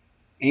manner,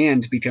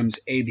 and becomes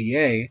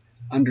ABA,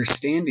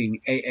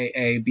 understanding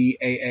AAA,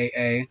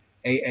 BAAA,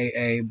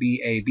 AAA,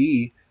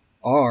 BAB,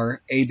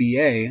 R,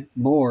 ABA,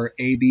 more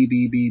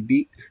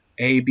ABBB,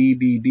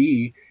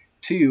 ABBB,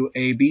 to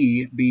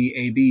AB,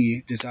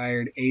 BAB,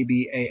 desired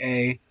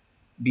ABAA,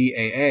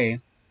 BAA,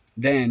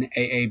 then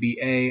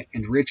AABA,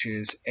 and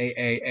riches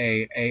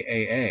AAA,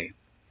 AAA.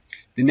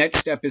 The next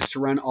step is to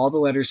run all the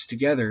letters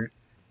together,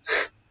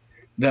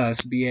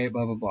 thus BA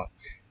blah blah blah.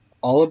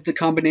 All of the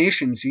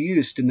combinations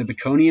used in the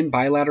Baconian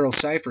bilateral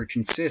cipher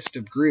consist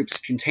of groups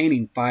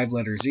containing 5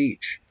 letters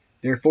each.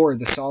 Therefore,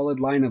 the solid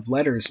line of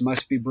letters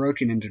must be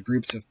broken into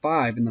groups of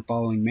 5 in the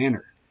following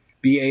manner.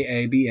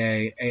 BAA,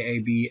 BA,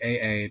 AAB,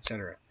 AA,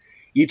 etc.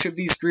 Each of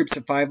these groups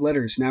of 5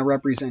 letters now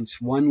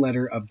represents one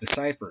letter of the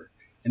cipher,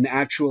 and the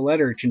actual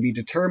letter can be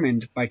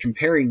determined by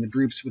comparing the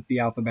groups with the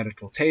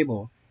alphabetical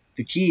table,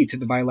 the key to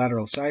the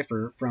bilateral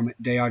cipher from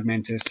De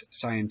Augmentis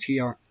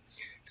Scientiarum.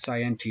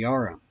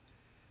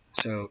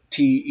 So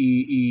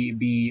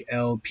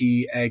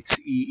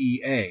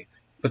TEEBLPXEEA.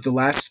 But the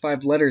last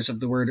 5 letters of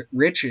the word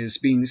riches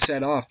being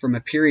set off from a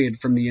period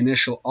from the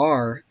initial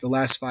R, the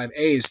last 5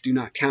 A's do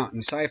not count in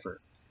the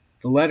cipher.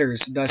 The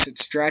letters thus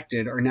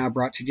extracted are now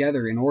brought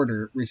together in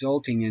order,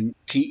 resulting in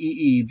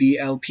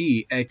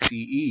TEEBLPXEE.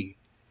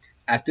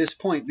 At this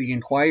point, the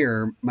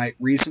inquirer might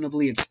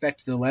reasonably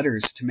expect the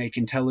letters to make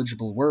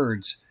intelligible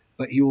words,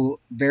 but he will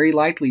very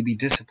likely be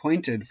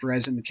disappointed, for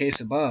as in the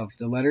case above,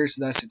 the letters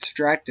thus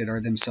extracted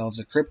are themselves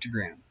a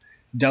cryptogram,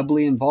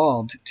 doubly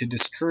involved to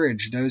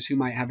discourage those who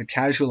might have a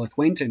casual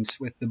acquaintance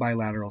with the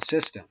bilateral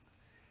system.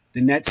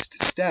 The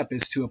next step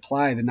is to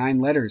apply the 9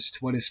 letters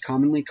to what is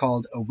commonly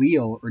called a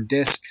wheel or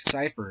disk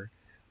cipher,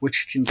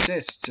 which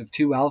consists of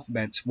 2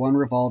 alphabets, one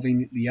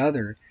revolving the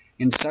other,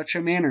 in such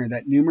a manner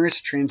that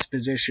numerous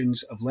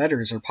transpositions of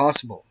letters are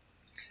possible.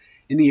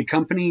 In the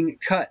accompanying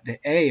cut, the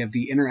A of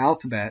the inner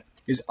alphabet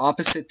is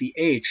opposite the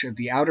H of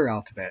the outer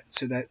alphabet,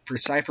 so that for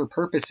cipher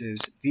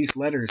purposes these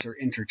letters are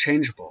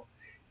interchangeable.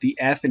 The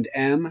F and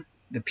M,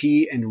 the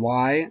P and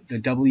Y, the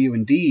W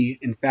and D,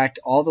 in fact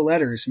all the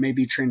letters may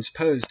be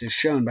transposed as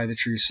shown by the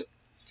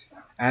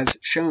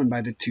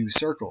 2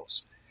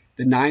 circles.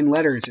 The 9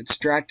 letters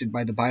extracted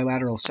by the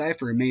bilateral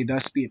cipher may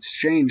thus be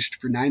exchanged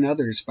for 9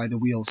 others by the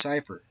wheel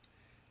cipher.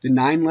 The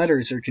 9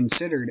 letters are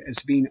considered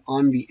as being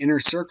on the inner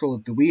circle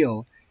of the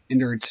wheel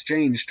and are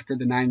exchanged for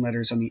the 9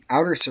 letters on the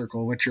outer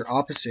circle, which are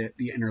opposite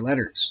the inner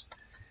letters.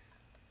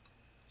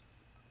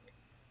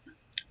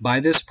 By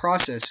this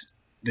process,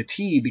 the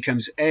T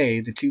becomes A,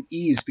 the 2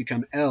 E's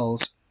become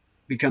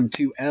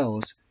 2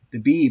 L's, the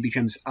B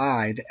becomes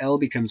I, the L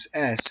becomes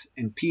S,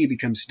 and P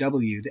becomes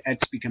W, the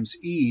X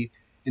becomes E,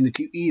 and the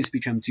 2 E's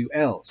become 2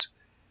 L's.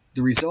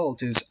 The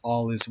result is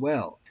all is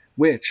well,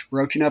 which,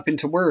 broken up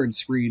into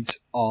words, reads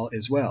all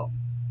is well.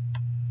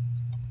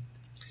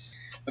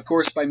 Of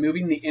course, by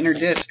moving the inner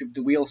disk of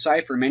the wheel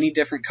cipher, many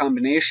different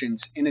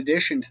combinations, in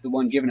addition to the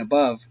one given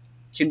above,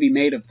 can be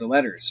made of the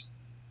letters.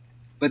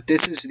 But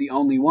this is the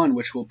only one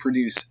which will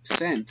produce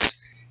sense,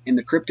 and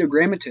the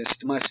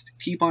cryptogrammatist must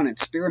keep on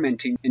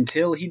experimenting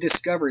until he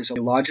discovers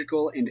a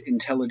logical and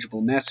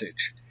intelligible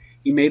message.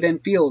 He may then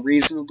feel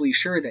reasonably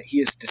sure that he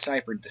has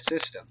deciphered the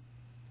system.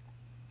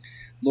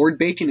 Lord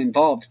Bacon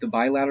involved the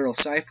bilateral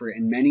cipher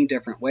in many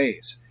different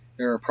ways.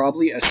 There are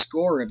probably a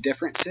score of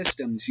different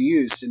systems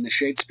used in the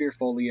Shakespeare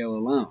folio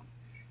alone,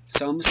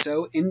 some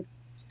so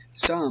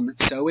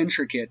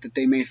intricate that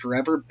they may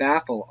forever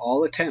baffle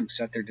all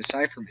attempts at their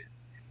decipherment.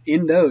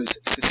 In those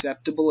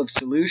susceptible of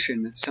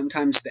solution,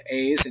 sometimes the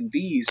A's and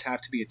B's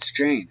have to be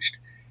exchanged.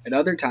 At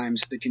other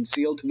times, the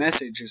concealed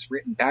message is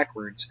written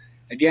backwards.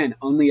 Again,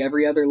 only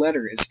every other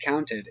letter is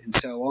counted, and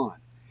so on.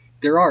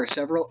 There are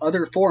several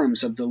other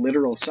forms of the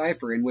literal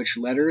cipher in which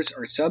letters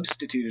are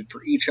substituted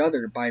for each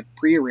other by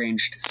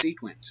prearranged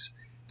sequence.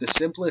 The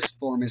simplest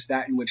form is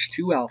that in which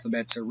 2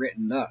 alphabets are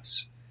written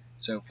thus,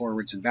 so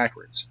forwards and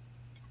backwards.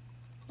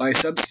 By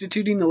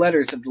substituting the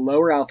letters of the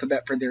lower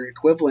alphabet for their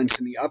equivalents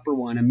in the upper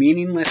one, a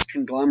meaningless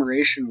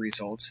conglomeration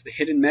results, the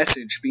hidden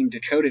message being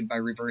decoded by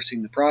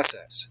reversing the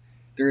process.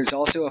 There is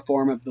also a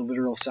form of the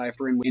literal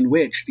cipher in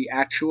which the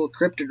actual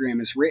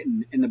cryptogram is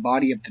written in the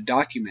body of the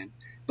document,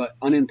 but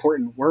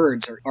unimportant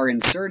words are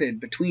inserted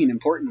between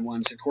important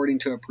ones according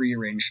to a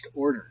prearranged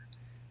order.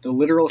 The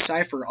literal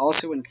cipher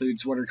also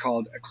includes what are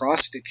called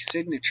acrostic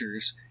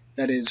signatures,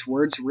 that is,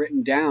 words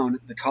written down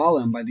the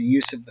column by the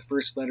use of the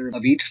first letter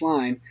of each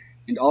line,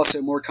 and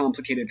also more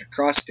complicated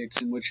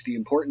acrostics in which the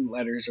important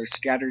letters are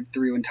scattered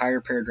through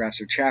entire paragraphs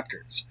or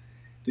chapters.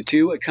 The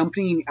 2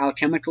 accompanying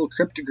alchemical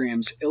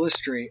cryptograms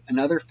illustrate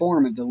another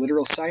form of the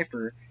literal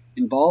cipher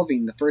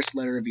involving the first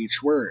letter of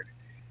each word.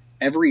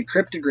 Every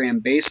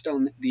cryptogram based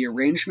on the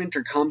arrangement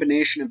or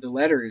combination of the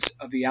letters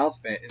of the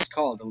alphabet is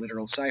called a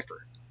literal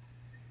cipher.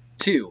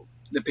 2.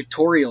 The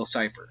pictorial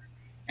cipher.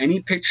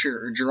 Any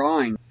picture or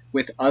drawing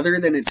with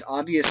other than its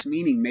obvious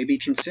meaning may be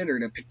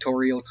considered a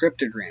pictorial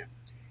cryptogram.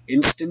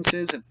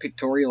 Instances of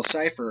pictorial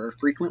cipher are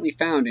frequently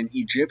found in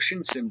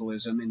Egyptian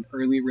symbolism and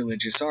early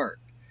religious art.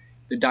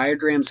 The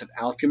diagrams of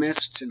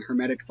alchemists and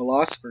Hermetic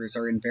philosophers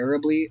are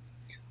invariably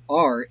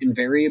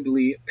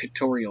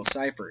pictorial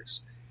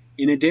ciphers.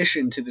 In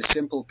addition to the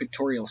simple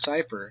pictorial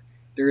cipher,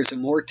 there is a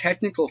more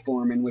technical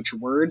form in which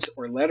words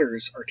or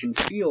letters are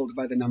concealed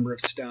by the number of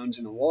stones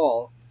in a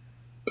wall.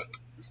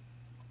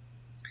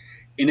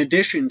 In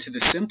addition to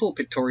the simple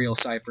pictorial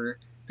cipher,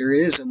 there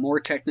is a more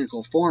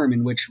technical form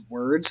in which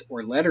words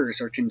or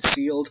letters are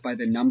concealed by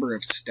the number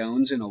of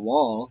stones in a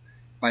wall,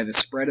 by the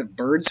spread of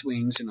birds'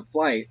 wings in a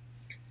flight,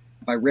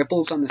 by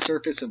ripples on the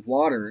surface of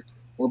water,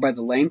 or by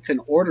the length and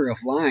order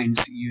of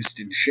lines used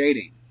in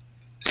shading.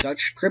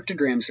 Such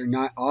cryptograms are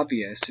not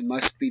obvious and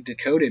must be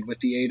decoded with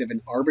the aid of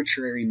an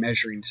arbitrary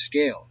measuring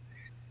scale.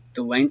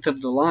 the length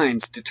of the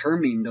lines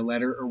determining the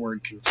letter or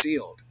word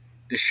concealed,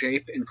 the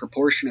shape and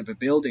proportion of a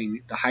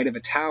building, the height of a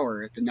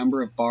tower, the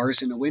number of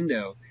bars in a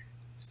window,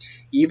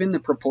 even the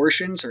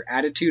proportions or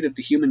attitude of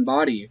the human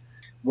body,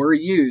 were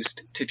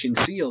used to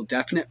conceal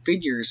definite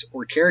figures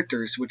or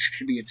characters which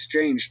could be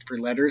exchanged for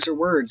letters or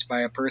words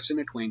by a person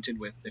acquainted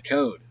with the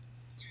code.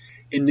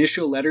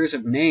 Initial letters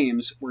of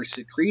names were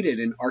secreted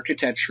in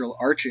architectural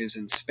arches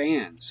and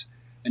spans.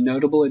 A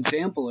notable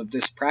example of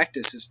this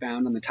practice is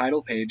found on the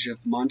title page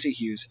of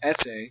Montague's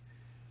Essays,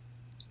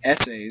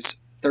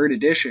 3rd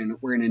edition,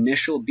 where an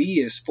initial B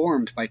is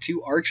formed by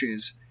 2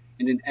 arches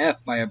and an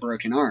F by a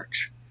broken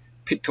arch.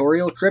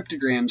 Pictorial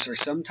cryptograms are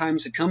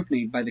sometimes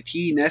accompanied by the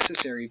key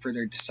necessary for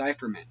their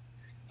decipherment.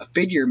 A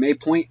figure may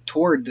point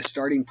toward the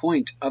starting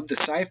point of the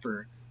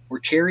cipher or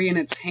carry in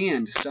its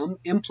hand some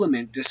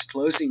implement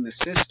disclosing the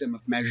system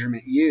of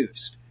measurement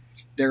used.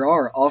 There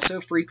are also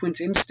frequent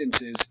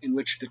instances in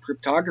which the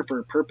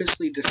cryptographer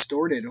purposely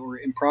distorted or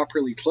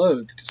improperly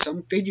clothed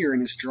some figure in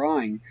his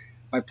drawing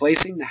by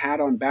placing the hat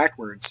on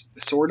backwards,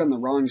 the sword on the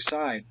wrong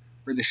side,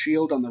 or the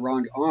shield on the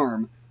wrong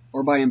arm,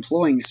 or by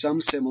employing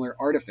some similar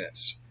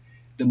artifice.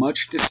 The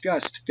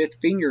much-discussed 5th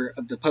finger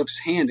of the Pope's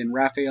hand in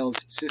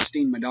Raphael's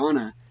Sistine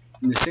Madonna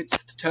and the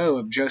 6th toe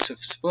of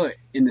Joseph's foot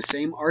in the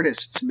same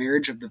artist's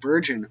Marriage of the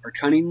Virgin are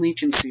cunningly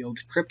concealed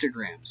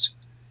cryptograms.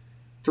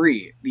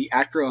 3. The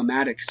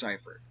acroamatic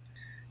cipher.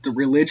 The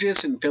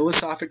religious and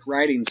philosophic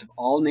writings of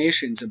all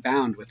nations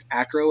abound with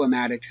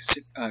acroamatic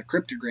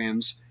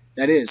cryptograms,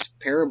 that is,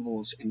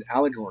 parables and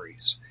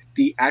allegories.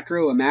 The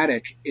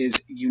acroamatic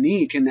is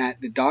unique in that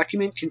the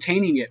document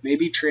containing it may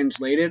be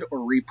translated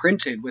or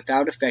reprinted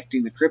without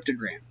affecting the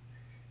cryptogram.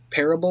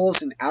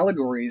 Parables and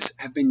allegories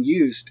have been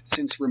used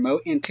since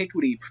remote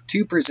antiquity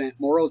to present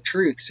moral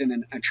truths in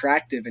an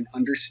attractive and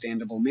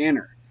understandable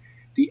manner.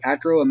 The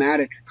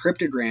acroamatic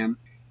cryptogram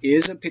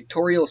is a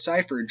pictorial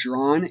cipher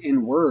drawn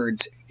in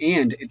words,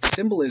 and its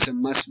symbolism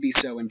must be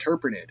so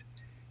interpreted.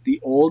 The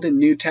Old and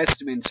New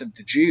Testaments of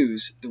the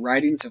Jews, the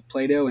writings of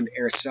Plato and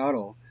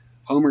Aristotle,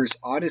 Homer's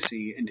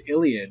Odyssey and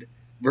Iliad,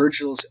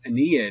 Virgil's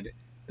Aeneid,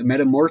 the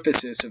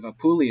Metamorphosis of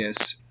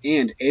Apuleius,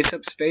 and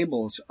Aesop's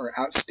Fables are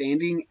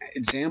outstanding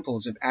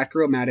examples of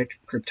acroamatic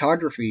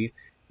cryptography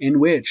in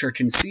which are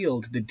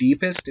concealed the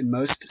deepest and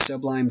most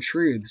sublime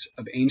truths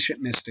of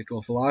ancient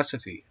mystical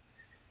philosophy.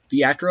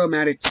 The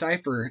acroamatic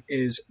cipher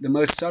is the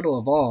most subtle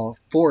of all,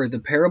 for the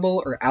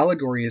parable or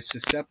allegory is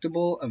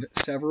susceptible of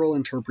several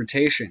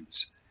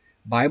interpretations.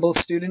 Bible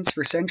students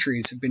for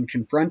centuries have been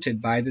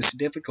confronted by this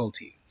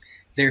difficulty.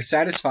 They are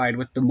satisfied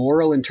with the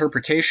moral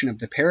interpretation of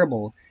the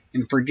parable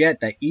and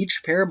forget that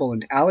each parable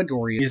and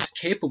allegory is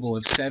capable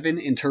of 7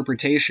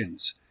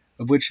 interpretations,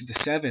 of which the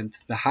 7th,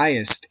 the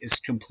highest, is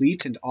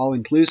complete and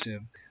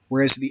all-inclusive,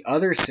 whereas the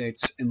other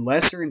 6 and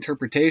lesser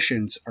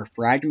interpretations are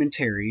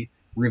fragmentary,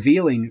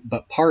 revealing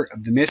but part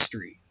of the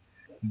mystery.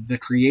 The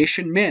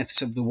creation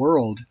myths of the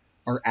world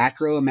are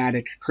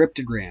acroamatic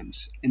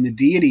cryptograms, and the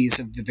deities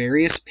of the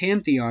various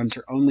pantheons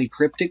are only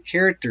cryptic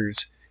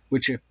characters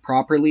which, if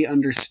properly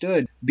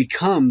understood,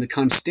 become the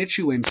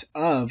constituents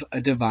of a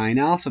divine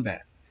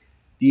alphabet.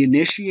 The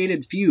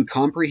initiated few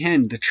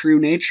comprehend the true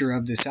nature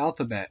of this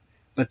alphabet,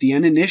 but the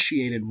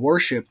uninitiated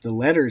worship the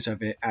letters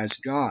of it as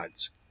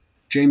gods.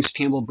 James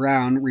Campbell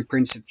Brown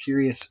reprints a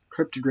curious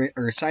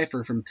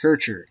cipher from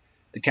Kircher.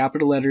 The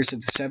capital letters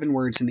of the 7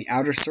 words in the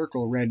outer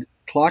circle read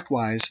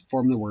clockwise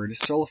form the word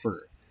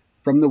sulfur.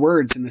 From the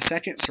words in the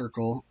second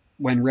circle,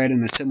 when read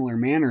in a similar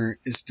manner,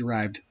 is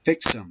derived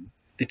fixum.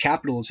 The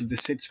capitals of the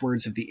 6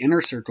 words of the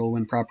inner circle,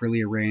 when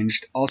properly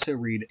arranged, also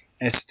read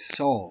est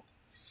sol.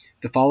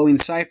 The following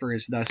cipher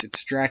is thus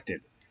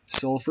extracted: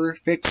 sulfur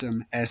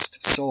fixum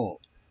est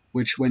sol,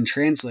 which when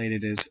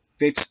translated is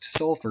fixed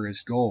sulfur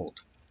is gold.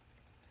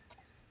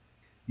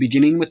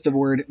 Beginning with the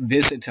word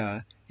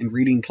visita and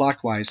reading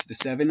clockwise, the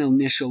 7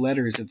 initial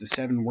letters of the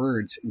 7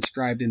 words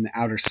inscribed in the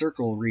outer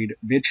circle read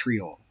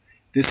vitriol.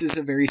 This is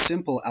a very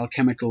simple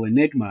alchemical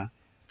enigma,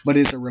 but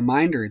is a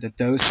reminder that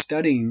those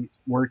studying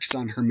works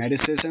on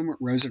Hermeticism,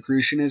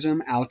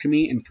 Rosicrucianism,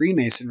 alchemy, and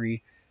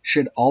Freemasonry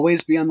should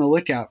always be on the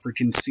lookout for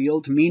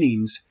concealed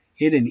meanings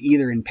hidden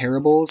either in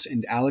parables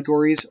and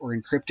allegories or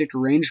in cryptic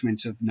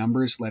arrangements of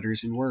numbers,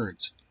 letters, and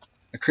words.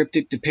 A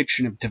cryptic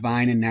depiction of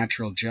divine and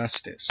natural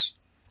justice.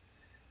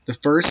 The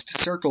first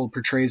circle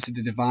portrays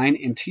the divine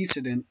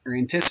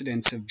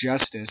antecedents of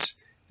justice,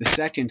 the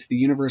second the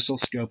universal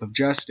scope of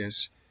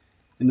justice,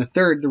 and the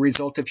third the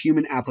result of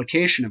human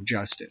application of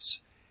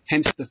justice.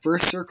 Hence the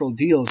first circle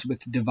deals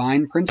with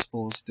divine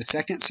principles, the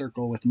second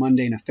circle with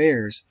mundane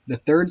affairs, the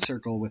third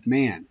circle with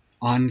man.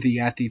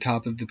 At the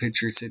top of the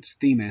picture sits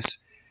Themis,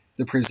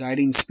 the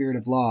presiding spirit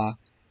of law,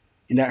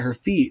 and at her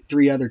feet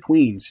 3 other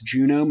queens,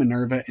 Juno,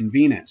 Minerva, and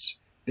Venus,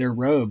 their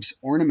robes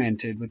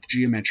ornamented with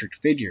geometric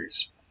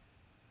figures.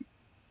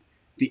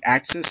 The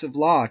axis of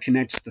law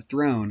connects the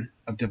throne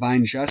of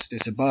divine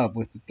justice above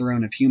with the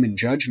throne of human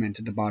judgment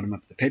at the bottom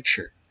of the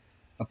picture.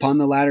 Upon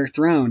the latter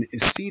throne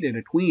is seated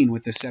a queen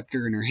with a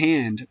scepter in her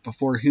hand,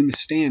 before whom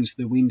stands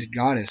the winged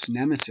goddess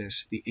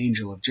Nemesis, the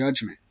angel of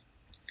judgment.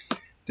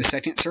 The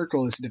second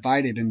circle is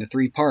divided into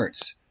 3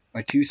 parts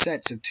by 2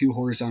 sets of 2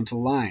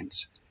 horizontal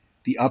lines.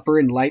 The upper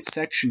and light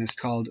section is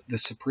called the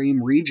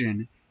Supreme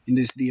Region and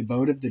is the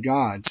abode of the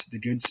gods, the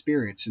good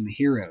spirits, and the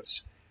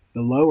heroes.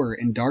 The lower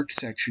and dark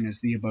section is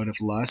the abode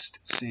of lust,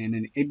 sin,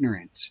 and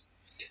ignorance.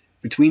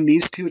 Between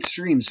these 2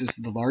 extremes is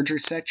the larger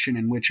section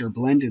in which are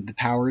blended the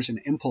powers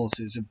and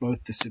impulses of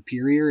both the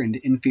superior and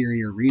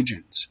inferior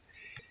regions.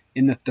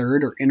 In the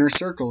third or inner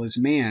circle is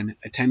man,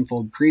 a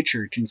tenfold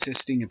creature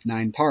consisting of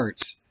 9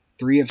 parts,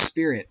 3 of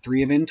spirit,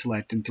 3 of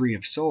intellect, and 3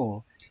 of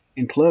soul,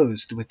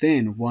 enclosed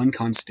within 1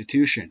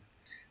 constitution.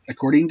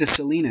 According to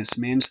Salinas,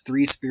 man's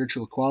 3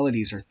 spiritual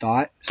qualities are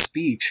thought,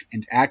 speech,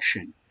 and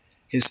action.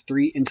 His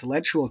 3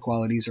 intellectual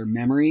qualities are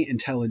memory,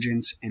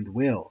 intelligence, and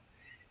will.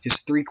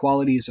 His 3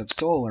 qualities of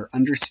soul are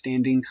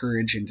understanding,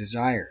 courage, and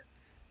desire.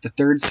 The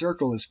third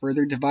circle is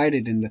further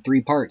divided into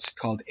 3 parts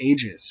called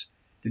ages: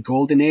 the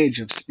golden age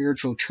of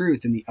spiritual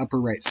truth in the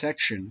upper right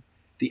section,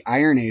 the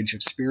iron age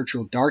of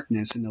spiritual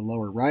darkness in the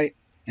lower right,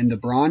 and the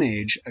bronze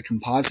age, a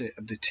composite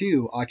of the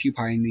 2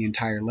 occupying the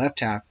entire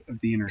left half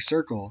of the inner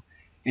circle,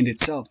 and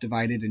itself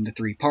divided into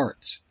 3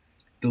 parts.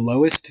 The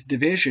lowest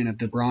division of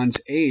the Bronze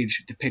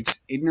Age depicts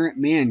ignorant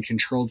man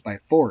controlled by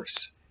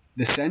force,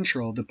 the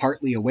central, the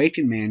partly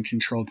awakened man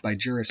controlled by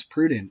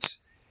jurisprudence,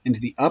 and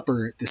the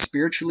upper, the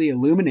spiritually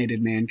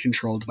illuminated man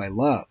controlled by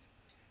love.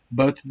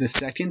 Both the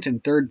second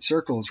and third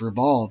circles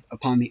revolve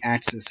upon the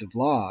axis of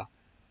law,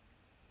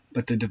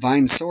 but the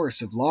divine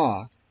source of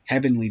law,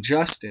 heavenly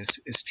justice,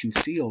 is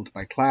concealed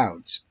by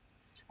clouds.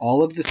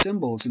 All of the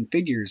symbols and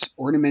figures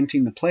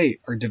ornamenting the plate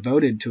are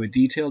devoted to a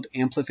detailed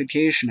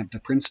amplification of the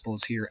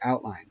principles here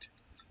outlined.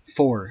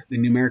 4. The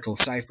numerical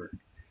cipher.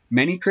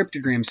 Many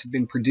cryptograms have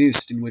been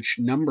produced in which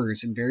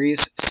numbers in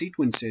various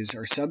sequences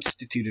are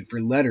substituted for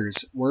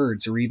letters,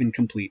 words, or even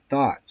complete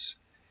thoughts.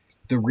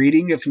 The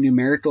reading of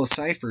numerical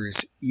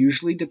ciphers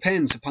usually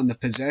depends upon the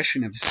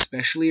possession of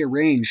specially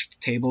arranged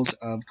tables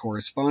of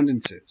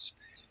correspondences.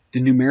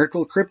 The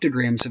numerical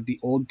cryptograms of the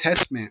Old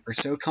Testament are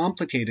so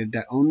complicated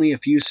that only a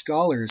few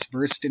scholars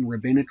versed in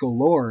rabbinical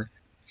lore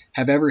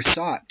have ever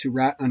sought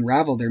to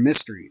unravel their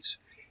mysteries.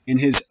 In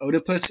his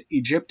Oedipus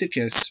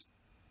Egypticus,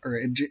 or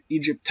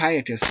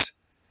Egyptiacus,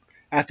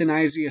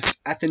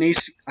 Athanasius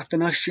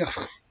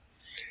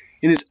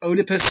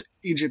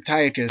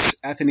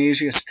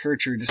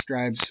Kircher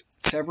describes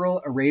several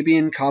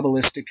Arabian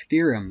Kabbalistic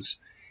theorems,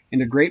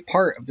 and a great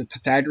part of the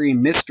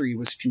Pythagorean mystery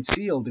was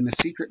concealed in a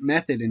secret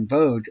method in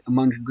vogue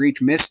among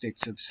Greek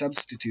mystics of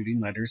substituting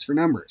letters for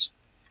numbers.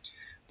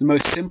 The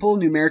most simple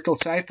numerical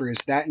cipher is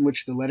that in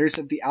which the letters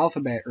of the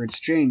alphabet are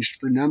exchanged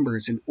for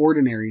numbers in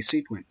ordinary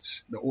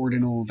sequence, the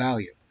ordinal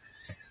value.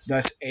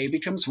 Thus A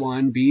becomes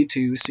 1, B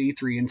 2, C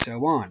 3, and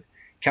so on,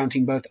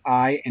 counting both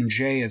I and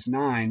J as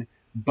 9,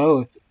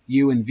 both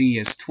U and V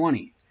as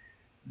 20.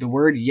 The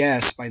word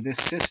yes by this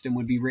system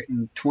would be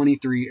written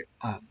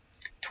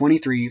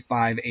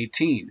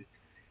 23-5-18.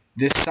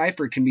 This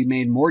cipher can be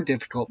made more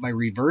difficult by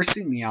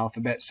reversing the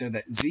alphabet so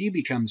that Z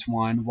becomes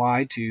 1,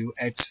 Y 2,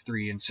 X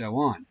 3, and so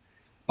on.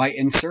 By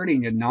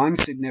inserting a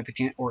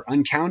non-significant or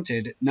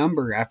uncounted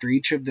number after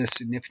each of the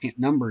significant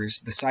numbers,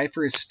 the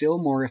cipher is still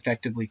more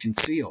effectively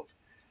concealed.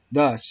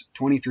 Thus,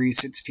 23,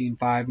 16,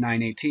 5,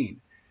 9,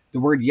 18. The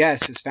word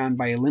yes is found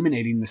by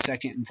eliminating the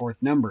second and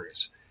fourth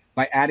numbers.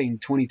 By adding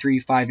 23,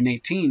 5, and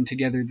 18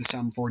 together, the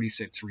sum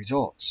 46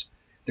 results.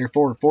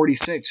 Therefore,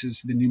 46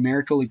 is the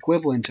numerical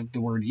equivalent of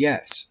the word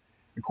yes.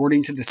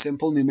 According to the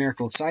simple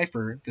numerical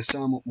cipher, the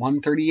sum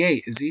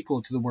 138 is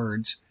equal to the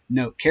words,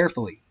 "Note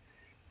carefully."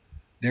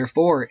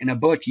 Therefore, in a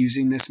book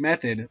using this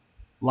method,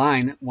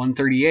 line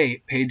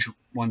 138, page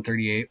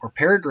 138, or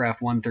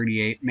paragraph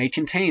 138 may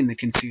contain the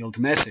concealed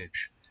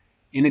message.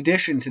 In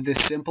addition to this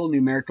simple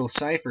numerical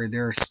cipher,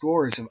 there are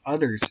scores of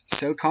others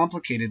so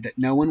complicated that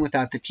no one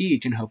without the key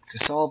can hope to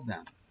solve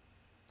them.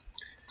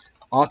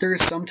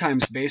 Authors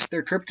sometimes base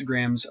their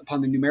cryptograms upon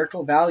the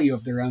numerical value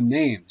of their own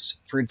names.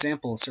 For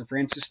example, Sir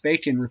Francis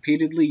Bacon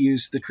repeatedly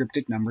used the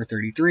cryptic number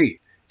 33,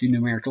 the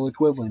numerical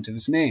equivalent of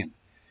his name.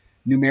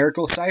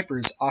 Numerical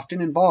ciphers often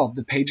involve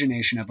the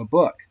pagination of a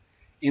book.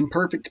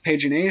 Imperfect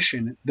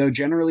pagination, though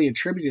generally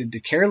attributed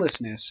to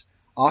carelessness,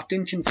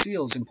 often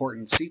conceals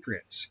important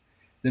secrets.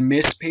 The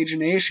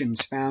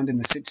mispaginations found in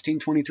the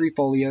 1623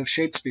 folio of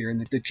Shakespeare and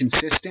the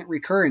consistent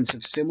recurrence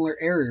of similar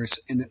errors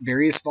in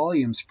various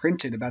volumes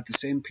printed about the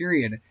same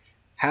period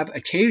have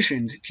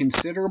occasioned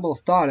considerable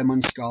thought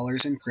among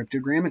scholars and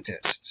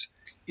cryptogrammatists.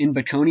 In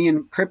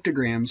Baconian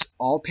cryptograms,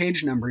 all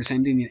page numbers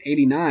ending in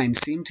 89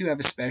 seem to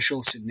have a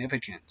special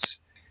significance.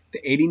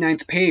 The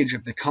 89th page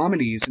of the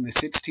Comedies in the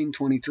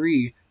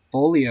 1623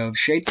 folio of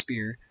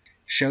Shakespeare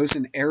shows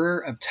an error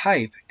of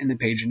type in the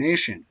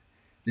pagination,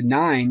 the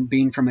 9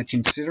 being from a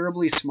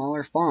considerably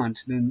smaller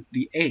font than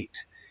the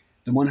 8.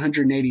 The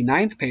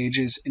 189th page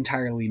is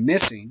entirely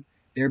missing,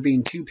 there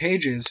being 2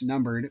 pages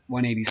numbered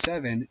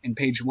 187, and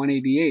page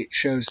 188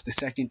 shows the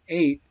second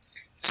 8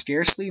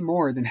 scarcely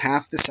more than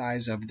half the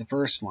size of the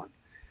first one.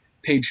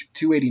 Page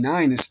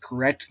 289 is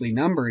correctly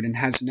numbered and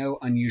has no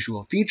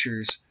unusual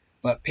features,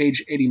 but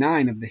page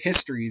 89 of the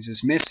Histories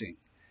is missing.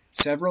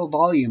 Several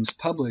volumes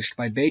published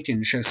by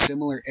Bacon show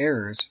similar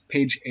errors,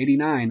 page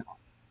 89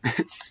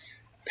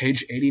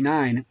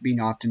 being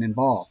often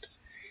involved.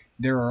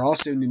 There are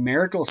also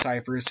numerical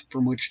ciphers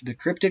from which the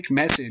cryptic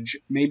message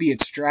may be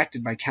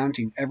extracted by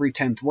counting every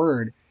 10th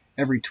word,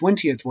 every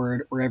 20th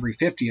word, or every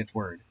 50th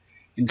word.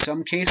 In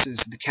some cases,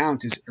 the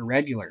count is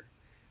irregular.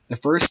 The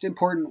first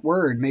important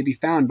word may be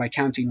found by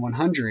counting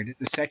 100,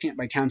 the second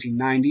by counting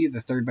 90,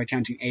 the third by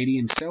counting 80,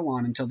 and so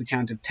on until the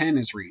count of 10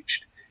 is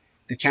reached.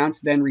 The count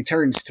then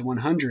returns to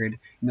 100,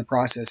 and the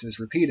process is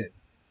repeated.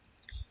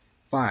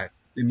 5.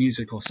 The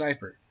musical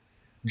cipher.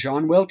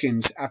 John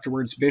Wilkins,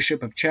 afterwards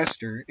Bishop of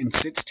Chester, in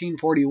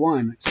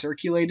 1641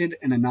 circulated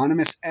an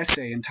anonymous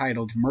essay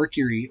entitled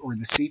Mercury, or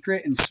the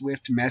Secret and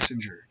Swift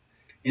Messenger.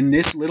 In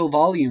this little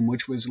volume,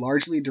 which was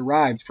largely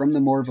derived from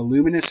the more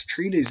voluminous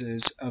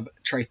treatises of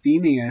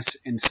Trithemius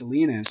and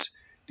Silenus,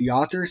 the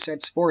author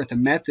sets forth a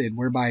method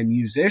whereby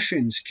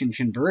musicians can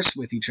converse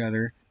with each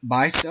other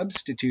by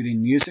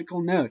substituting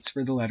musical notes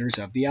for the letters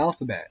of the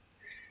alphabet.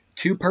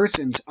 Two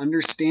persons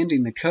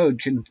understanding the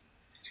code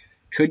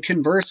could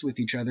converse with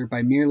each other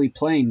by merely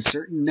playing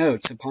certain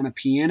notes upon a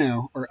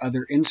piano or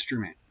other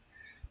instrument.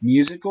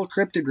 Musical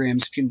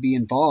cryptograms can be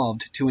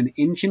involved to an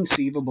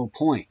inconceivable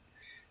point.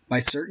 By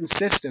certain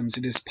systems,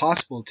 it is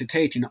possible to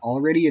take an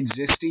already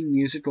existing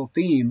musical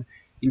theme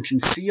and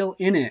conceal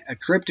in it a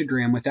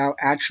cryptogram without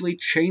actually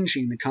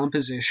changing the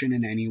composition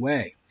in any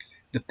way.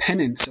 The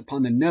pennants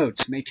upon the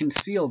notes may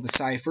conceal the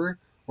cipher,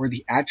 or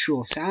the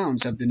actual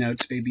sounds of the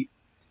notes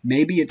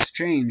may be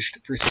exchanged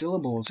for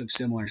syllables of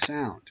similar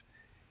sound.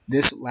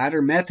 This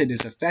latter method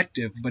is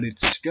effective, but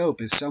its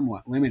scope is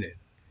somewhat limited.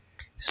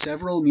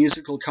 Several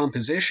musical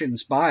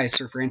compositions by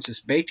Sir Francis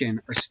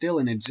Bacon are still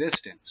in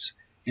existence.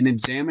 An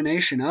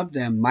examination of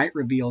them might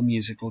reveal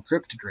musical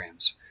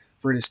cryptograms,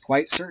 for it is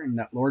quite certain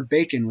that Lord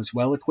Bacon was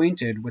well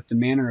acquainted with the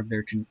manner of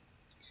their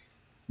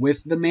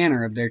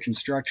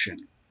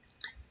construction.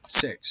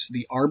 6.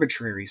 The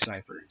arbitrary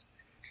cipher.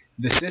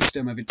 The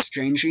system of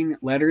exchanging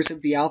letters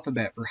of the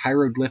alphabet for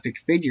hieroglyphic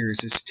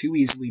figures is too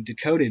easily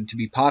decoded to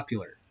be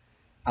popular.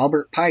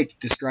 Albert Pike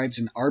describes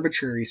an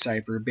arbitrary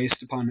cipher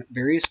based upon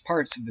various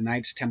parts of the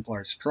Knights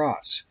Templar's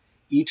cross,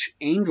 each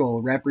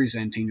angle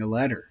representing a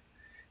letter.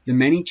 The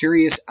many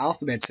curious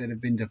alphabets that have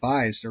been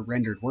devised are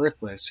rendered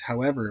worthless,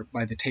 however,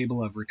 by the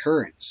table of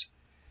recurrence.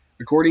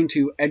 According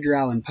to Edgar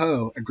Allan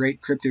Poe, a great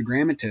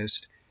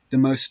cryptogrammatist, the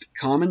most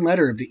common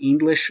letter of the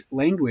English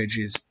language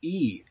is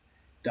E.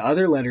 The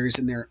other letters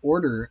in their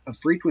order of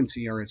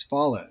frequency are as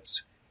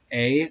follows: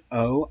 A,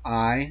 O,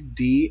 I,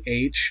 D,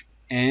 H,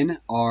 N,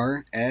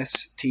 R,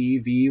 S, T,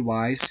 V,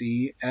 Y,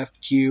 C,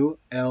 F, Q,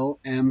 L,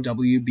 M,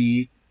 W,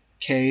 B,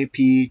 K,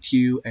 P,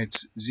 Q,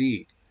 X,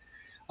 Z.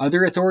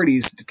 Other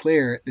authorities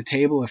declare the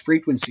table of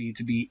frequency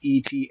to be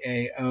E, T,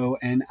 A, O,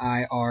 N,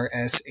 I, R,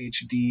 S,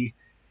 H, D,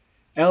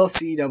 L,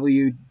 C,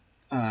 W,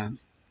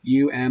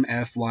 U, M,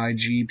 F, Y,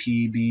 G,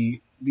 P,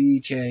 B, V,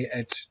 K,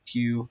 X,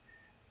 Q,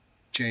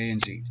 J,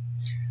 and Z.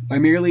 By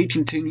merely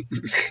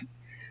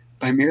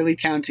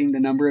counting the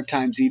number of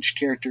times each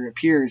character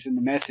appears in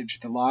the message,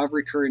 the law of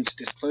recurrence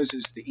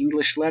discloses the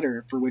English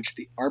letter for which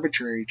the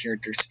arbitrary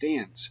character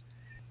stands.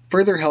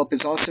 Further help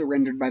is also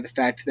rendered by the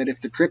fact that if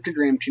the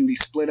cryptogram can be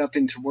split up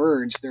into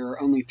words, there are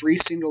only 3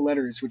 single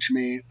letters which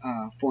may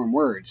form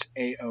words,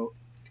 A,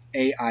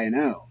 I, and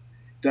O.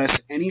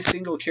 Thus, any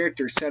single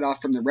character set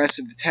off from the rest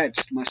of the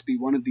text must be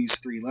one of these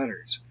 3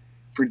 letters.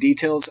 For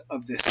details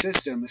of this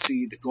system,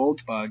 see The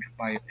Gold Bug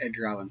by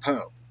Edgar Allan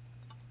Poe.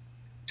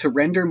 To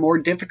render more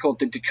difficult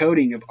the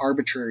decoding of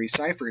arbitrary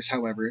ciphers,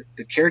 however,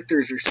 the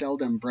characters are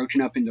seldom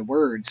broken up into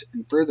words,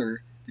 and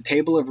further, the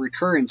table of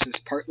recurrence is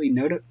partly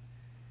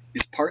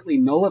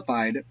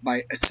nullified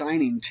by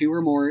assigning 2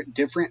 or more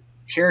different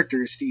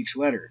characters to each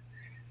letter,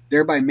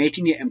 thereby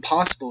making it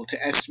impossible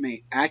to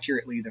estimate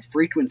accurately the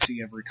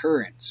frequency of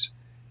recurrence.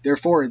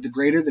 Therefore, the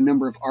greater the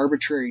number of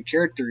arbitrary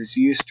characters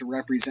used to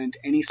represent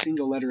any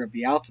single letter of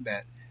the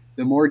alphabet,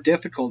 the more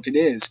difficult it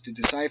is to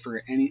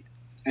decipher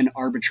an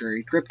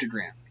arbitrary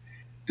cryptogram.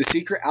 The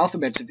secret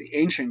alphabets of the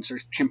ancients are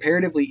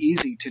comparatively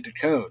easy to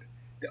decode,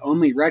 the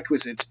only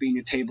requisites being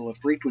a table of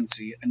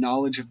frequency, a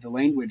knowledge of the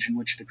language in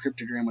which the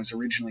cryptogram was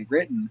originally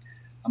written,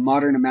 a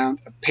modern amount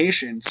of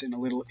patience, and a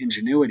little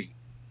ingenuity.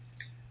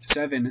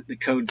 7. The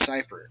code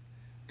cipher.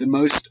 The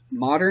most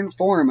modern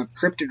form of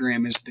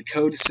cryptogram is the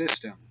code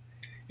system.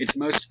 Its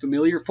most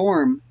familiar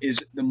form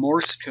is the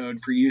Morse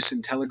code for use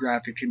in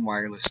telegraphic and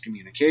wireless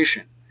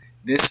communication.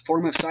 This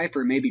form of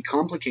cipher may be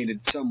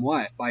complicated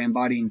somewhat by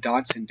embodying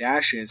dots and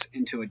dashes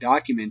into a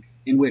document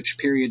in which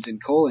periods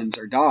and colons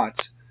are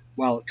dots,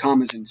 while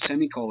commas and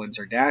semicolons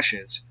are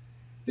dashes.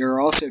 There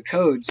are also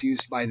codes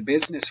used by the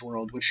business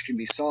world which can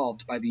be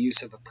solved by the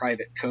use of a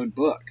private code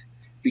book.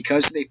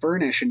 Because they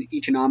furnish an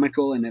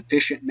economical and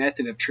efficient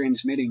method of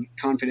transmitting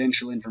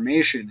confidential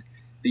information,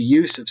 the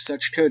use of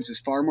such codes is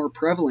far more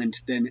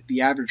prevalent than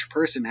the average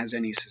person has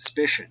any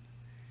suspicion.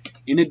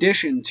 In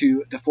addition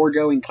to the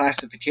foregoing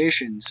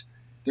classifications,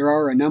 there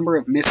are a number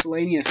of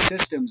miscellaneous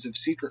systems of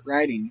secret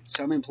writing,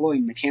 some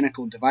employing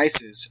mechanical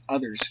devices,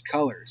 others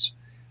colors.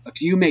 A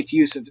few make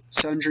use of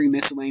sundry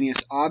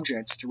miscellaneous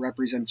objects to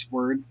represent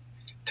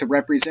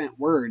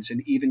words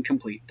and even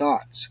complete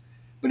thoughts.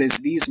 But as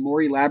these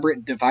more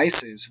elaborate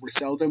devices were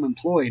seldom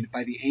employed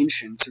by the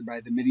ancients or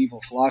by the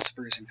medieval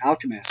philosophers and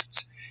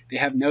alchemists, they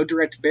have no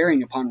direct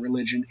bearing upon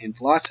religion and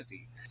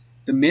philosophy.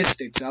 The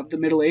mystics of the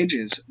Middle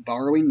Ages,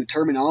 borrowing the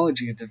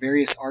terminology of the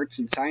various arts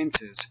and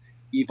sciences,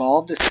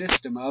 evolved a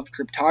system of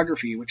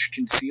cryptography which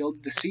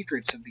concealed the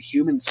secrets of the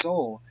human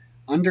soul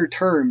under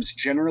terms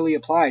generally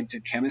applied to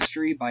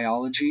chemistry,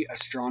 biology,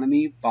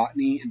 astronomy,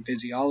 botany, and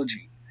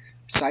physiology.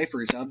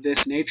 Ciphers of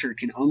this nature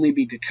can only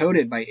be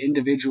decoded by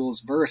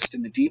individuals versed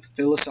in the deep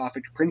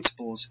philosophic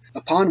principles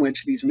upon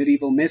which these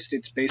medieval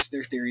mystics based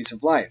their theories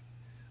of life.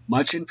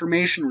 Much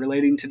information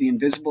relating to the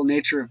invisible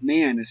nature of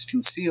man is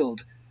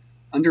concealed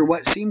under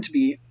what seem to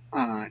be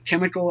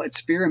chemical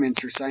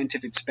experiments or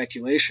scientific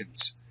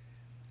speculations.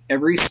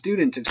 Every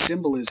student of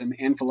symbolism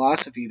and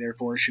philosophy,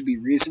 therefore, should be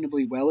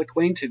reasonably well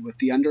acquainted with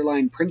the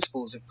underlying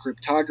principles of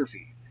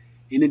cryptography.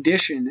 In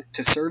addition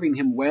to serving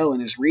him well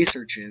in his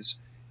researches,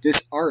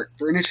 this art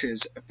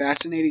furnishes a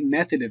fascinating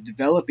method of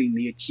developing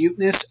the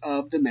acuteness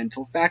of the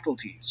mental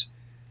faculties.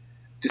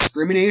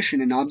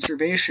 Discrimination and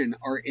observation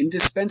are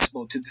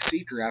indispensable to the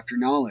seeker after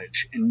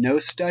knowledge, and no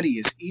study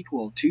is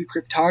equal to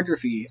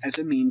cryptography as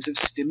a means of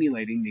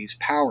stimulating these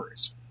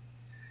powers.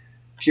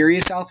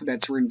 Curious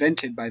alphabets were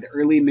invented by the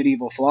early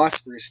medieval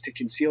philosophers to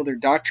conceal their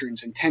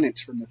doctrines and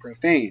tenets from the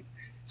profane.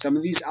 Some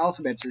of these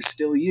alphabets are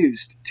still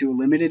used to a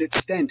limited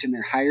extent in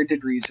the higher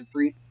degrees of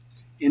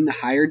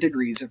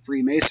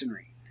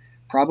Freemasonry.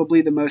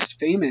 Probably the most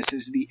famous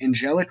is the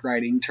angelic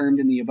writing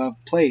termed in the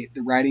above plate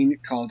the writing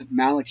called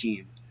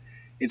Malachim.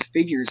 Its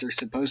figures are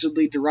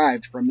supposedly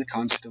derived from the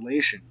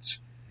constellations.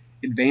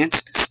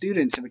 Advanced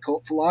students of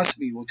occult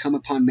philosophy will come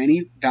upon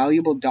many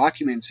valuable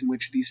documents in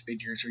which these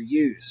figures are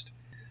used.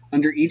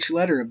 Under each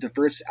letter of the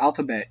first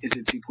alphabet is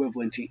its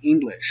equivalent in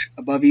English.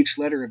 Above each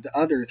letter of the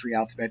other three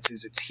alphabets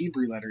is its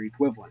Hebrew letter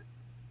equivalent.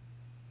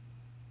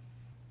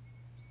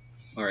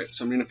 Alright,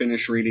 so I'm going to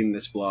finish reading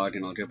this blog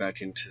and I'll go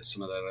back into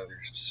some of that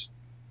other,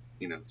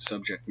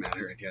 subject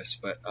matter, I guess.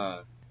 But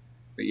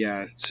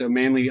yeah, so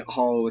Manly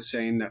Hall was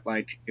saying that,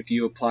 like, if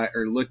you apply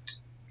or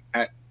looked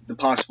at the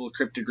possible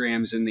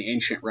cryptograms in the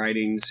ancient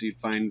writings, you'd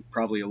find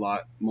probably a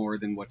lot more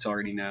than what's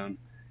already known.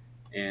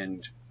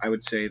 And I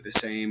would say the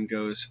same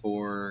goes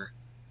for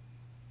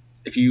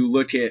if you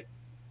look at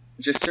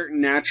just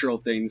certain natural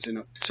things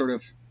and sort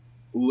of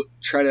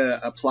try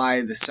to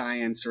apply the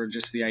science or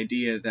just the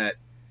idea that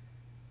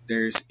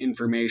there's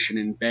information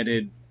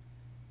embedded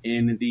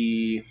in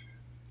the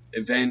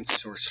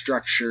events or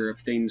structure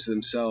of things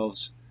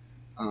themselves,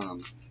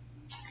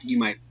 you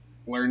might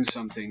learn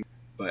something.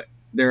 But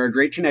there are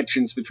great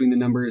connections between the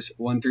numbers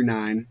 1 through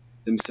 9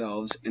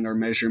 themselves and our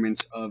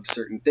measurements of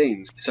certain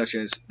things, such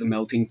as the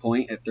melting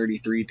point at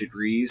 33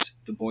 degrees,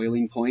 the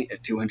boiling point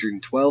at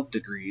 212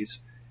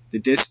 degrees, the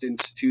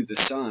distance to the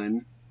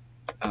sun,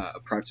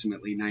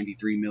 approximately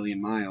 93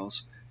 million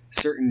miles,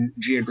 certain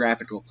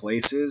geographical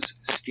places,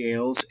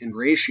 scales, and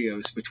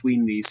ratios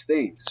between these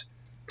things,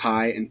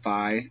 pi and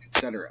phi,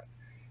 etc.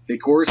 They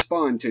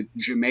correspond to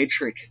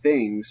geometric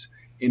things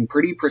in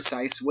pretty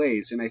precise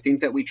ways, and I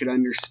think that we could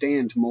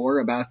understand more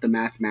about the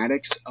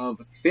mathematics of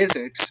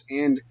physics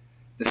and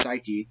the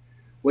psyche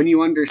when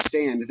you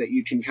understand that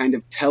you can kind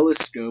of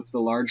telescope the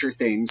larger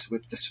things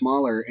with the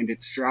smaller and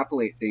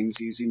extrapolate things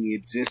using the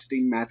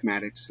existing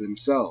mathematics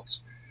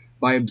themselves.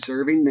 By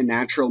observing the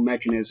natural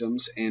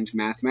mechanisms and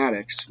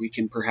mathematics, we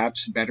can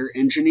perhaps better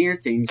engineer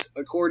things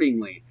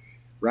accordingly,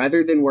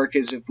 rather than work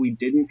as if we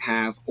didn't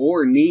have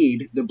or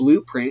need the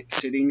blueprint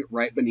sitting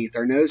right beneath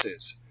our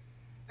noses.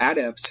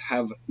 Adepts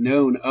have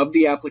known of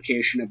the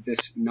application of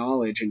this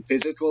knowledge in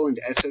physical and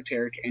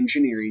esoteric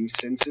engineering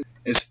since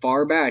as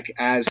far back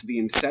as the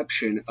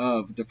inception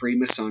of the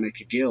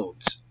Freemasonic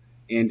guilds,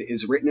 and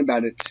is written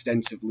about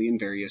extensively in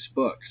various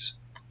books,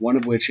 one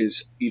of which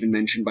is even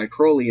mentioned by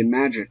Crowley in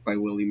Magic by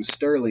William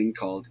Sterling,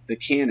 called The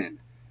Canon,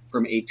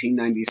 from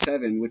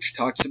 1897, which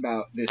talks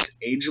about this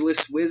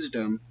ageless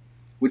wisdom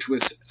which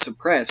was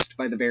suppressed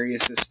by the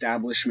various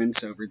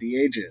establishments over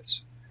the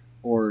ages,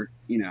 or,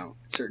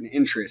 certain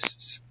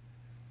interests.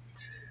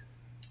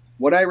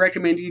 What I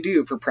recommend you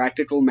do for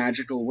practical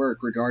magical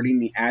work regarding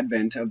the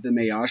advent of the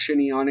Mayacian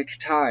Ionic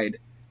tide,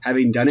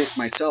 having done it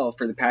myself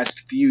for the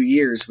past few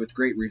years with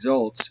great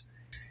results,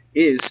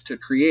 is to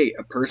create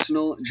a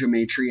personal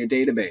gematria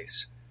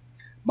database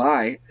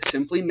by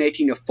simply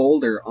making a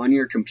folder on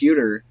your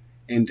computer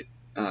and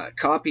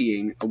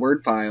copying a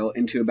Word file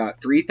into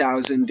about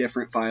 3,000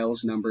 different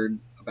files numbered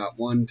about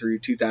 1 through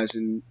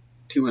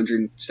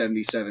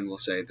 2,277, we'll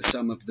say, the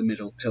sum of the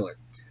middle pillar.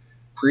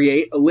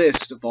 Create a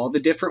list of all the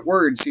different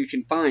words you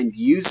can find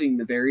using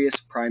the various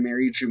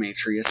primary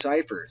gematria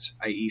ciphers,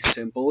 i.e.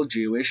 simple,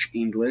 Jewish,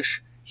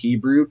 English,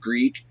 Hebrew,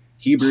 Greek,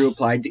 Hebrew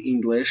applied to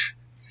English,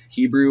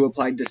 Hebrew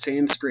applied to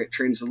Sanskrit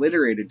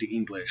transliterated to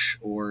English,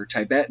 or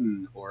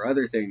Tibetan, or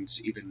other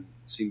things even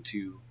seem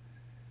to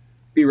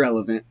be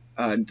relevant.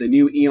 The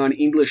new Eon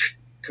English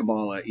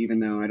Kabbalah, even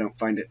though I don't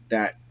find it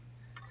that...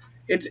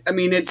 It's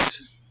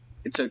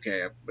It's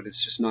okay, but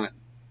it's just not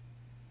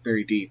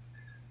very deep.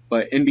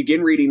 And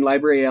begin reading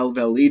Liber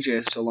Vel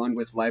Legis along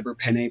with Liber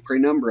Pene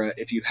Praenumbra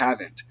if you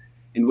haven't.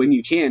 And when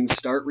you can,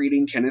 start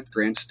reading Kenneth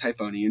Grant's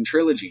Typhonian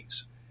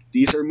trilogies.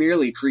 These are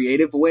merely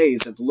creative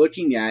ways of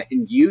looking at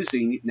and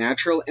using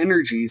natural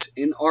energies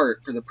in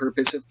art for the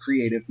purpose of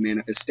creative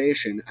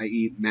manifestation,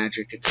 i.e.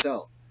 magic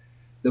itself.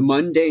 The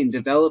mundane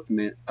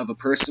development of a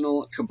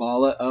personal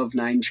Kabbalah of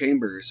 9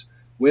 chambers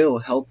will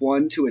help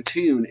one to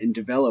attune and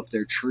develop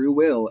their true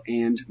will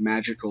and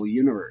magical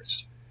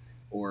universe,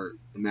 or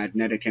the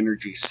magnetic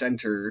energy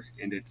center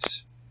and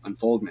its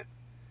unfoldment.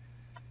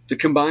 The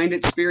combined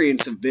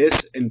experience of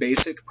this and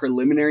basic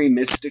preliminary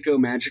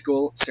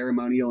mystico-magical,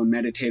 ceremonial, and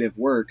meditative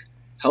work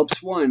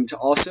helps one to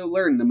also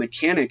learn the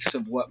mechanics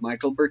of what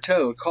Michael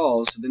Bertaux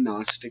calls the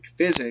Gnostic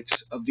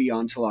physics of the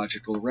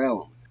ontological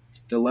realm,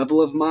 the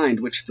level of mind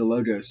which the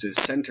Logos is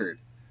centered.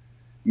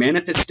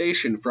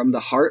 Manifestation from the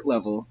heart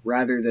level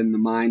rather than the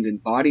mind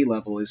and body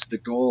level is the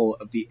goal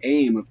of the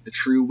aim of the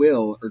true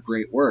will or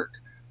great work,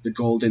 the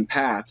golden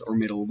path or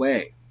middle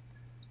way.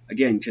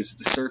 Again, because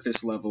the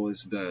surface level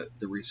is the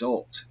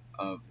result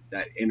of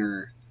that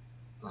inner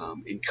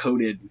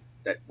encoded,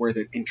 where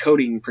the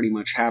encoding pretty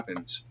much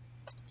happens.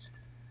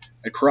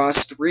 A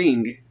crossed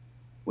ring,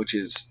 which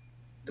is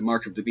the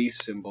mark of the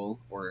beast symbol,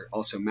 or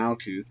also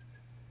Malkuth,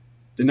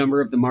 the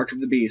number of the mark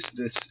of the beast,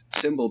 this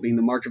symbol being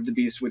the mark of the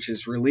beast which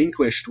is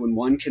relinquished when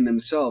one can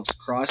themselves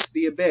cross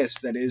the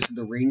abyss that is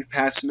the ring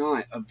pass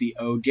not of the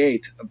O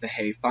gate of the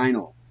Hay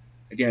final.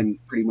 Again,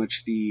 pretty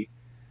much the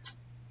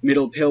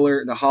middle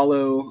pillar, the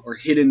hollow or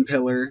hidden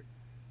pillar,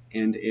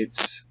 and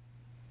its,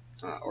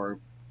 or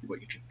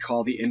what you could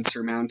call the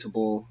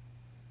insurmountable,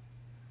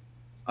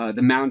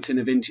 the mountain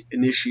of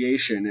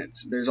initiation.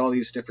 There's all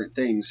these different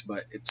things,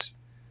 but it's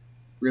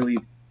really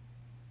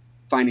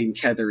finding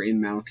Kether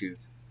in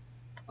Malkuth,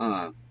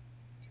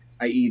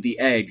 i.e. the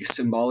egg,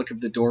 symbolic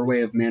of the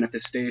doorway of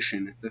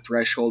manifestation, the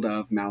threshold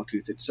of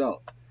Malkuth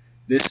itself.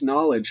 This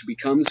knowledge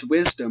becomes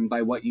wisdom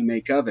by what you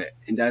make of it,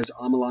 and as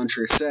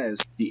Amelancher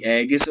says, the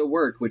egg is a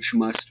work which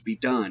must be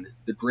done,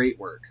 the great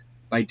work.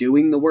 By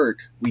doing the work,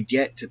 we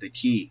get to the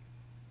key.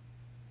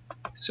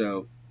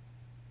 So,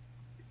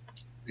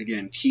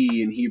 again,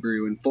 key in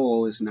Hebrew in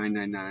full is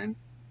 999.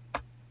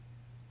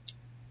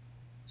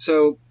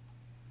 So,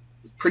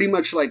 pretty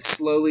much like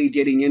slowly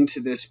getting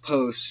into this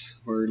post,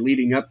 or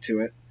leading up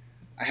to it,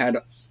 I had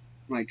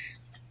like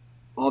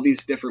all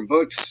these different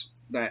books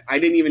that I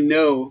didn't even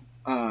know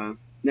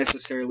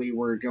necessarily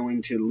were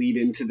going to lead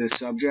into this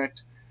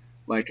subject.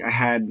 Like I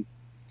had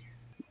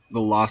The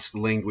Lost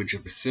Language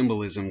of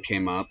Symbolism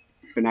came up,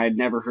 and I had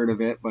never heard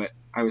of it, but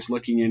I was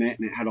looking in it,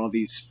 and it had all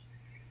these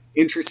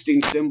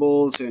interesting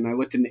symbols, and I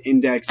looked in the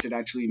index, it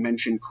actually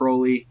mentioned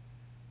Crowley,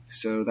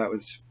 so that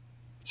was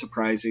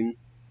surprising.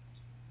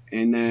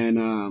 And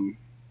then,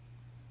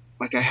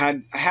 like I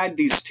had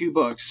these 2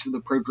 books, the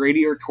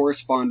Progradier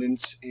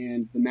Correspondence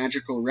and the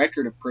Magical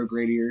Record of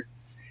Progradier,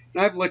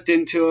 and I've looked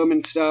into them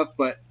and stuff,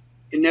 but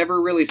it never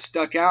really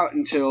stuck out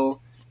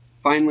until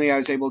finally I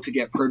was able to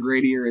get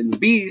Progradier and the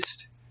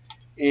Beast,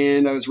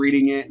 and I was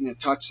reading it, and it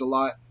talks a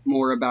lot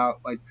more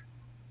about like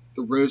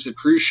the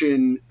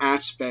Rosicrucian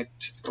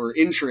aspect or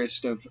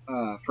interest of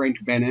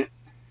Frank Bennett.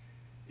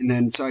 And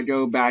then so I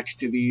go back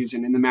to these,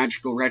 and in the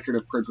Magical Record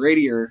of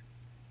Progradier,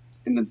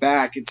 in the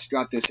back, it's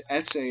got this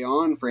essay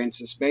on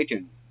Francis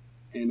Bacon.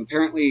 And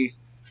apparently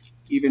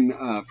even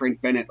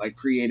Frank Bennett like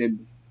created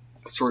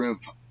a sort of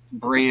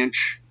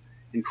branch,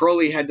 and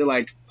Crowley had to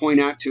like point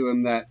out to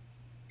him that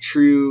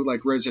true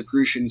like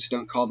Rosicrucians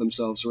don't call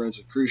themselves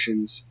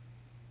Rosicrucians,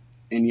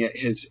 and yet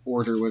his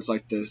order was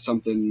like the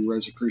something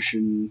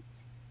Rosicrucian.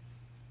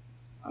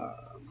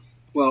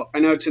 Well, I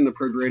know it's in the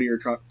Progradier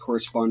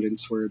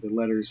Correspondence where the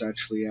letter's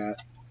actually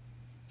at,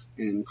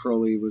 and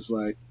Crowley was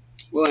like,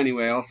 well,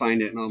 anyway, I'll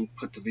find it and I'll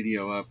put the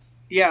video up.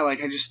 Yeah,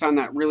 like I just found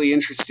that really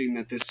interesting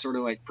that this sort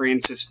of like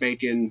Francis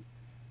Bacon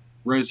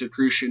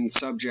Rosicrucian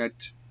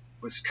subject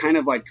was kind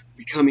of like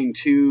becoming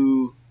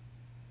too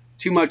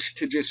much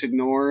to just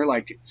ignore.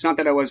 Like, it's not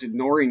that I was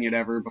ignoring it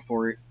ever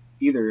before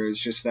either. It was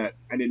just that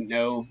I didn't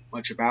know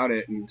much about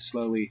it, and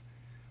slowly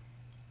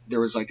there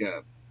was like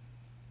a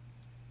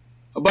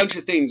bunch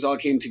of things all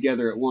came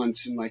together at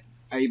once. And like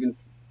I even,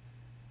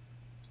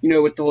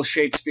 with the whole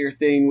Shakespeare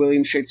thing,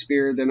 William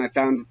Shakespeare, then I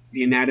found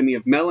The Anatomy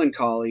of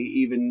Melancholy,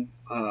 even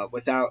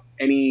without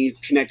any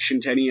connection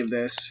to any of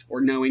this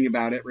or knowing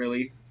about it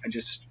really. I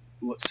just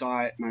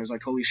saw it and I was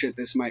like, holy shit,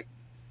 this might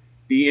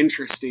be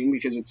interesting,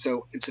 because it's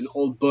an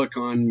old book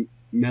on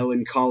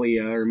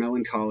melancholia or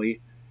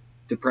melancholy,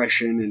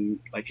 depression, and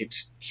like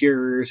its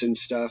cures and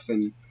stuff.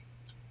 And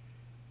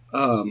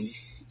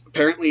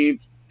apparently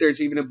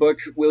there's even a book,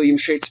 William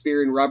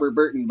Shakespeare and Robert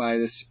Burton, by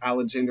this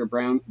Alexander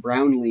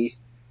Brownlee,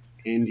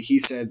 and he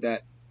said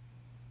that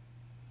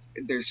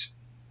it's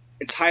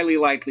highly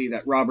likely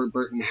that Robert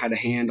Burton had a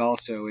hand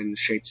also in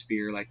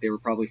Shakespeare, like they were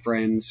probably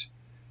friends,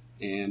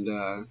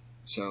 and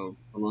so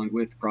along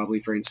with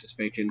probably Francis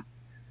Bacon,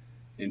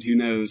 and who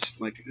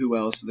knows, like who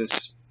else,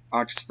 this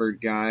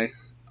Oxford guy.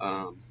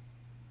 But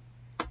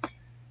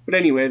But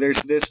anyway,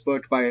 there's this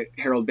book by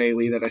Harold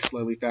Bayley that I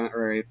slowly found,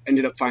 or I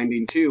ended up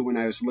finding too when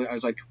I was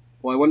like,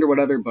 well, I wonder what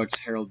other books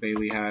Harold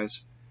Bayley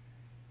has.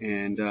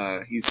 And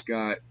he's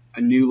got A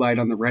New Light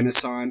on the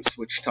Renaissance,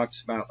 which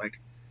talks about like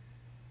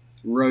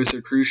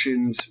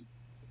Rosicrucians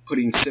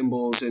putting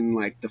symbols in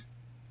like the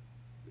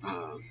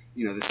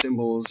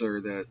symbols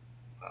or the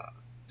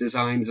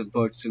designs of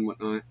books and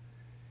whatnot.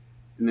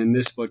 And then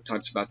this book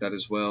talks about that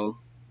as well.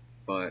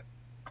 But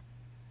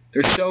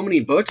there's so many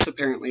books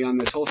apparently on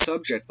this whole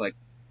subject, like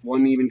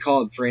one even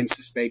called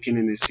Francis Bacon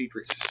and His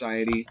Secret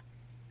Society.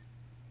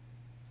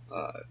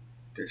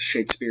 There's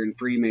Shakespeare and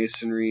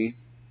Freemasonry.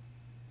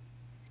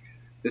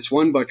 This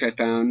one book I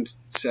found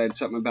said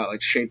something about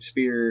like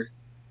Shakespeare,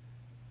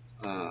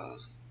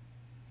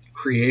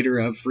 creator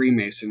of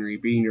Freemasonry,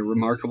 being a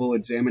remarkable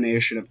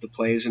examination of the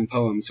plays and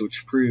poems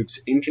which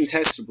proves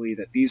incontestably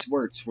that these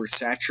works were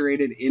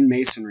saturated in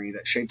Masonry,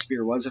 that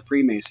Shakespeare was a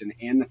Freemason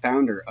and the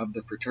founder of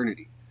the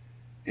Fraternity.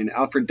 And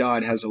Alfred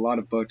Dodd has a lot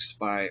of books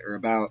by or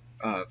about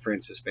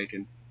Francis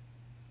Bacon.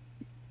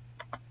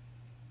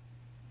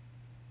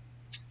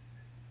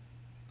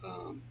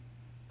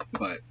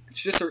 But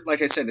it's just,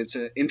 like I said, it's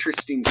an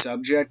interesting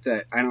subject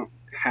that I don't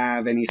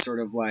have any sort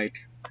of like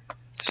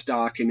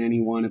stock in any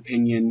one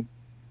opinion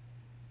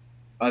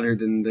other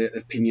than the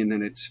opinion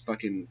that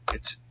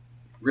it's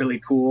really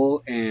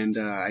cool, and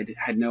I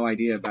had no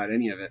idea about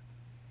any of it.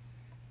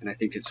 And I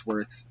think it's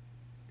worth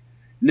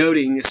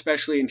noting,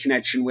 especially in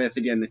connection with,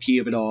 again, the key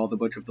of it all, the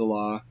Book of the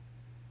Law,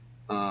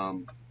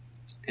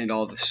 and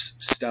all the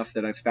stuff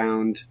that I've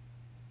found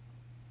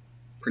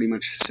pretty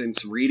much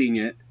since reading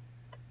it.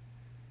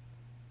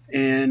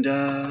 And,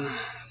 I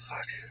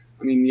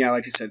mean, yeah,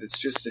 like I said, it's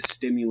just a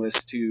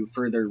stimulus to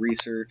further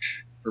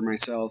research for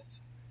myself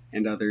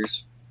and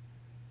others.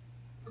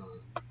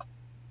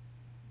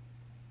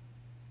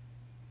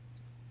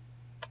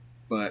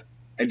 But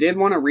I did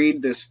want to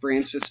read this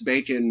Francis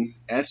Bacon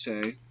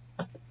essay,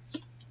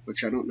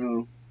 which I don't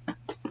know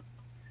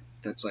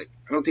if that's like,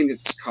 I don't think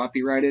it's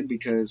copyrighted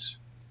because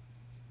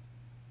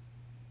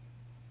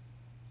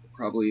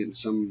probably in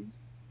some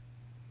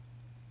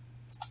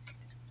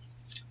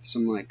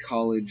like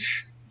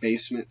college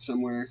basement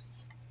somewhere.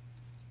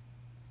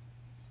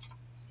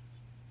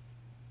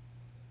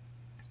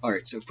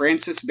 Alright, so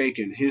Francis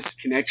Bacon, his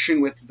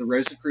connection with the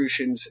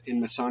Rosicrucians in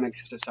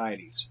Masonic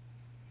societies.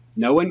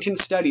 No one can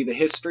study the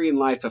history and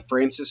life of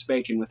Francis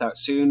Bacon without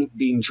soon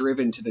being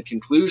driven to the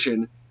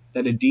conclusion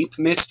that a deep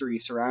mystery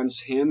surrounds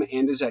him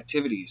and his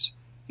activities,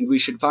 and we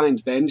should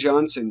find Ben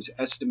Jonson's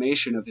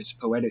estimation of his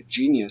poetic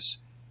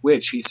genius,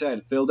 which, he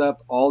said, filled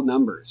up all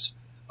numbers,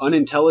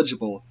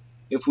 unintelligible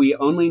if we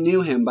only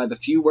knew him by the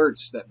few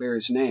works that bear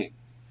his name.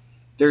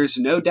 There is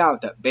no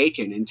doubt that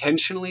Bacon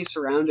intentionally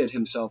surrounded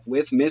himself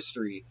with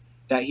mystery,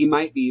 that he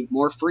might be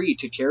more free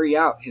to carry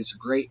out his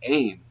great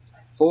aim.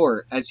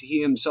 For, as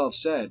he himself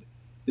said,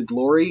 the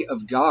glory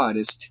of God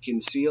is to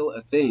conceal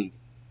a thing,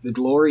 the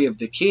glory of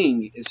the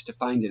king is to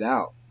find it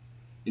out.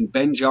 And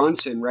Ben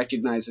Jonson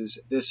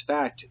recognizes this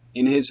fact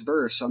in his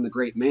verse on the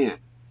great man.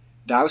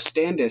 Thou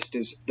standest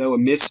as though a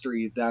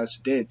mystery thou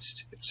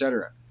didst,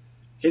 etc.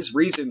 His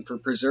reason for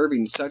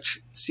preserving such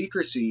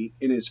secrecy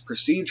in his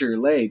procedure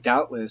lay,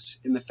 doubtless,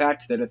 in the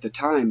fact that at the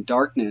time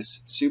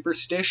darkness,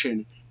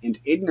 superstition, and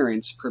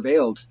ignorance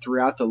prevailed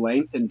throughout the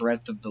length and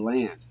breadth of the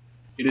land.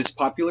 It is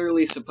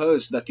popularly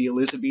supposed that the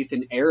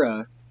Elizabethan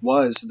era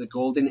was the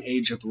golden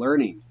age of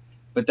learning,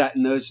 but that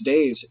in those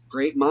days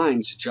great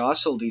minds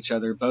jostled each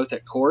other both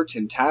at court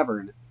and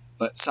tavern,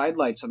 but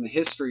sidelights on the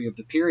history of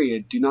the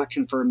period do not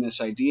confirm this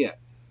idea,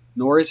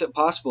 nor is it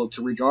possible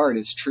to regard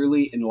as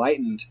truly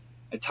enlightened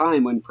a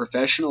time when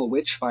professional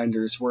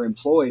witch-finders were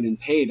employed and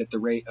paid at the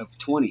rate of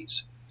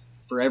 20s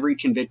for every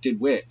convicted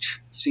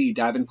witch. See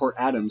Davenport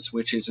Adams'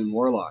 Witches and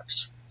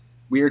Warlocks.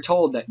 We are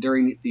told that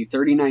during the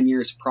 39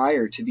 years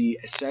prior to the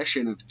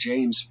accession of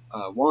James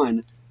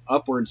I,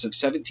 upwards of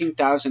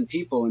 17,000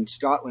 people in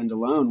Scotland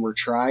alone were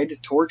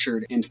tried,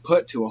 tortured, and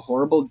put to a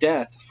horrible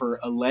death for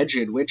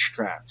alleged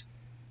witchcraft.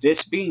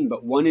 This being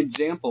but one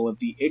example of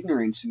the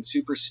ignorance and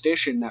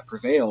superstition that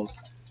prevailed,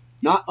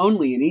 not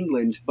only in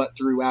England, but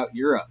throughout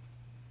Europe,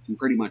 and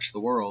pretty much the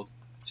world,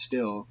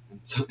 still,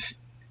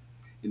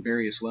 in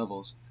various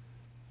levels,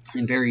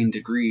 in varying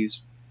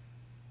degrees.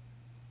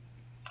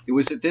 It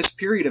was at this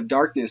period of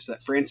darkness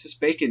that Francis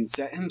Bacon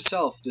set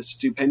himself the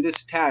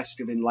stupendous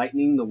task of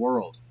enlightening the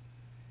world.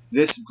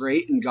 This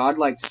great and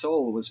godlike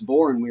soul was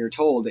born, we are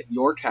told, at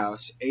York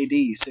House,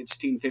 A.D.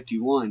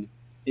 1651,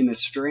 in the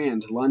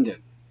Strand,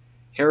 London.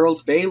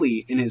 Harold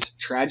Bayley, in his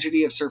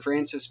Tragedy of Sir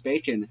Francis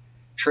Bacon,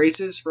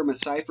 traces from a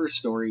cipher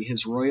story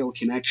his royal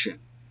connection.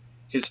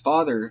 His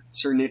father,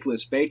 Sir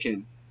Nicholas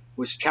Bacon,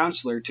 was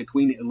counsellor to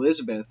Queen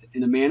Elizabeth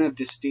and a man of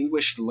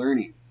distinguished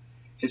learning.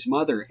 His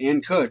mother,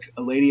 Anne Cook,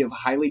 a lady of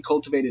highly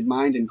cultivated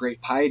mind and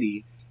great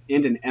piety,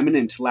 and an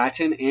eminent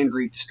Latin and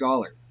Greek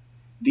scholar.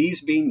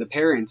 These being the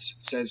parents,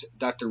 says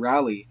Dr.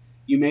 Rowley,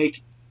 you may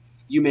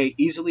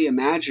easily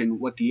imagine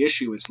what the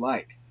issue is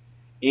like.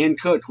 Anne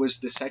Cook was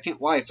the second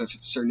wife of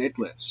Sir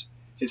Nicholas.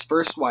 His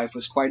first wife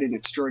was quite an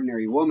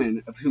extraordinary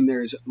woman, of whom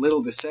there is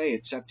little to say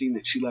excepting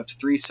that she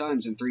left 3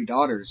 sons and 3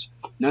 daughters,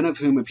 none of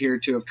whom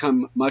appeared to have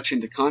come much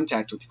into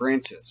contact with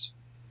Francis.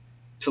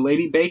 To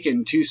Lady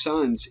Bacon 2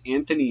 sons,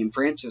 Anthony and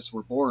Francis,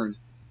 were born,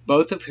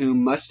 both of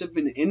whom must have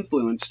been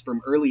influenced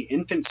from early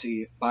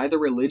infancy by the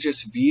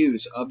religious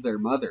views of their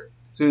mother,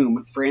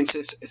 whom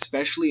Francis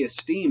especially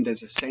esteemed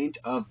as a saint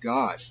of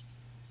God.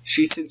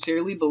 She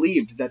sincerely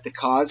believed that the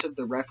cause of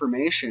the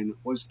Reformation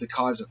was the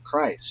cause of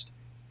Christ,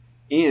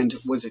 and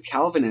was a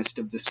Calvinist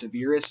of the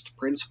severest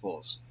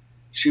principles.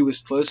 She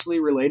was closely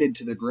related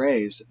to the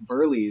Greys,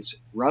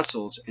 Burleys,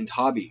 Russells, and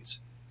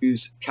Hobbes,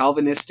 whose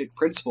Calvinistic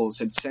principles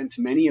had sent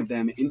many of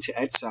them into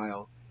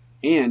exile,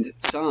 and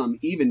some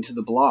even to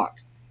the block,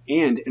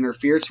 and in her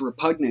fierce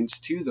repugnance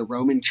to the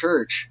Roman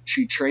Church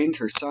she trained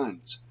her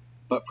sons.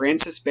 But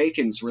Francis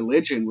Bacon's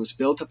religion was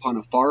built upon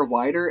a far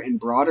wider and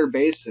broader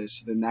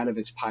basis than that of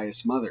his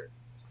pious mother.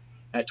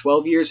 At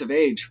 12 years of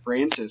age,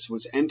 Francis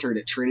was entered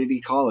at Trinity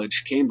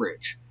College,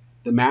 Cambridge,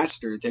 the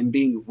master then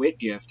being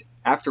Whitgift,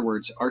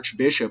 afterwards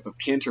Archbishop of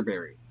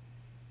Canterbury.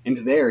 And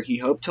there he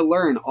hoped to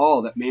learn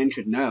all that man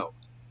could know.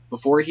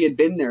 Before he had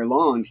been there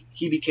long,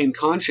 he became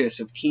conscious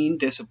of keen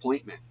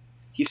disappointment.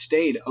 He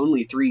stayed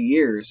only 3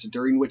 years,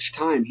 during which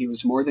time he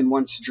was more than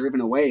once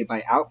driven away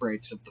by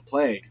outbreaks of the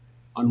plague,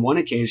 on one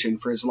occasion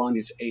for as long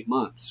as 8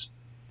 months.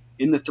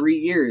 In the 3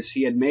 years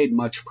he had made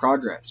much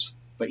progress,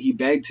 but he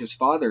begged his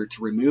father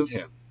to remove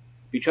him,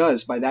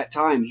 because by that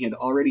time he had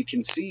already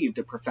conceived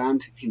a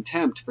profound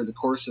contempt for the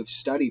course of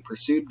study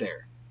pursued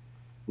there.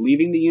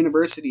 Leaving the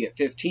university at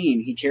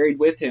 15, he carried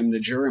with him the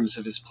germs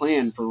of his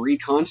plan for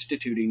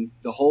reconstituting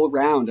the whole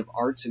round of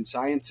arts and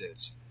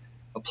sciences,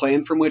 a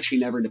plan from which he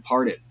never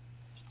departed.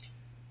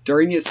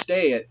 During his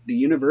stay at the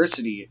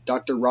university,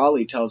 Dr.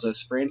 Raleigh tells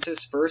us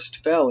Francis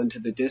first fell into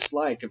the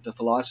dislike of the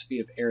philosophy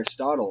of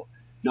Aristotle,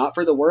 not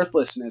for the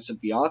worthlessness of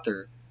the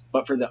author,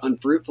 but for the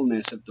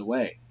unfruitfulness of the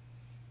way,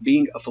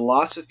 being a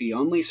philosophy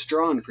only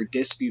strong for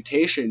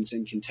disputations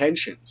and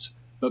contentions,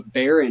 but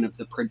barren of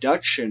the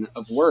production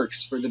of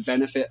works for the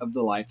benefit of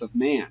the life of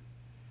man.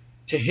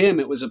 To him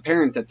it was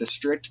apparent that the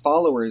strict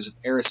followers of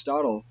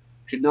Aristotle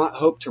could not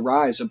hope to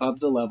rise above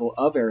the level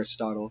of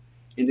Aristotle,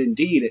 and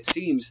indeed it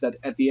seems that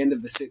at the end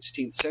of the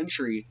 16th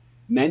century,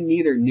 men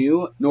neither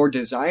knew nor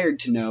desired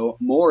to know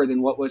more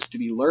than what was to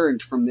be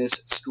learned from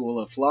this school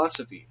of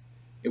philosophy.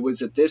 It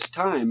was at this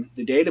time,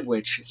 the date of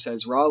which,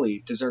 says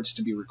Raleigh, deserves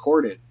to be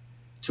recorded,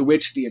 to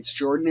which the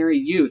extraordinary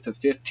youth of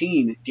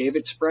 15 gave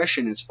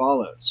expression as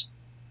follows: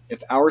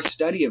 "If our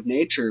study of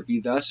nature be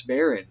thus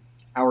barren,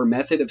 our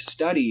method of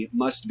study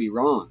must be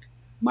wrong.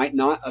 Might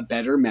not a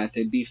better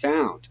method be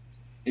found?"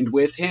 And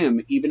with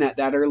him, even at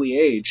that early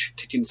age,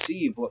 to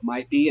conceive what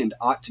might be and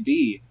ought to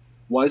be,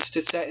 was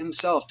to set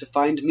himself to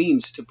find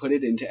means to put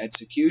it into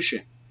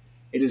execution.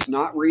 It is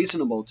not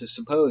reasonable to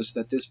suppose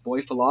that this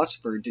boy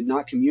philosopher did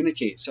not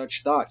communicate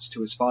such thoughts to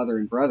his father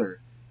and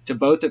brother, to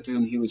both of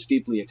whom he was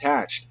deeply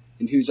attached,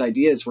 and whose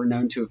ideas were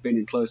known to have been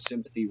in close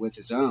sympathy with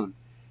his own.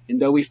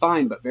 And though we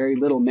find but very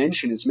little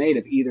mention is made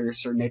of either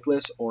Sir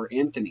Nicholas or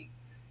Anthony,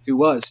 who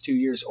was 2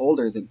 years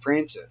older than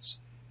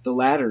Francis, the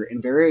latter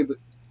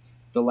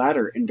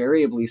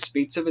invariably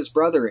speaks of his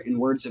brother in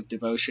words of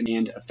devotion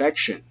and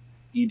affection,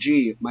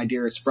 e.g., "My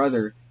dearest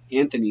brother,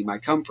 Anthony, my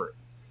comfort."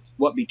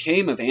 What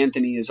became of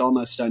Anthony is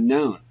almost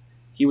unknown.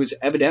 He was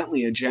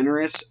evidently a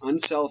generous,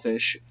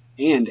 unselfish,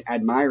 and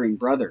admiring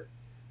brother,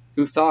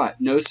 who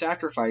thought no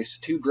sacrifice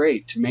too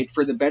great to make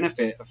for the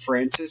benefit of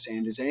Francis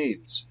and his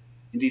aims,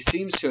 and he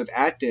seems to have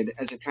acted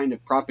as a kind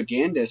of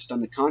propagandist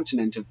on the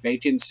continent of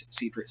Bacon's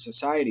secret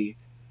society,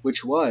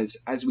 which was,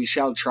 as we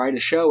shall try to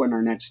show in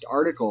our next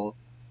article,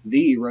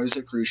 the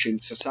Rosicrucian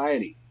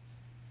Society.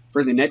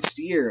 For the next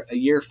year, a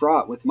year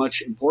fraught with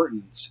much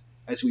importance,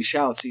 as we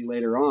shall see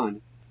later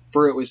on,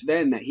 for it was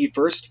then that he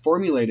first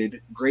formulated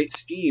a great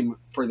scheme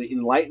for the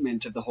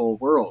enlightenment of the whole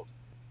world.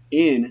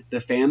 In the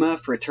Fama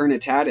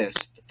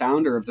Fraternitatis, the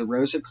founder of the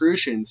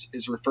Rosicrucians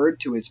is referred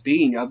to as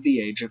being of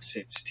the age of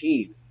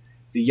 16.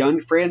 The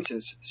young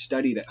Francis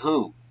studied at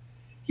home.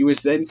 He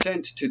was then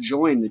sent to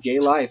join the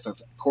gay life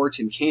of court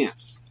and camp.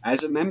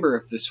 As a member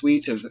of the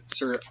suite of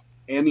Sir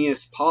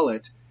Amyas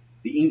Paulet,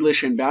 the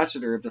English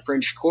ambassador of the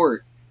French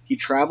court, he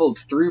traveled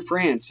through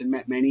France and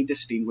met many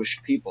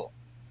distinguished people.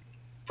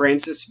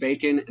 Francis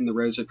Bacon and the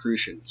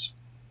Rosicrucians.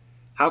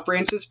 How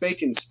Francis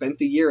Bacon spent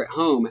the year at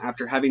home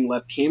after having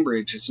left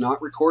Cambridge is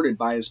not recorded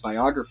by his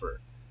biographer,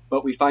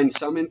 but we find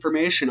some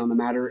information on the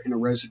matter in a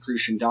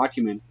Rosicrucian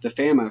document, the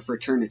Fama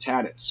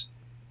Fraternitatis.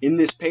 In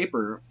this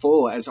paper,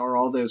 full as are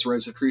all those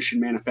Rosicrucian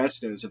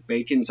manifestos of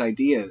Bacon's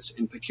ideas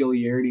and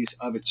peculiarities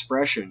of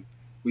expression,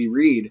 we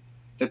read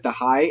that the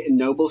high and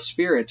noble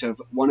spirit of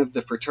one of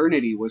the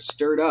fraternity was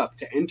stirred up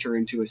to enter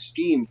into a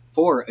scheme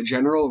for a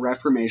general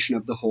reformation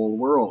of the whole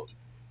world,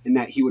 and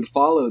that he would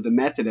follow the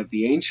method of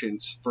the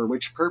ancients, for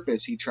which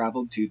purpose he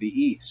traveled to the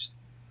East.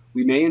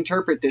 We may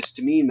interpret this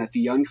to mean that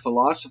the young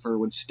philosopher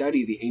would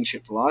study the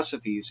ancient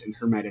philosophies and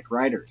Hermetic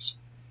writers.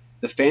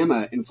 The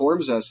Fama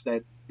informs us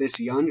that this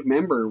young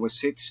member was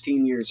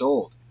 16 years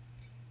old.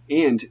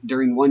 and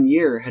during 1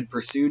 year had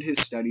pursued his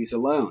studies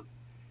alone.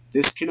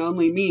 This can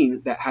only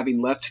mean that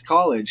having left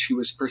college, he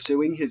was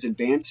pursuing his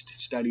advanced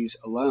studies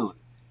alone,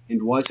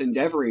 and was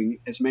endeavoring,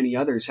 as many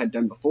others had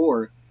done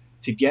before,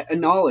 to get a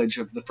knowledge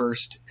of the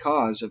first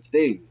cause of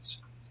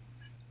things.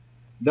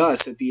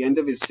 Thus, at the end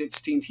of his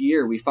 16th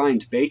year, we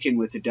find Bacon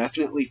with a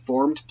definitely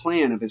formed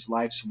plan of his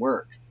life's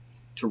work,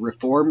 to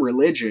reform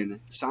religion,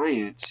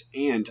 science,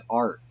 and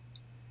art.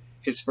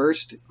 His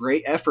first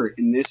great effort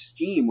in this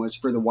scheme was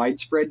for the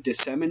widespread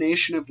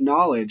dissemination of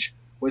knowledge,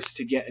 was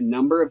to get a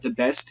number of the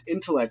best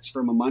intellects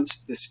from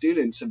amongst the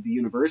students of the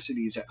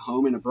universities at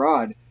home and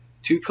abroad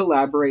to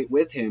collaborate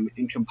with him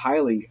in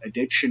compiling a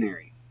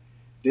dictionary.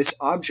 This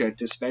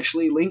object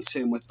especially links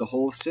him with the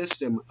whole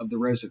system of the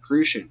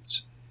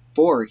Rosicrucians,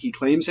 for he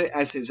claims it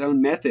as his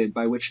own method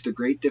by which the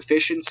great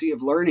deficiency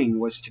of learning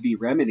was to be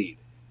remedied.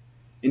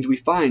 And we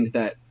find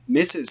that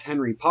Mrs.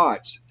 Henry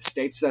Potts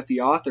states that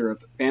the author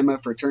of Fama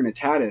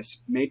Fraternitatis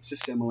makes a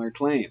similar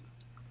claim.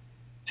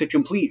 To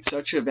complete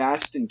such a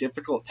vast and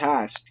difficult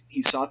task,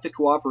 he sought the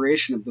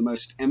cooperation of the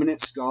most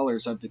eminent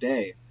scholars of the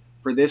day,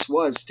 for this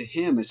was to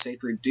him a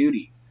sacred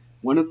duty,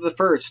 one of the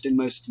first and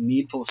most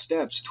needful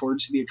steps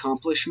towards the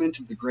accomplishment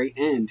of the great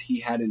end he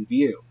had in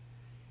view.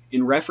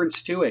 In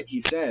reference to it, he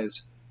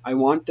says, "I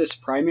want this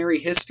primary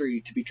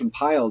history to be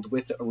compiled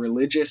with a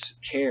religious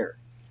care,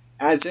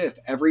 as if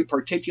every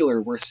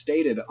particular were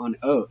stated on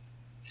oath,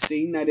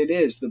 seeing that it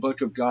is the book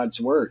of God's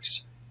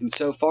works, and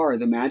so far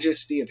the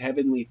majesty of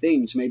heavenly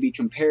things may be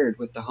compared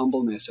with the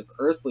humbleness of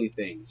earthly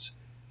things,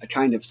 a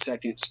kind of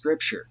second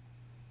scripture."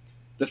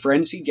 The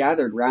friends he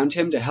gathered round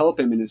him to help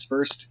him in his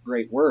first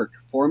great work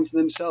formed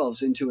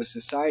themselves into a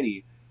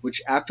society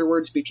which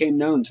afterwards became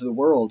known to the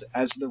world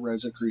as the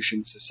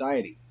Rosicrucian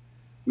Society.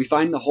 We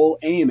find the whole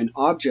aim and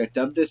object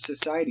of this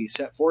society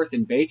set forth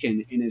in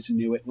Bacon in his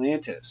New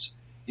Atlantis,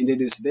 and it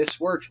is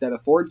this work that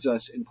affords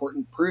us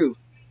important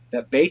proof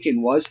that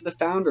Bacon was the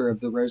founder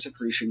of the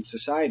Rosicrucian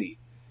Society.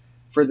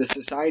 For the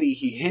society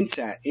he hints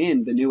at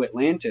in the New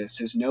Atlantis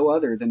is no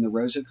other than the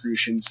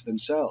Rosicrucians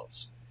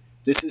themselves.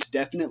 This is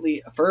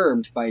definitely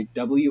affirmed by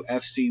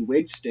W.F.C.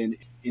 Wigston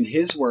in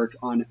his work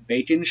on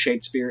Bacon,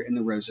 Shakespeare, and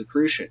the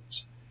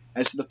Rosicrucians.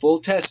 As the full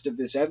test of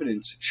this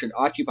evidence should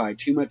occupy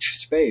too much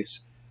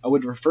space, I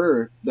would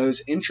refer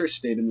those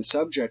interested in the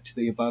subject to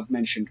the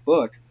above-mentioned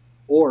book,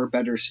 or,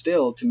 better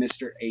still, to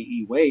Mr.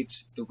 A.E.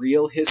 Waite's The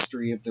Real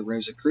History of the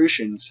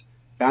Rosicrucians,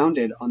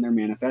 founded on their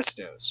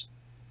manifestos.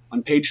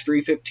 On page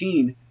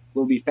 315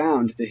 will be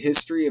found the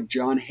history of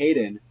John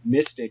Hayden,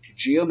 mystic,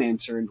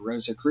 geomancer, and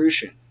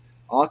Rosicrucian,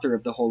 author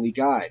of the Holy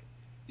Guide,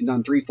 and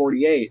on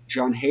 348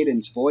 John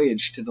Hayden's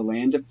voyage to the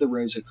land of the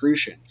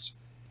Rosicrucians.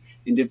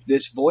 And if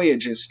this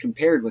voyage is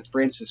compared with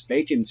Francis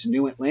Bacon's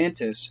New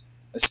Atlantis,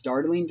 a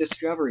startling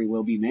discovery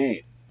will be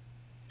made.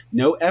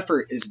 No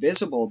effort is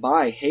visible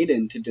by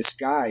Hayden to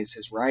disguise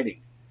his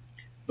writing.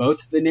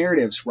 Both the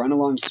narratives run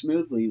along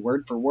smoothly,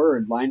 word for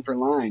word, line for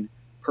line,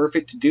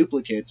 perfect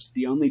duplicates,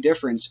 the only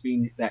difference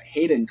being that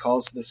Hayden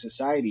calls the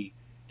society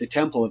the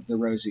Temple of the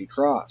Rosy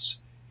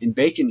Cross, and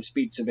Bacon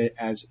speaks of it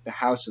as the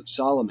House of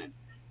Solomon,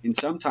 and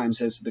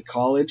sometimes as the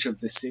College of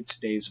the 6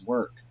 Days'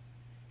 Work.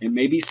 It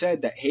may be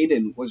said that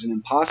Hayden was an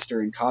impostor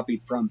and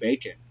copied from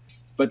Bacon,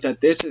 but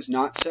that this is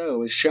not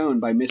so is shown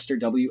by Mr.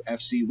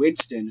 W.F.C.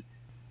 Wigston,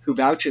 who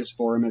vouches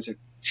for him as a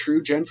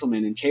true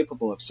gentleman and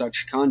capable of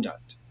such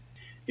conduct.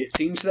 It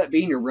seems that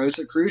being a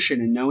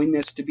Rosicrucian and knowing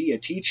this to be a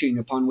teaching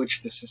upon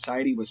which the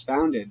society was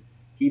founded,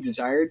 he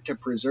desired to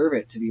preserve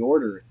it to the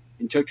order,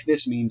 and took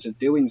this means of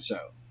doing so.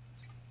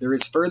 There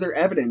is further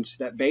evidence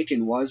that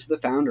Bacon was the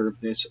founder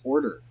of this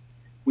order.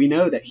 We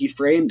know that he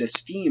framed a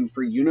scheme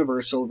for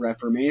universal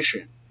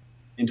reformation,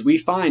 and we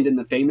find in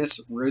the famous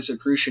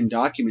Rosicrucian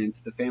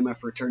document, the Fama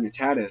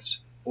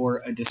Fraternitatis,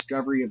 or a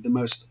discovery of the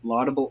most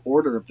laudable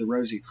order of the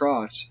Rosy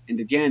Cross, and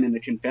again in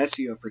the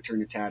Confessio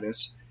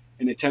Fraternitatis,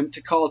 an attempt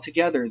to call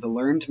together the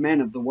learned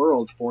men of the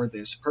world for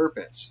this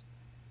purpose.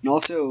 And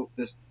also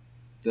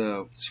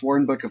the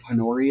Sworn Book of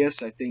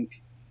Honorius, I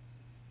think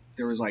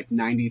there was like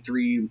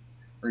 93,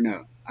 or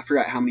no, I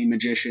forgot how many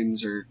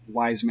magicians or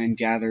wise men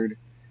gathered,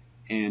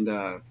 and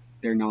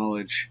their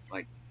knowledge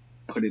like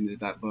put into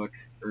that book,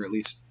 or at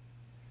least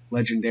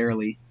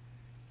legendarily.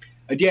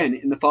 Again,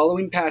 in the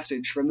following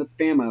passage from the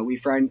Fama, we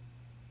find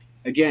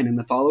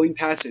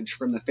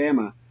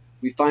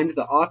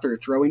the author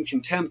throwing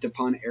contempt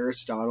upon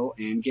Aristotle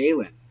and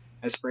Galen,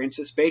 as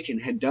Francis Bacon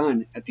had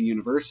done at the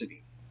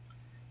university.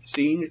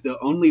 Seeing the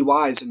only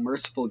wise and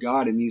merciful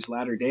God in these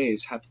latter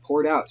days hath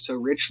poured out so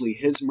richly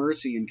his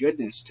mercy and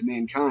goodness to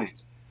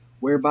mankind,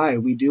 whereby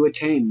we do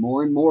attain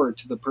more and more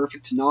to the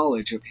perfect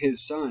knowledge of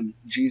his Son,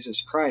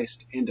 Jesus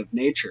Christ, and of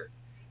nature,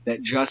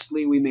 that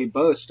justly we may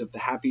boast of the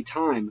happy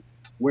time,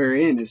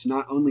 wherein is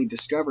not only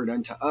discovered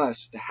unto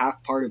us the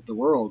half part of the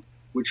world,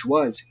 which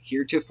was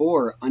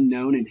heretofore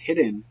unknown and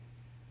hidden,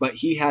 but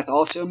he hath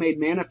also made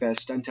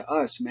manifest unto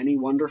us many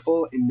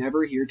wonderful and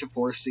never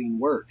heretofore seen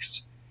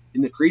works,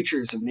 in the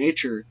creatures of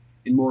nature,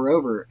 and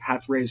moreover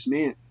hath raised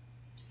man,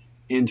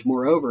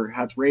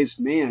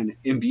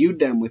 imbued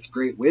them with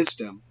great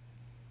wisdom,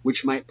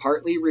 which might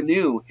partly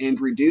renew and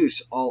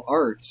reduce all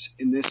arts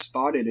in this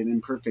spotted and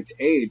imperfect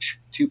age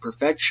to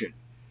perfection,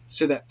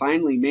 so that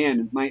finally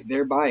man might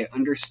thereby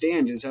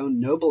understand his own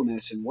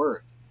nobleness and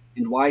worth,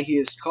 and why he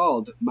is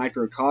called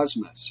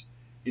microcosmos,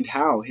 and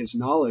how his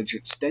knowledge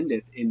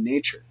extendeth in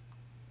nature.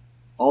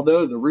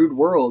 Although the rude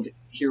world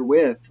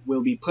herewith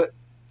will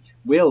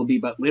be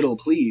but little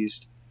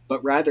pleased,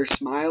 but rather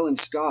smile and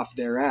scoff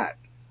thereat.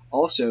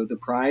 Also the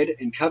pride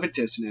and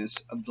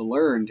covetousness of the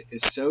learned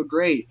is so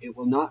great it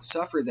will not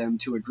suffer them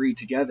to agree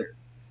together.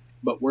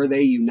 But were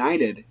they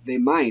united, they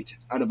might,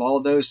 out of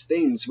all those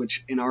things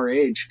which in our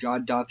age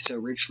God doth so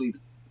richly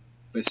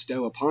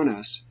bestow upon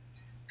us,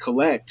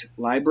 collect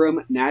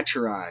librum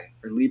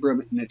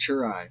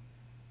naturae,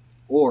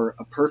 or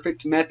a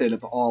perfect method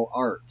of all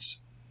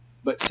arts.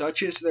 But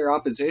such is their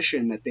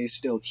opposition that they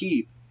still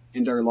keep,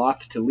 and are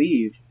loth to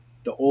leave,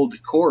 the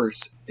old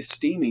course,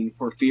 esteeming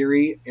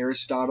Porphyry,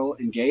 Aristotle,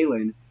 and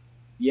Galen,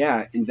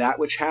 yea, and that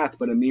which hath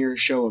but a mere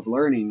show of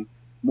learning,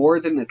 more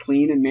than the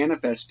clean and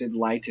manifested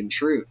light and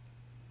truth.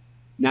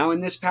 Now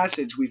in this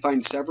passage we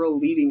find several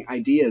leading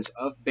ideas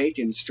of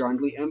Bacon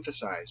strongly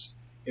emphasized.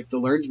 If the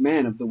learned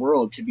men of the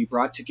world could be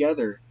brought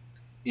together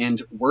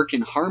and work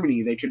in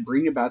harmony, they could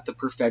bring about the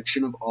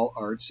perfection of all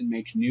arts and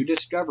make new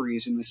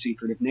discoveries in the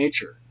secret of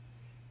nature.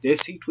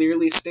 This he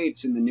clearly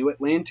states in the New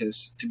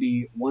Atlantis to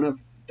be one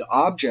of the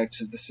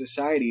objects of the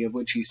society, of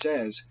which he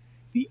says,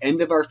 "The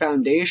end of our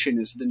foundation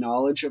is the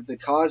knowledge of the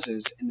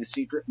causes and the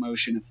secret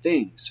motion of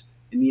things,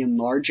 and the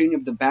enlarging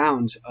of the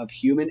bounds of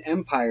human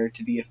empire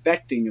to the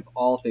effecting of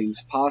all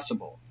things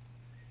possible."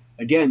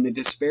 Again, the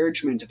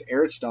disparagement of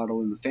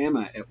Aristotle in the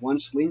Fama at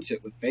once links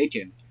it with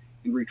Bacon,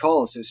 and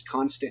recalls his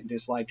constant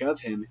dislike of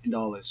him and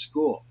all his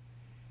school.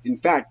 In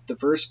fact, the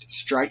first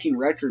striking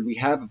record we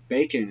have of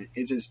Bacon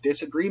is his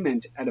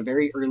disagreement at a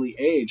very early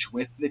age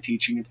with the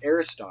teaching of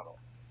Aristotle.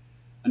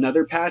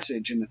 Another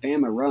passage in the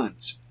Fama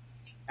runs,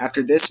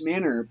 "After this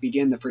manner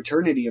began the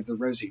Fraternity of the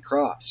Rosy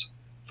Cross.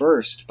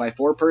 First, by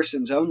 4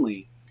 persons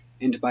only,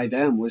 and by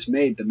them was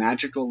made the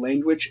magical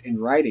language and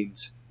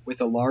writings, with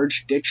a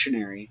large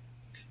dictionary,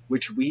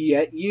 which we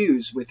yet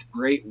use with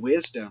great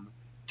wisdom,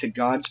 to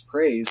God's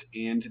praise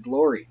and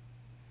glory."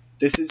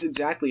 This is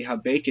exactly how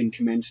Bacon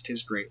commenced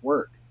his great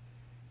work.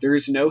 There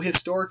is no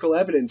historical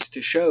evidence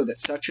to show that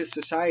such a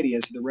society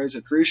as the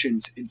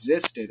Rosicrucians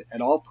existed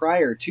at all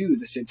prior to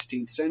the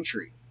 16th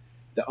century.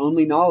 The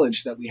only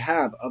knowledge that we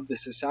have of the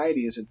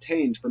society is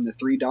obtained from the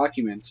 3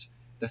 documents,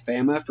 the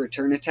Fama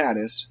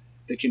Fraternitatis,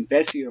 the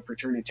Confessio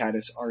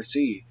Fraternitatis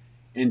RC,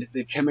 and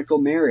the Chemical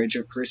Marriage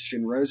of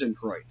Christian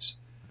Rosenkreutz.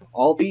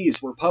 All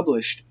these were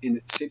published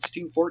in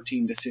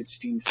 1614 to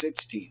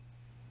 1616.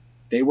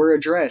 They were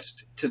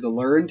addressed to the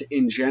learned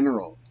in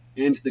general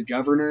and the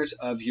governors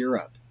of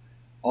Europe.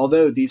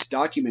 Although these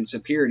documents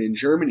appeared in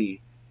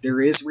Germany,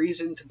 there is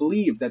reason to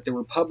believe that they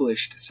were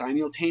published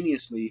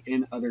simultaneously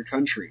in other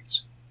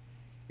countries.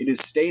 It is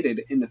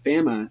stated in the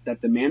Fama that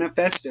the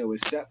manifesto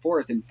is set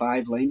forth in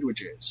 5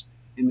 languages,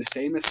 and the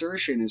same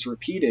assertion is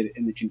repeated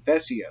in the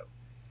Confessio.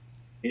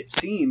 It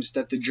seems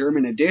that the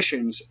German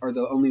editions are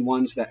the only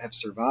ones that have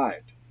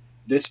survived.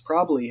 This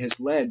probably has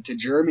led to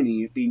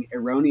Germany being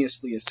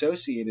erroneously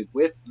associated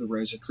with the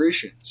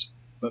Rosicrucians,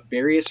 but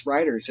various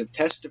writers have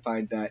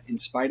testified that, in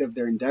spite of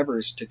their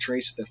endeavors to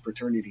trace the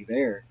fraternity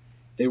there,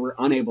 they were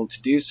unable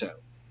to do so,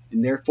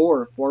 and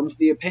therefore formed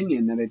the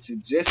opinion that its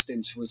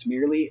existence was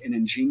merely an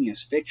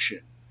ingenious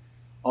fiction.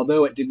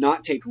 Although it did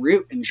not take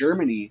root in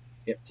Germany,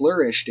 it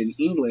flourished in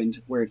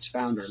England, where its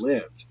founder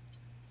lived.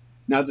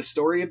 Now the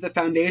story of the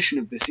foundation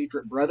of the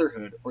secret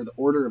brotherhood, or the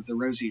Order of the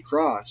Rosy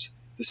Cross,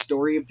 the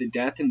story of the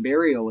death and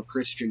burial of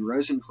Christian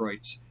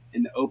Rosenkreutz,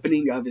 and the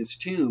opening of his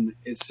tomb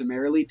is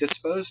summarily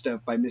disposed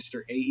of by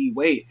Mr. A.E.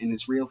 Waite in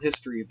his Real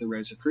History of the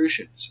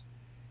Rosicrucians.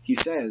 He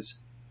says,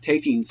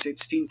 taking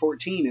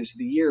 1614 as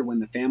the year when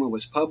the Fama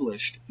was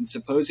published, and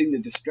supposing the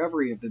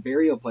discovery of the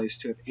burial place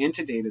to have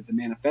antedated the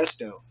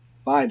manifesto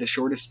by the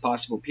shortest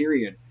possible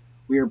period,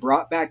 we are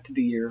brought back to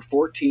the year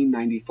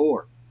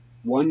 1494,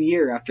 1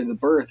 year after the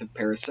birth of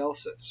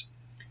Paracelsus,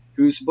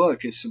 whose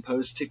book is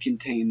supposed to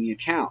contain the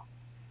account.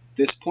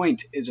 This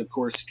point is of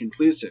course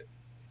conclusive.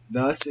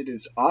 Thus it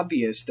is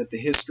obvious that the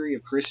history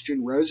of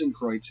Christian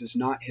Rosenkreutz is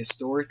not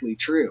historically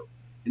true,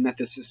 and that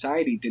the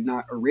society did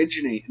not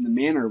originate in the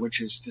manner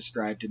which is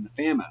described in the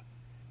Fama.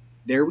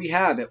 There we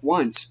have at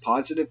once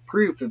positive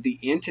proof of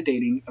the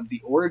antedating of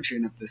the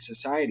origin of the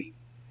society.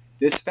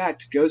 This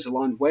fact goes a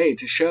long way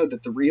to show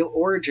that the real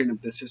origin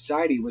of the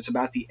society was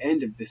about the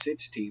end of the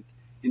 16th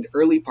and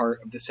early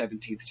part of the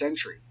 17th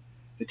century,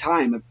 the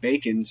time of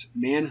Bacon's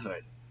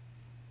manhood.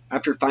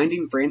 After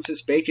finding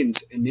Francis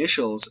Bacon's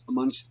initials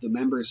amongst the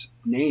members'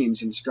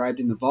 names inscribed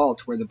in the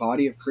vault where the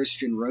body of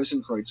Christian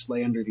Rosenkreutz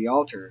lay under the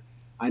altar,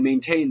 I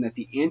maintain that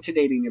the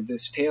antedating of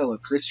this tale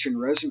of Christian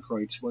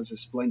Rosenkreutz was a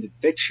splendid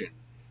fiction,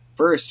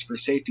 first for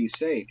safety's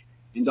sake,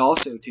 and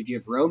also to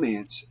give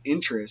romance,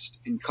 interest,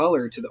 and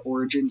color to the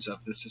origins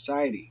of the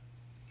society.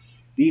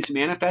 These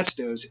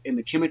manifestos and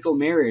the chemical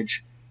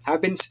marriage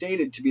have been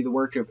stated to be the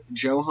work of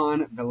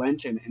Johann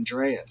Valentin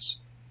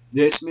Andreas.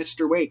 This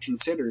Mr. Waite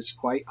considers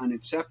quite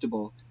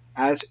unacceptable,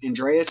 as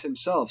Andreas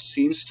himself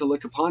seems to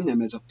look upon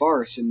them as a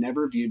farce and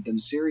never viewed them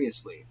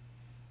seriously.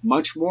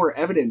 Much more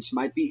evidence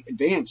might be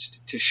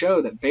advanced to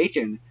show that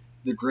Bacon,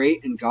 the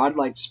great and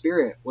godlike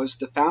spirit, was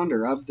the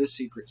founder of the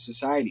secret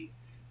society,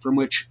 from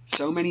which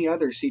so many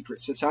other secret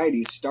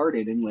societies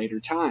started in later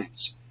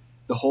times.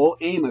 The whole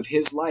aim of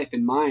his life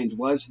and mind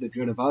was the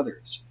good of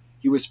others.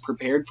 He was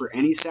prepared for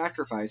any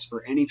sacrifice,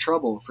 for any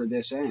trouble, for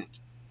this end.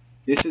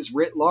 This is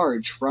writ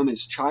large from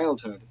his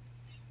childhood,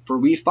 for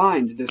we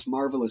find this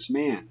marvelous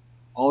man,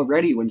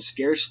 already when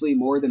scarcely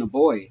more than a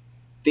boy,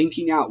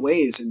 thinking out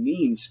ways and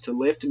means to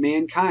lift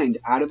mankind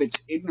out of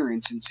its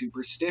ignorance and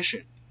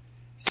superstition.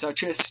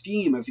 Such a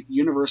scheme of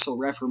universal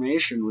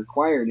reformation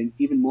required an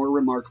even more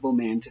remarkable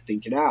man to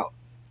think it out,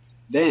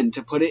 then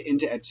to put it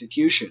into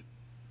execution.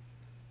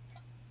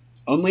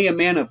 Only a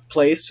man of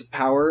place,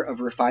 power,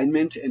 of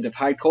refinement, and of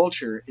high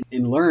culture,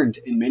 and learned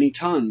in many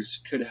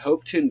tongues, could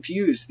hope to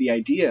infuse the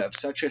idea of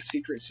such a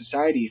secret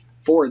society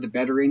for the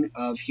bettering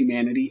of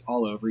humanity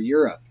all over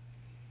Europe.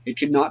 It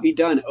could not be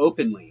done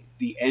openly.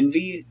 The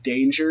envy,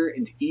 danger,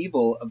 and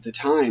evil of the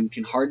time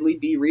can hardly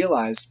be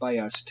realized by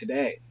us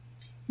today.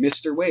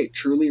 Mr. Waite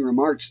truly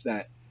remarks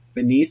that,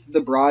 beneath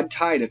the broad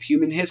tide of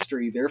human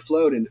history there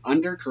flowed an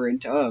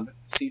undercurrent of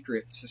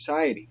secret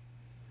society.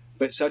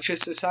 But such a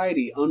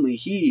society only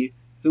he,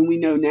 whom we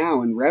know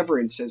now and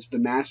reverence as the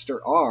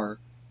Master R,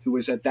 who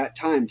was at that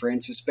time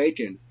Francis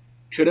Bacon,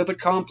 could have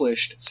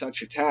accomplished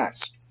such a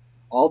task.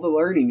 All the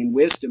learning and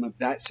wisdom of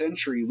that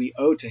century we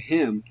owe to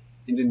him,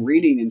 and in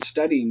reading and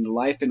studying the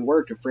life and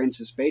work of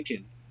Francis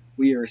Bacon,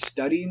 we are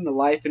studying the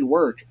life and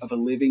work of a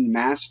living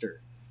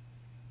master,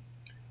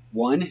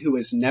 one who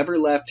has never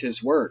left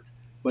his work,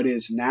 but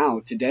is now,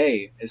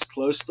 today, as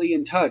closely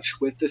in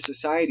touch with the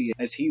society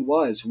as he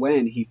was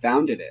when he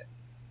founded it.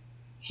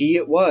 He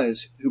it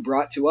was who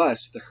brought to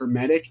us the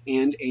Hermetic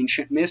and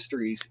ancient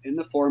mysteries in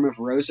the form of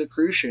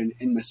Rosicrucian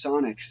and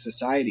Masonic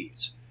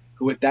societies,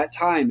 who at that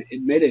time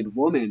admitted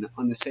woman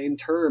on the same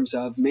terms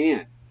of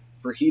man,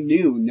 for he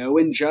knew no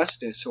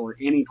injustice or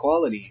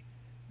inequality,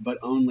 but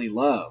only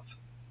love.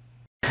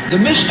 The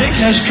mystic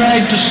has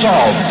tried to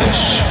solve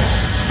this.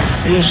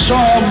 He has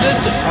solved it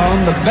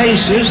on the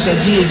basis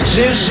that he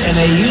exists in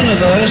a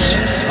universe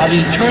of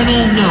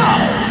eternal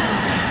now,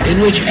 in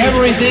which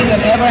everything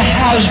that ever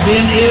has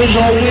been, is,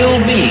 or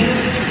will be,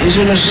 is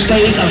in a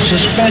state of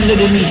suspended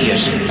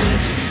immediacy,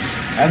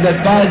 and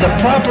that by the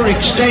proper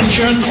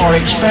extension or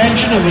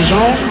expansion of his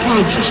own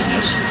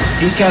consciousness,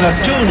 he can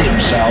attune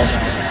himself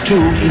to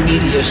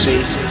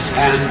immediacy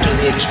and to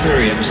the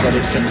experience that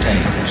it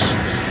contains.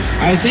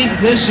 I think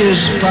this is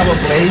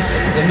probably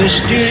the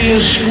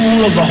mysterious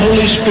school of the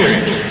Holy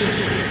Spirit,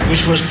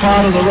 which was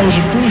part of the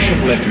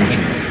Rosicrucian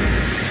literature.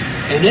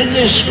 And in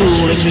this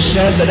school it is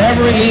said that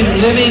every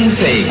living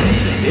thing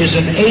is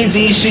an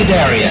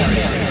ABCdarian,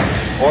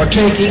 or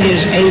taking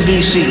his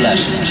ABC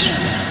lessons.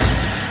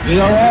 We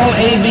are all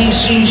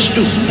ABC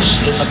students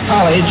in the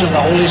College of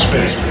the Holy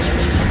Spirit.